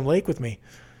on the damn lake with me.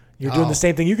 You're doing the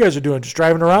same thing you guys are doing, just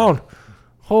driving around.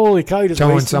 Holy cow, you just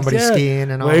towing somebody skiing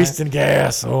and all wasting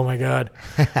gas. Oh my God.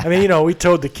 I mean, we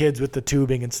towed the kids with the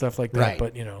tubing and stuff like that, right.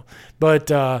 but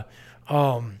so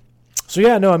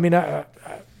yeah, no, I mean,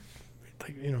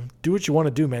 do what you want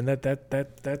to do, man.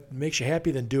 That makes you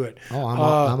happy, then do it. Oh,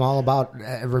 I'm all about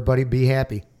everybody be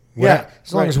happy. Yeah,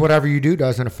 as long as whatever you do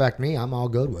doesn't affect me, I'm all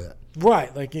good with it.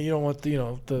 Right, like you don't want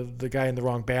the guy in the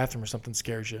wrong bathroom or something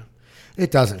scares you.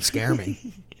 It doesn't scare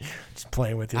me. Just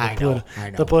playing with you. I know.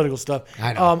 The political stuff.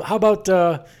 I know. How about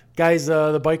guys?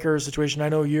 The biker situation. I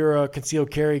know you're a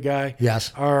concealed carry guy.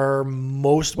 Yes. Are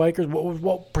most bikers?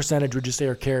 What percentage would you say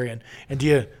are carrying? And do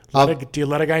you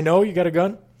let a guy know you got a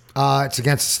gun? It's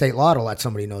against the state law to let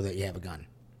somebody know that you have a gun.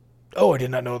 Oh, I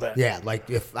did not know that. Yeah, like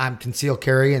if I'm concealed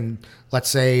carry, and let's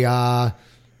say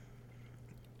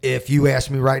if you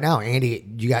asked me right now, Andy,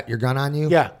 you got your gun on you?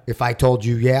 Yeah. If I told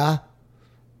you yeah,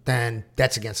 then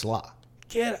that's against the law.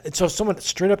 Yeah. So someone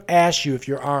straight up asks you if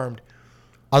you're armed.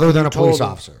 Other than a police them.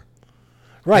 officer.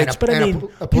 Right, And but I mean,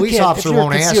 a police officer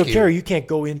won't ask you. Carry, you can't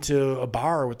go into a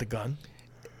bar with a gun.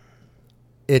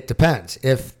 It depends.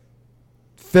 If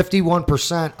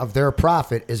 51% of their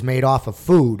profit is made off of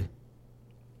food,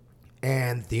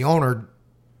 and the owner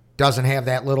doesn't have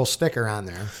that little sticker on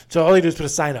there. So all you do is put a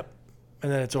sign up,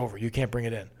 and then it's over. You can't bring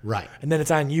it in. Right. And then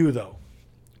it's on you, though.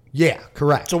 Yeah,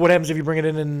 correct. So what happens if you bring it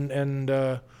in and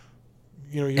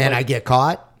I get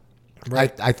caught?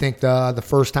 Right. I think the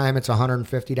first time it's a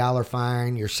 $150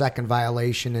 fine. Your second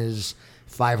violation is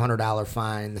 $500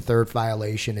 fine. The third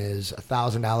violation is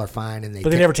 $1,000 fine.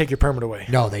 But they never take your permit away.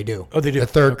 No, they do. Oh, they do. The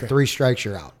third Okay. 3 strikes,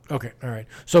 you're out. Okay, all right.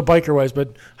 So biker wise,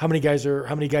 but how many guys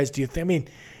do you think? I mean,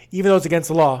 even though it's against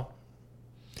the law,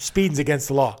 speeding's against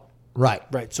the law. Right.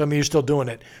 Right. So I mean, you're still doing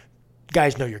it.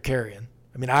 Guys know you're carrying.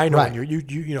 I mean, I know Right.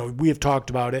 when we have talked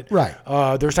about it. Right.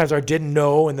 There's times I didn't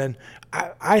know, and then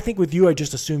I think with you, I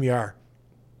just assume you are.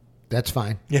 That's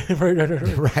fine. Yeah, right.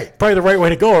 Right. Probably the right way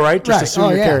to go, right? Just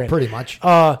assume you're carrying. Pretty much.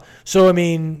 So I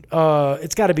mean,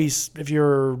 it's got to be if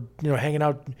you're hanging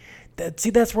out.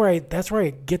 That's where I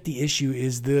get the issue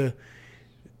is the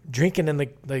drinking and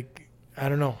I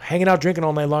don't know, hanging out drinking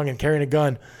all night long and carrying a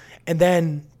gun, and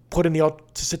then put in the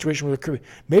situation with a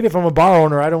maybe if I'm a bar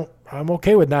owner, I'm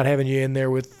okay with not having you in there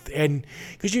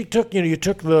because you took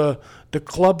the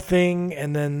club thing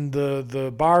and then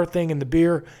the bar thing and the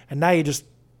beer, and now you just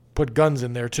put guns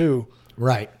in there too.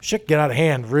 Right. Shit get out of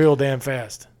hand real damn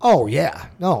fast. Oh yeah.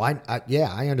 No,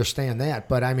 I understand that,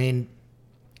 but I mean,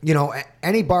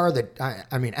 any bar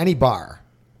any bar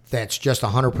that's just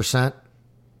 100%,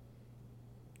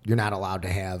 you're not allowed to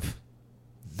have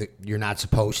you're not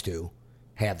supposed to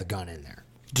have the gun in there.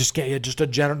 Just a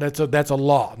general. That's a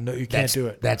law. No, you can't do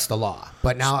it. That's the law.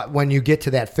 But now, when you get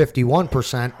to that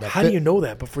 51%, how do you know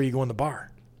that before you go in the bar?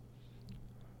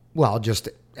 Well,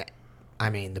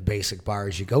 the basic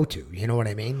bars you go to. You know what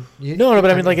I mean? No, but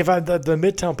I mean, like if the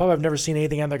Midtown pub, I've never seen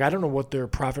anything on. I don't know what their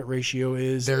profit ratio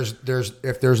is.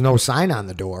 If there's no sign on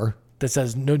the door that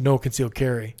says no concealed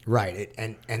carry. Right,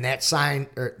 and that sign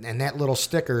and that little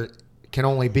sticker can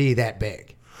only be that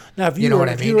big. Now, if you know what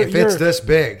I mean, if it's this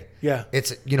big, yeah,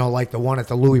 it's like the one at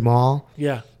the Louis Mall.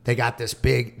 Yeah, they got this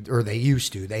big, or they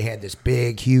used to. They had this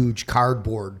big, huge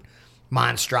cardboard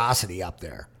monstrosity up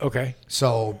there. Okay,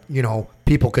 so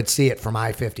people could see it from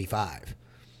I-55.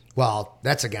 Well,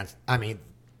 that's against. I mean,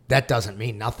 that doesn't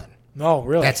mean nothing. No,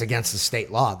 really. That's against the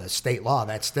state law. The state law,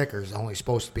 that sticker is only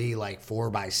supposed to be like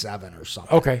 4x7 or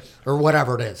something. Okay, or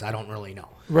whatever it is. I don't really know.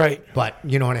 Right, but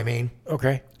you know what I mean.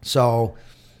 Okay, so.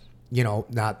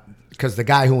 Not because the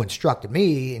guy who instructed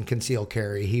me in concealed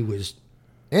carry, he was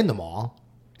in the mall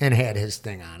and had his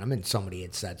thing on him, and somebody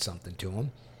had said something to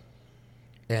him.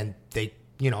 And they,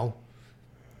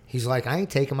 he's like, I ain't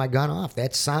taking my gun off.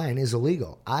 That sign is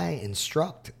illegal. I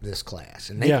instruct this class.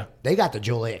 And they got the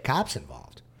Joliet cops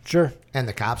involved. Sure. And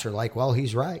the cops are like, well,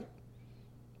 he's right.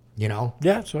 Yeah,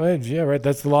 so, right.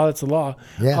 That's the law. That's the law.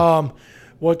 Yeah.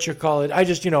 What you call it? I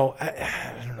just, I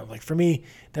don't know. Like, for me,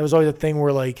 that was always a thing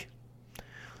where, like,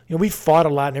 we fought a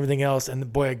lot and everything else,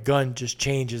 and a gun just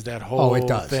changes that whole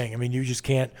thing. I mean, you just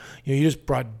can't, you just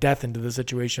brought death into the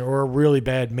situation or a really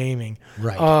bad maiming.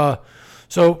 Right.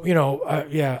 So,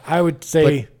 I would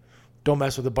say don't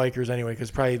mess with the bikers anyway,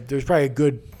 because there's probably a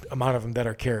good amount of them that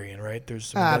are carrying, right?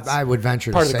 I would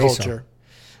venture to say so. Part of the culture.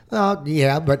 Well,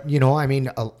 yeah, but,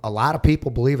 a lot of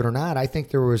people, believe it or not, I think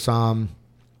there was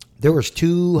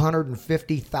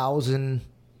 250,000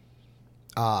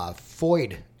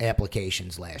 FOID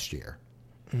applications last year.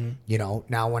 Mm-hmm.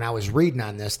 Now when I was reading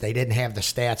on this, they didn't have the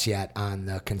stats yet on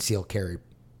the concealed carry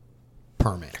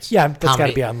permits. Yeah, that's got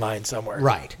to be online somewhere.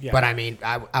 Right. Yeah. But I mean,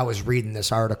 I was reading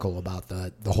this article about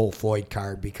the whole FOID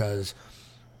card because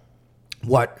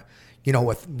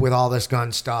with all this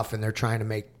gun stuff, and they're trying to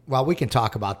make, well, we can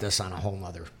talk about this on a whole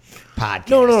nother podcast.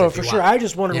 No, for sure. I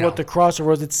just wondered what the crossover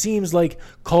was. It seems like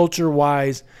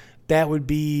culture-wise, that would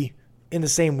be in the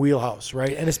same wheelhouse,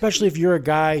 right? And especially if you're a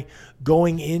guy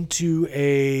going into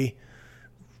a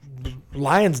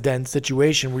lion's den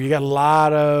situation where you got a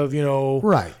lot of,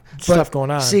 right stuff going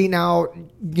on. See, now,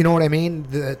 you know what I mean?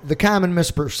 The common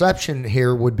misperception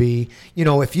here would be,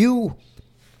 if you,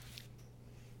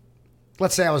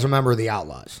 let's say I was a member of the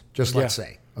Outlaws, just let's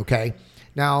say, okay?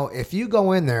 Now, if you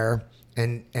go in there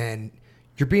and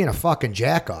you're being a fucking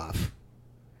jack-off,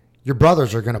 your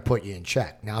brothers are going to put you in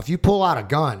check. Now, if you pull out a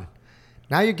gun,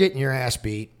 now you're getting your ass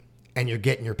beat and you're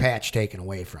getting your patch taken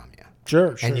away from you.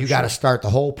 Sure. And you got to start the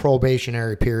whole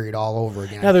probationary period all over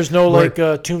again. Now, there's no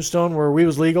Tombstone where we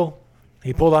was legal.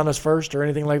 He pulled on us first or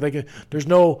anything like that. There's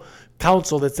no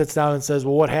counsel that sits down and says,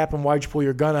 well, what happened? Why'd you pull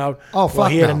your gun out? Oh, fuck well,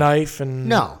 he had no. a knife. And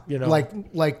no.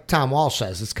 Like Tom Walsh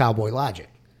says, it's cowboy logic.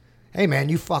 Hey, man,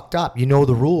 you fucked up. You know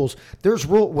the rules. There's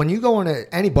rule when you go into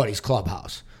anybody's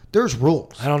clubhouse. There's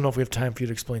rules. I don't know if we have time for you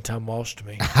to explain Tom Walsh to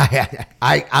me.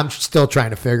 I'm still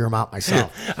trying to figure them out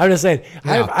myself. I'm just saying,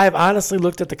 I've honestly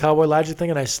looked at the cowboy logic thing,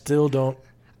 and I still don't.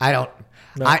 I don't.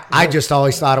 I just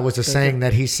always thought it was a saying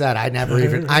that he said. I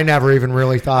never even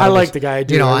really thought. I like the guy. I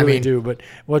do. I really do. But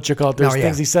what you call it? There's No, yeah.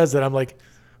 things he says that I'm like,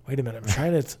 wait a minute. I'm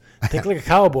trying to think like a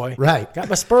cowboy. Right. Got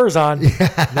my spurs on.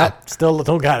 Nope. Still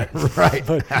don't got it. Right.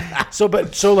 So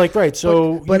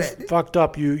you fucked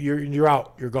up. You're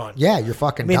out. You're gone. Yeah, you're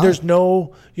fucking. I mean, done. there's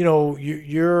no,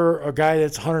 you're a guy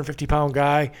that's a 150-pound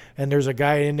guy, and there's a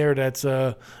guy in there that's,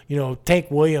 Tank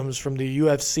Williams from the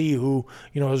UFC who,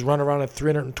 has run around at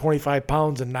 325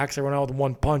 pounds and knocks everyone out with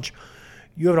one punch.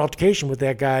 You have an altercation with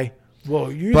that guy.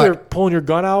 Well, you're either pulling your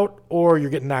gun out or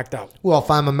you're getting knocked out. Well, if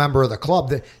I'm a member of the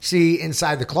club,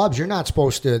 inside the clubs, you're not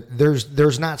supposed to.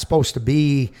 There's not supposed to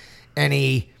be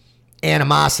any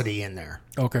animosity in there.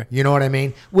 Okay. You know what I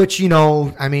mean? Which,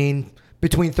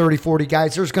 between 30, 40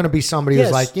 guys, there's going to be somebody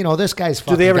who's like, this guy's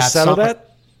fucking. Do they ever got settle something.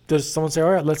 that? Does someone say, all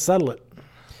right, let's settle it?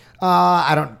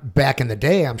 I don't. Back in the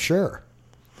day, I'm sure.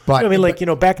 But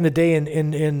back in the day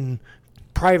in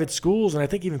private schools and I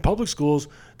think even public schools,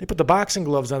 they put the boxing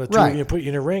gloves on the two of you and put you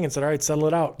in a ring and said, all right, settle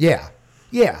it out. Yeah.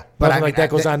 Yeah. But that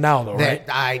goes on now, though, right?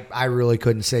 I really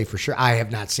couldn't say for sure. I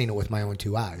have not seen it with my own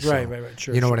two eyes. Right.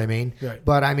 Sure. You know what I mean? Right.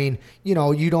 But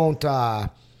you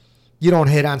don't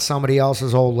hit on somebody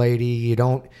else's old lady. You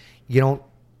don't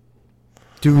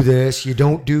do this. You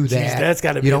don't do that. Jeez, that's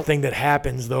got to be a thing that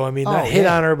happens, though. I mean, not hit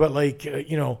on her, but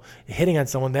hitting on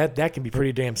someone, that can be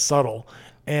pretty damn subtle.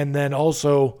 And then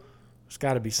also, there's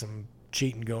got to be some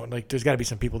cheating going. Like, there's got to be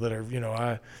some people that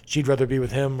are, she'd rather be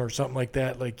with him or something like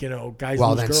that. Like, guys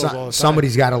lose girls all the time.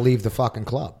 Somebody's got to leave the fucking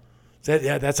club.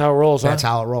 That's how it rolls, That's huh?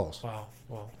 how it rolls. Wow.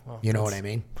 You know what I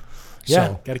mean?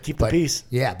 Yeah, got to keep the peace.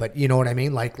 Yeah, but you know what I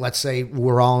mean? Like, let's say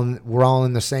we're all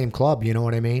in the same club. You know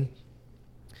what I mean?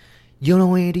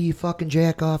 Andy, you fucking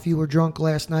jack off. You were drunk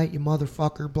last night, you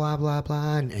motherfucker, blah, blah,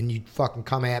 blah. And you fucking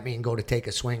come at me and go to take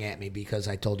a swing at me because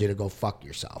I told you to go fuck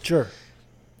yourself. Sure.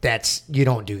 You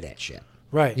don't do that shit.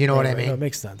 Right. You know what I mean? No, it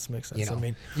makes sense.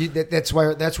 That's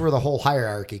where the whole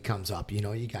hierarchy comes up.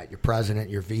 You got your president,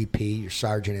 your VP, your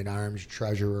sergeant at arms, your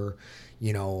treasurer,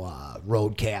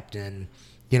 road captain,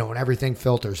 and everything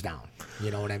filters down.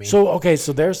 You know what I mean? So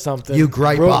there's something. You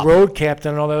gripe up. Road captain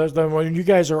and all that. When you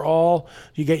guys are all,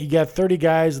 you got 30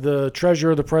 guys, the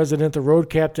treasurer, the president, the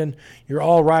road captain, you're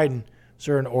all riding. Is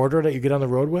there an order that you get on the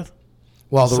road with?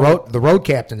 Well, the road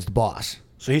captain's the boss.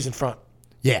 So he's in front.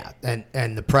 Yeah,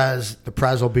 and the prez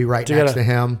will be right next to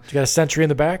him. You got a sentry in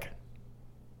the back?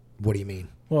 What do you mean?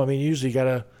 Well, I mean, usually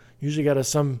got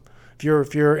some.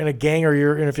 If you're in a gang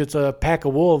or if it's a pack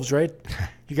of wolves, right?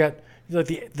 You got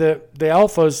the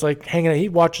alpha is like hanging out. He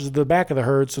watches the back of the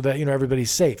herd so that everybody's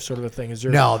safe, sort of a thing. Is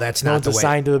there? No, that's not the way.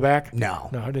 Assigned to the back. No,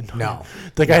 I didn't know. No,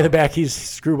 the guy in the back, he's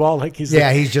screwball. Like he's the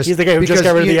guy who just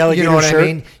got rid of the alligator shirt. You know what shirt. I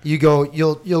mean?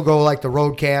 You'll go like the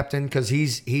road captain because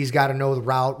he's got to know the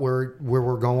route where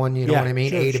we're going. You know what I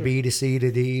mean? A to B to C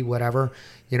to D, whatever.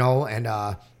 And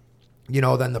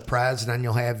then the prez, and then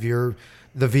you'll have the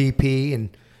VP and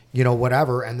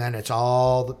whatever, and then it's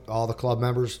all the club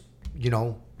members.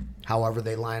 However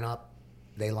they line up,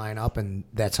 and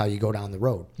that's how you go down the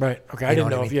road. Right. Okay. I didn't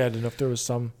know if there was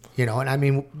some. And I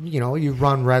mean, you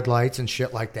run red lights and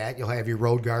shit like that. You'll have your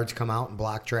road guards come out and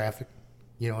block traffic,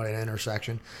 at an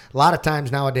intersection. A lot of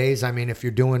times nowadays, I mean, if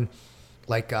you're doing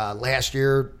like last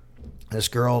year, this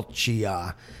girl, she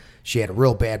had a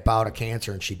real bad bout of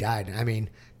cancer and she died. I mean,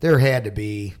 there had to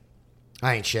be,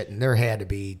 I ain't shitting, there had to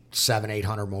be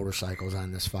 700-800 motorcycles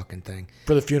on this fucking thing.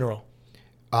 For the funeral.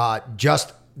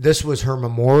 This was her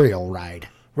memorial ride.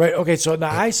 Right. Okay. So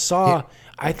now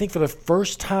I think for the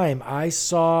first time I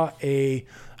thought it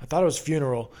was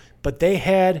funeral, but they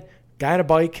had a guy on a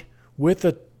bike with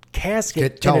a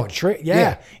casket Get in a towed. in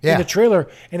Yeah. the trailer,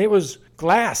 and it was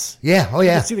glass. Yeah. Oh You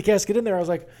yeah. could see the casket in there. I was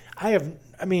like,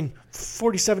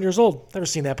 47 years old, never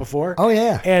seen that before. Oh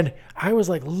yeah. And I was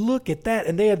like, look at that.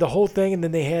 And they had the whole thing, and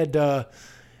then they had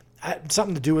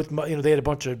something to do with, they had a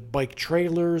bunch of bike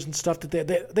trailers and stuff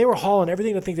that they were hauling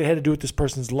everything I think that had to do with this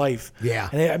person's life. Yeah.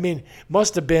 And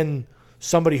must have been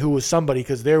somebody who was somebody,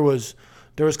 because there was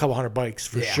a couple hundred bikes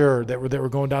for sure that were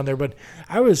going down there. But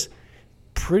I was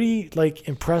pretty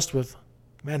impressed with,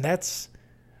 man, that's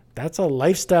a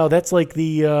lifestyle. That's like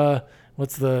the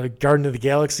what's the Garden of the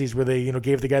Galaxies, where they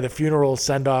gave the guy the funeral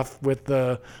send off with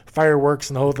the fireworks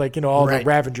and the whole all Right. the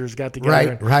Ravengers got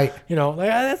together. Right.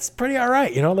 That's pretty all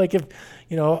right. To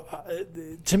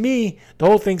me the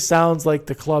whole thing sounds like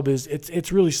the club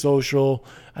it's really social.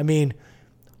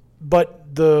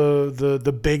 But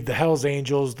the Hells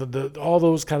Angels, the all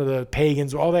those kind of the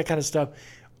pagans, all that kind of stuff,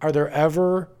 are there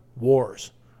ever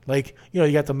wars?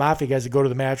 You got the mafia guys that go to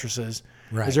the mattresses.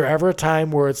 Right. Is there ever a time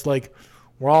where it's like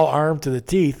we're all armed to the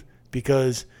teeth?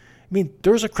 Because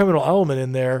there's a criminal element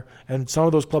in there, and some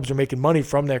of those clubs are making money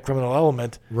from that criminal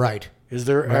element. Right. Is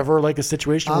there ever a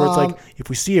situation where it's like, if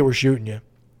we see it, we're shooting you?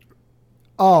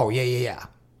 Oh yeah.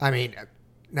 Now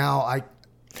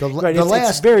the Right, the it's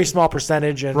last a very small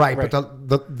percentage, and right, but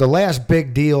the last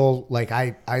big deal,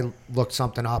 I looked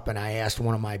something up and I asked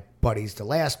one of my buddies. The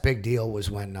last big deal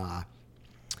was when, in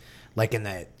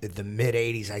the mid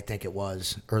 '80s, I think it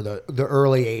was, or the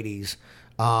early '80s,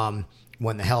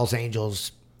 when the Hells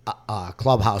Angels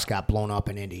clubhouse got blown up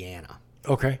in Indiana.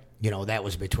 okay. That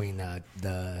was between the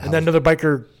And then another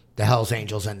biker, the Hells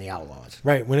Angels and the Outlaws.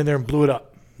 right, went in there and blew it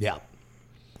up. Yeah.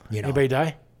 Anybody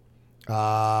die?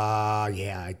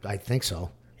 Yeah, I think so.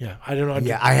 Yeah, I don't know.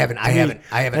 Yeah, I haven't.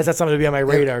 That's not something to be on my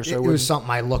radar. It So was something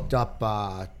I looked up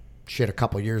a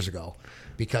couple years ago,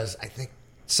 because I think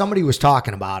somebody was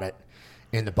talking about it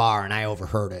in the bar and I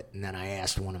overheard it, and then I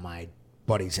asked one of my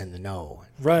buddies in the know.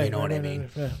 Right. You know what I right, mean? right,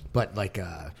 yeah. But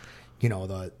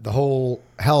the whole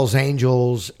Hells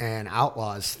Angels and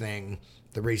Outlaws thing,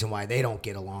 the reason why they don't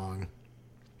get along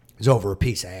is over a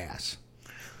piece of ass.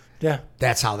 Yeah.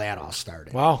 That's how that all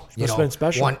started. Wow. Must have been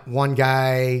special. One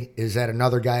guy is at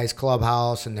another guy's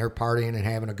clubhouse and they're partying and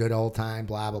having a good old time,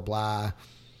 blah, blah, blah.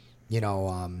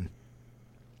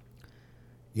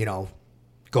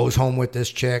 Goes home with this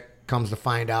chick, comes to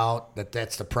find out that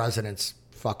that's the president's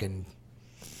fucking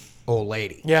old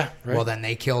lady. Yeah. Right. Well, then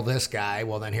they kill this guy.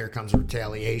 Well, then here comes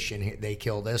retaliation. They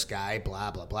kill this guy,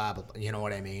 blah, blah, blah, blah. You know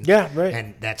what I mean? Yeah, right.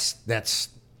 And that's So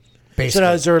basically.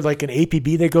 now, is there like an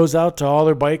APB that goes out to all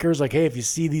their bikers? Like, hey, if you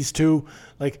see these two,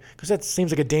 because that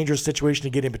seems like a dangerous situation to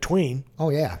get in between. Oh,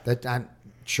 yeah. I'm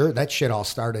sure that shit all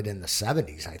started in the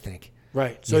 70s, I think.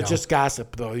 Right. So it's just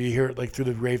gossip, though. You hear it through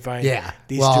the grapevine. Yeah.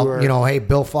 These two are. Hey,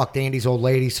 Bill fucked Andy's old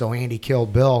lady, so Andy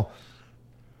killed Bill.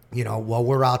 Well,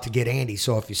 we're out to get Andy,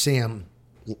 so if you see him,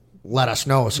 let us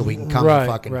know so we can come and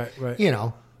fucking, right.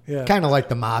 Yeah. Kind of like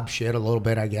the mob shit a little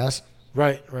bit, I guess.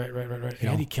 Right.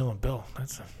 Andy killing Bill.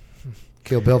 That's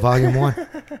Kill Bill Volume 1.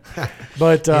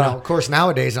 But of course,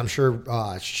 nowadays I'm sure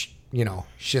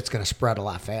shit's gonna spread a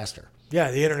lot faster. yeah,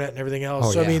 the internet and everything else.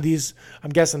 Oh, So yeah.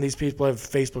 I'm guessing these people have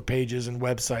Facebook pages and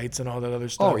websites and all that other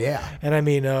stuff. Oh, yeah. And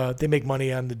they make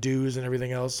money on the dues and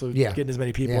everything else. So Yeah. getting as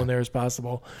many people Yeah. in there as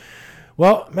possible.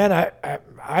 Well, man,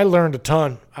 I learned a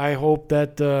ton. I hope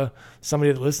that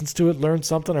somebody that listens to it learns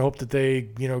something. I hope that they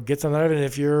get something out of it. And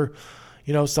if you're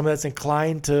somebody that's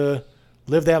inclined to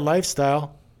live that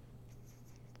lifestyle,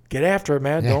 get after it,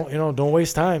 man. Yeah. Don't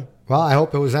waste time. Well, I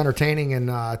hope it was entertaining and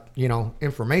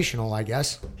informational, I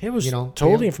guess. It was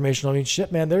totally informational. I mean,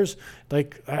 shit, man. There's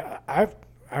I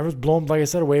was blown, like I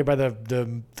said, away by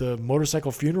the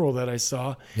motorcycle funeral that I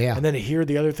saw. Yeah. And then to hear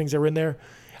the other things that were in there.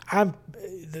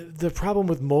 The problem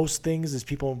with most things is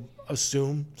people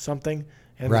assume something,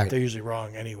 and Right. they're usually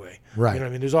wrong anyway. Right. You know what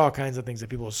I mean? There's all kinds of things that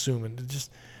people assume, and it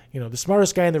just the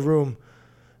smartest guy in the room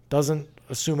doesn't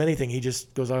assume anything. He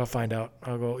just goes, I'll find out.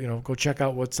 I'll go, go check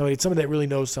out what somebody that really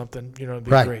knows something, it'd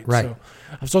be Right, great. right. So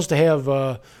I'm supposed to have,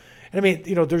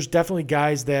 there's definitely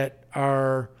guys that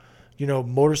are,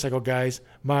 motorcycle guys.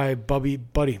 My buddy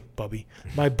Bob,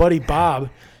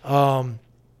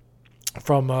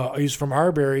 he's from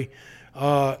Arbery.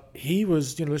 He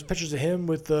was, there's pictures of him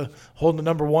with holding the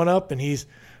number 1 up, and he's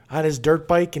on his dirt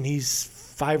bike, and he's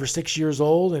 5 or 6 years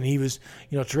old, and he was,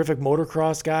 a terrific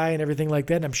motocross guy and everything like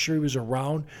that. And I'm sure he was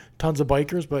around tons of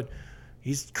bikers, but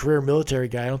he's a career military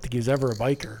guy. I don't think he was ever a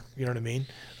biker. You know what I mean?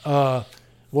 Yeah,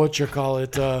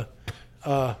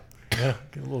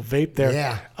 get a little vape there.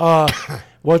 Yeah.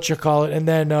 And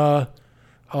then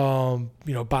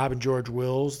Bob and George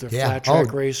Wills, they're Yeah. flat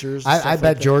track racers. I bet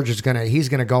that. George is he's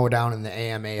gonna go down in the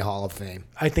AMA Hall of Fame.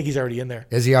 I think he's already in there.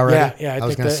 Is he already? Yeah. I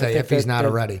was gonna say if he's not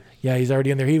already. Yeah, he's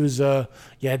already in there. He was had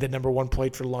that number 1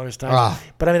 plate for the longest time. Ah.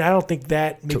 But I mean, I don't think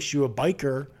that makes you a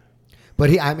biker. But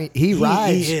he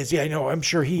rides. He is. Yeah, I know. I'm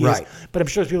sure he Right. is. But I'm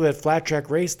sure there's people that flat track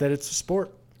race that it's a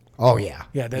sport. Oh yeah.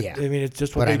 Yeah. I mean, it's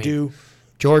just what they do.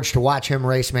 George, to watch him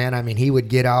race, man. I mean, he would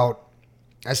get out.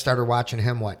 I started watching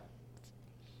him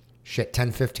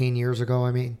 10, 15 years ago.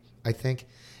 I think,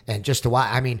 and just to watch.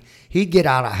 I mean, he'd get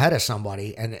out ahead of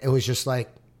somebody, and it was just like,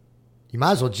 you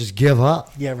might as well just give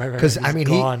up. Yeah, right. Because I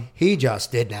mean, he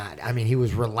just did not. I mean, he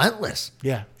was relentless.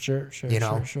 Yeah, sure. Sure.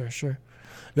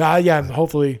 Yeah.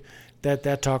 Hopefully,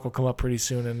 that talk will come up pretty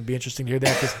soon, and it'll be interesting to hear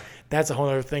that because that's a whole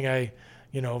other thing.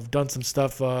 I've done some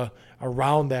stuff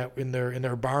around that in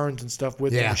their barns and stuff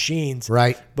with the machines.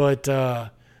 Right. But I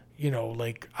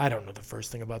don't know the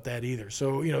first thing about that either.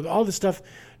 So all this stuff,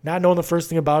 not knowing the first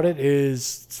thing about it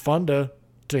it's fun to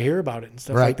hear about it and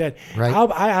stuff like that. Right.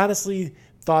 I honestly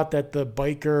thought that the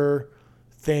biker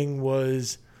thing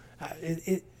was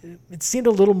it seemed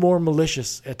a little more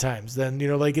malicious at times than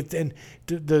and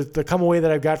the come away that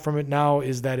I've got from it now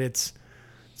is that it's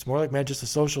more like, man, just a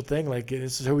social thing. Like,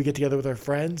 this is how we get together with our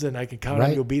friends, and I can count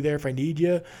on you'll be there if I need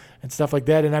you and stuff like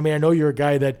that. And I mean, I know you're a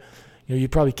guy that you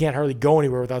probably can't hardly go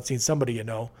anywhere without seeing somebody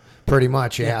Pretty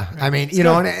much, yeah. I mean,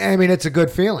 and I mean, it's a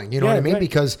good feeling, you know what I mean? Right,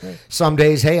 because some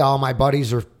days, hey, all my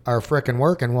buddies are frickin'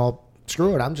 working. Well,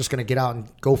 screw it. I'm just going to get out and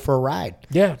go for a ride.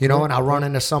 Yeah. And I'll run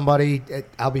into somebody.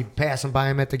 I'll be passing by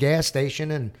him at the gas station,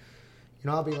 and,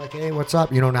 I'll be like, hey, what's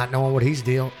up? not knowing what he's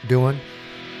doing.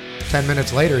 10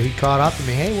 minutes later, he caught up to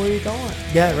me. Hey, where are you going?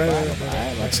 Yeah, right.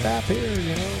 Let's stop here,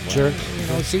 Sure.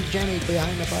 See Jenny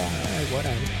behind the bar.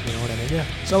 Whatever. You know what I mean? Yeah.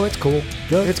 So it's cool.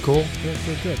 Good. It's cool.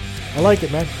 Good. I like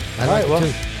it, man. I like it,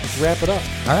 too. Let's wrap it up.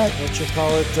 All right. Let's just call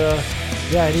it,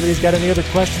 anybody's got any other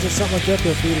questions or something like that,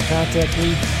 feel free to contact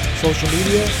me, social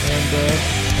media, and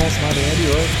pass them on to Andy,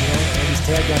 or, Andy's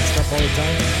tagged on stuff all the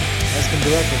time. Ask him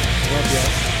directly. Love you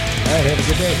all. All right. Have a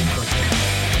good day.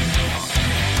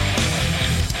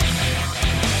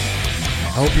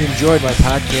 I hope you enjoyed my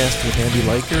podcast with Andy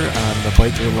Liker on the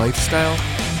biker lifestyle.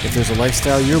 If there's a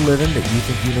lifestyle you're living that you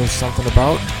think you know something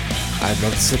about, I'd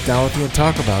love to sit down with you and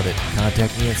talk about it.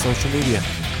 Contact me on social media.